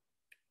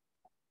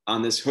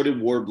 on this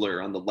hooded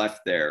warbler on the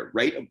left there,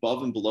 right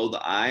above and below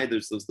the eye,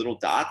 there's those little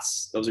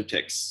dots. Those are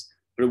ticks.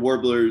 Hooded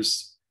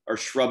warblers are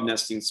shrub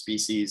nesting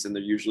species, and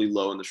they're usually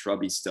low in the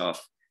shrubby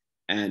stuff.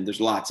 And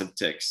there's lots of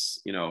ticks,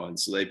 you know, and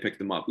so they pick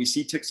them up. We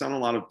see ticks on a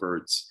lot of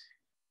birds.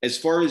 As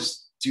far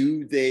as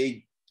do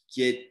they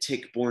get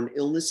tick-borne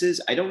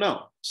illnesses, I don't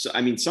know. So,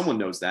 I mean, someone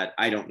knows that.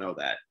 I don't know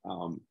that.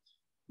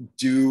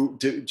 Do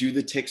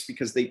the ticks,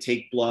 because they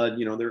take blood,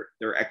 you know,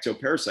 they're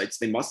ectoparasites,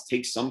 they must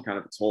take some kind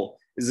of a toll.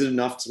 Is it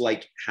enough to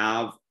like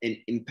have an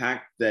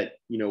impact that,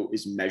 you know,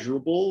 is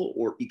measurable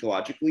or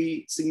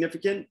ecologically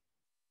significant?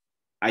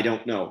 I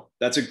don't know.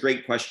 That's a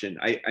great question.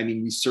 I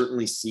mean, we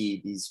certainly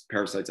see these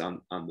parasites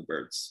on the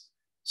birds.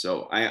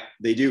 So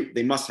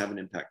they must have an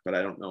impact, but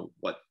I don't know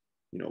what,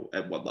 you know,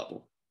 at what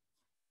level.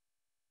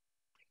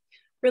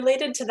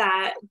 Related to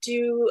that,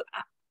 do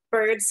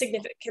birds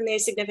can they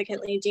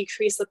significantly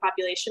decrease the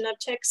population of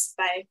ticks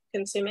by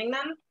consuming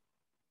them?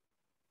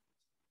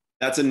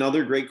 That's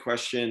another great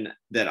question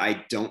that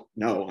I don't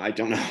know.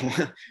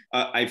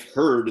 I've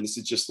heard, and this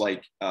is just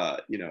like,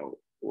 you know,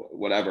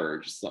 whatever,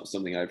 just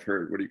something I've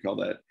heard. What do you call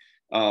that?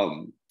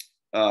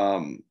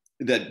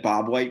 That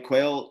bobwhite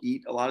quail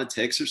eat a lot of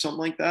ticks or something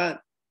like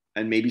that.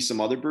 And maybe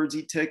some other birds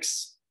eat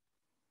ticks.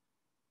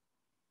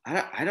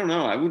 I don't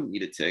know. I wouldn't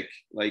eat a tick.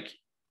 Like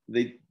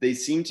they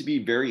seem to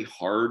be very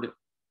hard.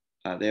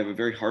 They have a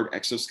very hard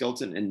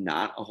exoskeleton and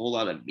not a whole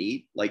lot of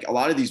meat. Like a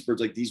lot of these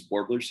birds, like these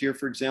warblers here,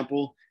 for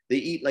example, they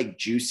eat like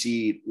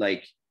juicy,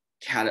 like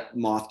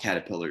moth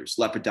caterpillars,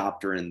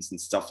 lepidopterans and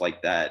stuff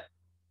like that.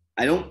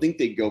 I don't think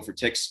they'd go for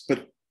ticks,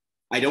 but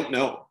I don't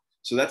know.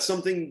 So that's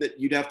something that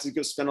you'd have to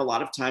go spend a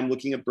lot of time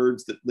looking at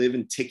birds that live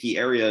in ticky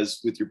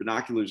areas with your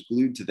binoculars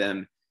glued to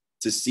them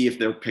to see if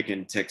they're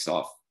picking ticks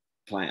off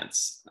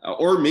plants.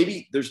 Or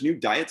maybe there's new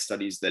diet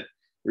studies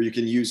where you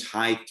can use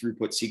high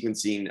throughput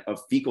sequencing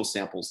of fecal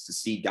samples to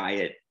see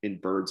diet in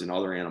birds and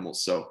other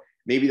animals. So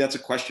maybe that's a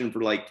question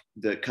for like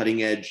the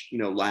cutting edge, you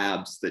know,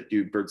 labs that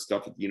do bird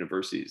stuff at the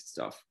universities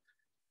and stuff.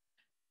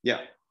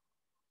 Yeah.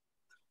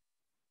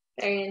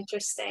 Very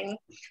interesting.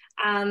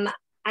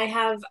 I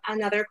have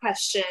another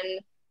question.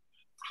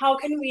 How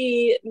can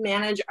we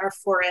manage our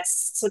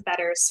forests to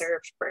better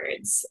serve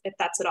birds, if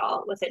that's at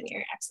all within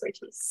your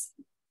expertise?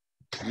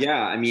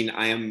 Yeah, I mean,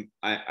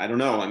 I don't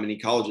know, I'm an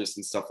ecologist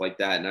and stuff like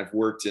that. And I've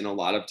worked in a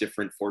lot of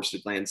different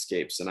forested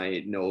landscapes, and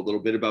I know a little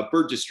bit about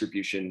bird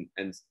distribution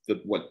and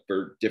what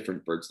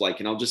different birds like.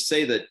 And I'll just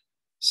say that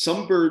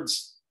some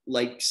birds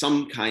like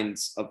some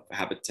kinds of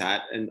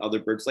habitat and other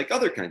birds like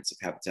other kinds of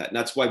habitat. And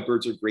that's why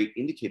birds are great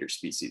indicator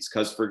species.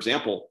 Because, for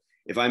example,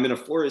 if I'm in a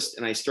forest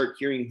and I start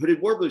hearing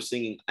hooded warblers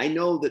singing, I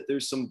know that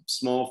there's some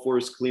small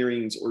forest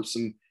clearings or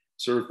some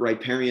sort of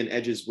riparian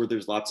edges where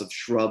there's lots of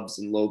shrubs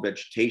and low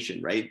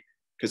vegetation, right?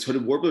 Because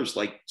hooded warblers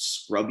like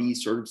scrubby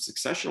sort of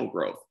successional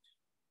growth.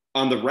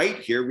 On the right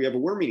here, we have a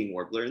worm-eating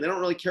warbler, and they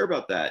don't really care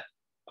about that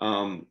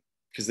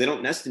because they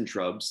don't nest in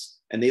shrubs,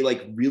 and they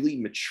like really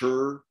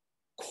mature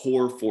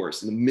core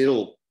forest in the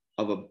middle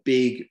of a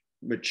big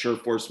mature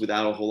forest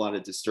without a whole lot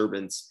of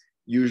disturbance,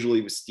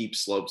 usually with steep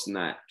slopes and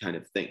that kind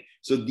of thing.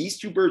 So these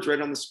two birds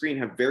right on the screen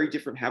have very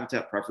different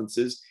habitat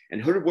preferences,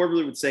 and hooded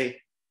warbler would say,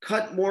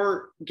 cut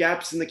more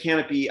gaps in the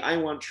canopy, I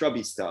want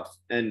shrubby stuff.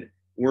 And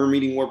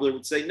worm-eating warbler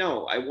would say,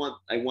 no, I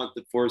want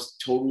the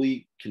forest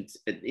totally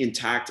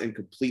intact and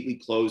completely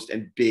closed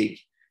and big,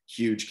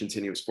 huge,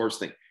 continuous forest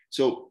thing.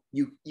 So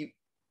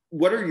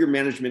what are your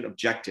management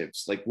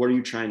objectives? Like, what are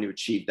you trying to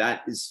achieve?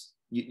 That is,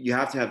 you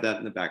have to have that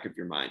in the back of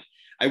your mind.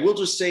 I will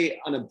just say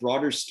on a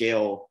broader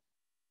scale,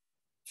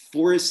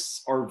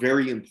 forests are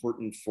very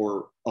important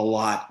for a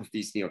lot of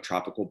these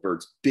neotropical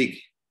birds, big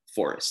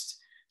forests.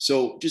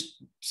 So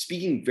just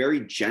speaking very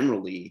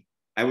generally,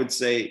 I would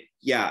say,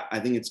 yeah, I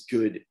think it's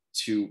good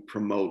to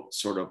promote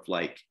sort of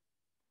like,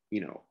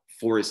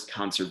 forest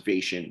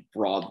conservation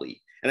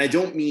broadly. And I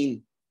don't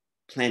mean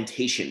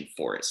plantation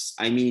forests.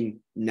 I mean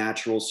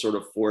natural sort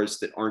of forests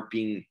that aren't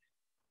being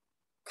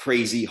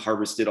crazy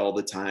harvested all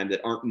the time,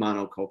 that aren't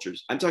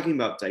monocultures. I'm talking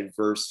about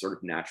diverse sort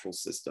of natural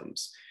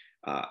systems.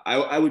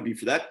 I would be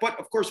for that. But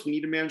of course, we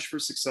need to manage for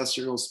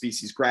successional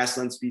species.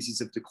 Grassland species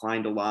have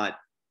declined a lot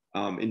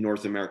in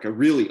North America,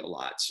 really a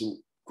lot. So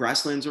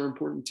grasslands are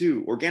important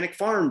too. Organic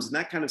farms and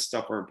that kind of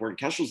stuff are important.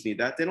 Kestrels need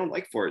that. They don't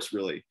like forests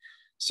really.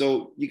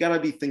 So you got to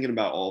be thinking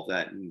about all of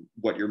that and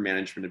what your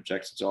management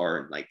objectives are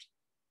and like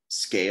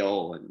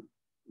scale and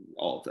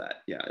all of that.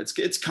 Yeah,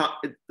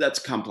 that's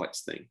a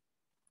complex thing.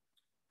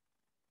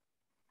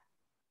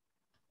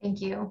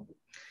 Thank you.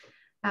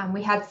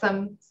 We had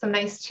some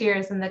nice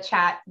cheers in the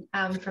chat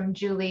from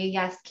Julie.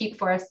 Yes, keep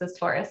forests as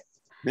forests.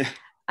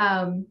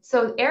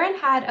 So Aaron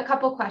had a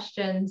couple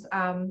questions.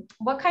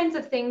 What kinds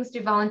of things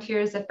do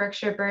volunteers at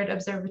Berkshire Bird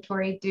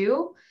Observatory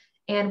do?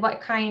 And what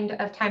kind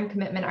of time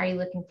commitment are you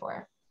looking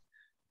for?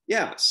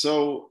 Yeah,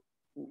 so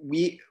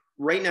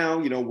right now,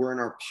 we're in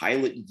our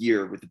pilot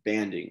year with the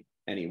banding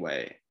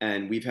anyway.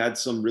 And we've had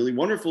some really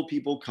wonderful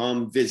people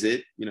come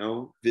visit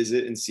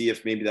and see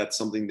if maybe that's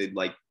something they'd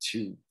like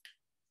to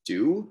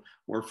do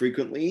more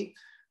frequently.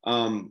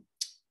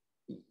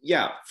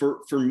 Yeah,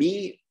 for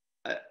me,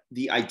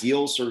 the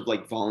ideal sort of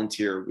like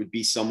volunteer would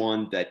be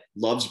someone that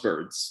loves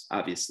birds,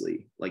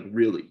 obviously, like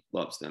really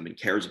loves them and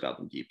cares about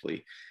them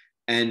deeply,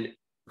 and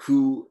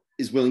who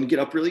is willing to get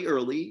up really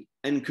early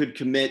and could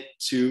commit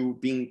to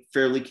being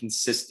fairly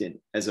consistent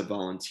as a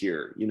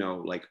volunteer,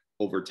 like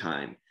over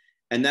time.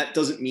 And that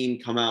doesn't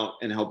mean come out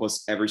and help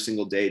us every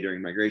single day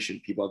during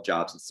migration. People have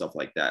jobs and stuff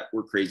like that.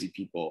 We're crazy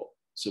people,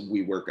 so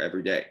we work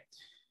every day.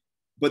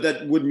 But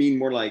that would mean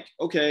more like,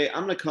 okay,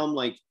 I'm gonna come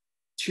like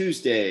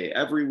Tuesday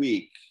every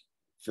week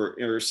for,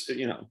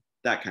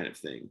 that kind of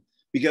thing.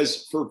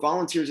 Because for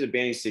volunteers at a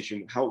banding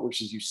station, how it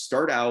works is you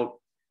start out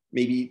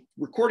maybe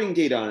recording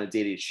data on a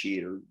data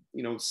sheet or,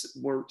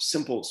 more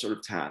simple sort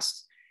of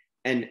tasks.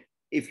 And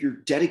if you're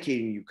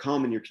dedicating, you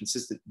come and you're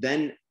consistent,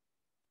 then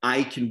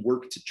I can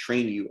work to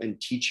train you and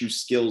teach you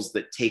skills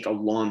that take a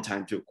long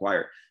time to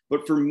acquire.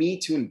 But for me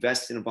to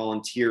invest in a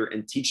volunteer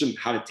and teach them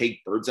how to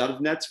take birds out of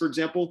nets, for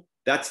example,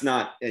 that's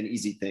not an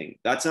easy thing.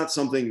 That's not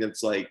something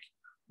that's like,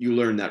 you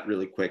learn that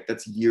really quick.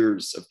 That's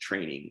years of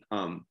training.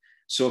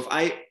 So if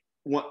I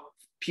want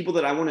people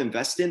that I want to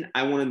invest in,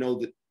 I want to know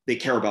that they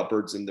care about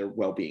birds and their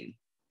well-being,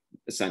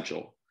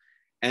 essential,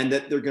 and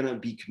that they're going to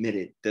be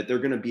committed, that they're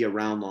going to be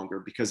around longer.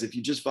 Because if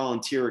you just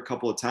volunteer a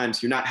couple of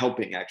times, you're not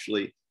helping,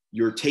 actually.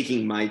 You're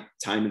taking my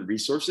time and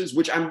resources,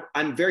 which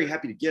I'm very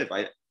happy to give.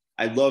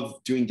 I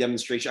love doing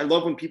demonstration. I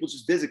love when people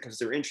just visit because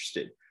they're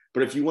interested.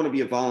 But if you want to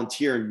be a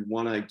volunteer and you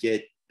want to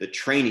get the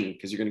training,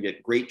 because you're going to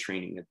get great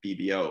training at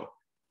BBO,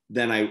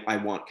 then I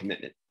want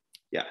commitment.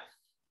 Yeah,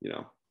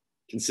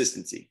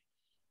 consistency.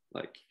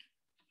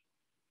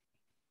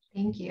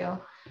 Thank you.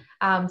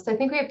 So I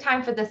think we have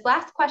time for this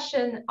last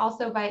question,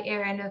 also by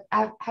Aaron.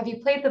 Have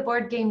you played the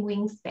board game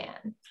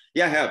Wingspan?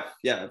 Yeah, I have.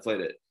 Yeah, I played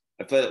it.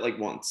 I played it like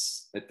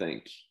once, I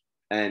think.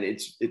 And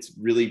it's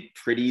really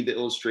pretty. The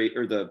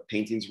the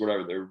paintings,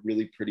 whatever, they're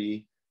really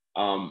pretty.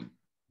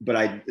 But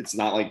it's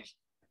not like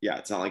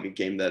a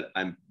game that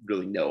I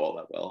really know all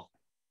that well.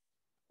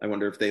 I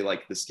wonder if they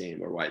like this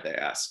game or why they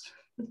ask.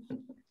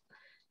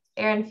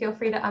 Aaron, feel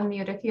free to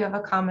unmute if you have a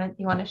comment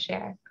you want to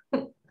share.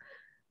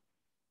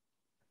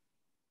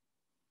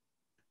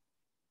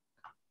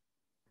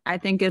 I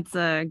think it's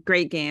a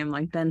great game.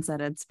 Like Ben said,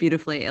 it's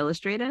beautifully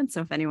illustrated.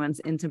 So if anyone's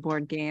into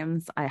board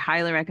games, I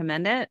highly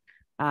recommend it.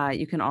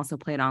 You can also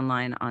play it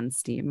online on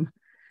Steam.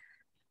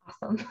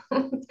 Awesome.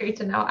 It's great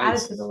to know. Add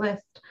it to the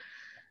list.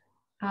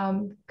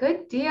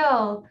 Good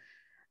deal.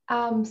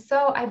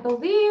 So I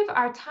believe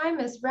our time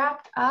is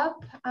wrapped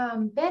up.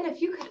 Ben,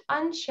 if you could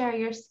unshare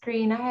your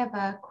screen, I have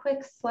a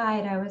quick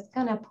slide I was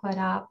going to put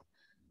up.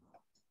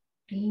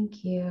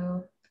 Thank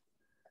you.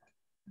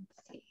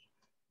 Let's see.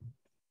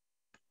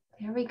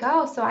 There we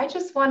go. So I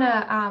just want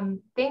to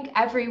thank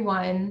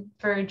everyone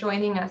for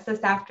joining us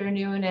this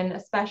afternoon, and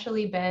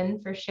especially Ben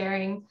for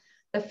sharing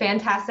the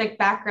fantastic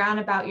background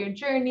about your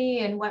journey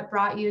and what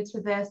brought you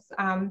to this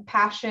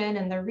passion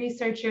and the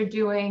research you're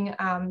doing.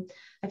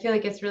 I feel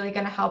like it's really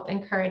going to help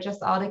encourage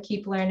us all to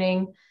keep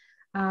learning.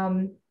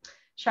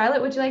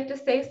 Charlotte, would you like to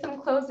say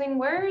some closing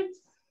words?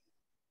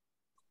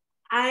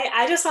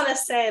 I just want to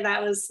say it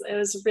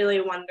was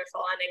really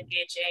wonderful and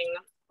engaging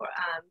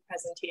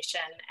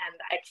presentation, and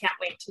I can't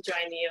wait to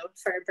join you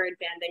for bird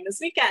banding this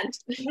weekend.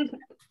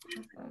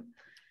 Awesome.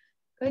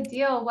 Good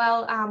deal.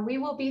 Well, we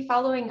will be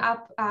following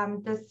up.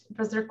 This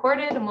was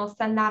recorded, and we'll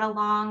send that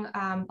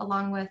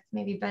along with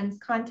maybe Ben's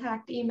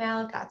contact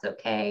email, if that's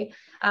okay,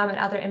 and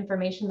other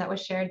information that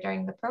was shared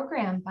during the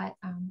program. But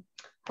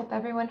hope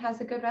everyone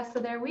has a good rest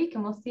of their week,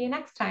 and we'll see you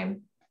next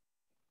time.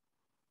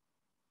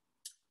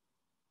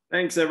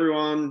 Thanks,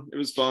 everyone. It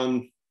was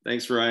fun.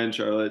 Thanks, Ryan and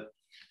Charlotte.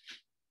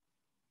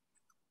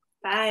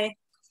 Bye.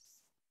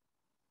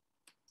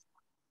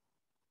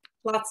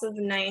 Lots of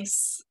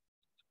nice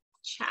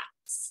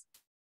chats.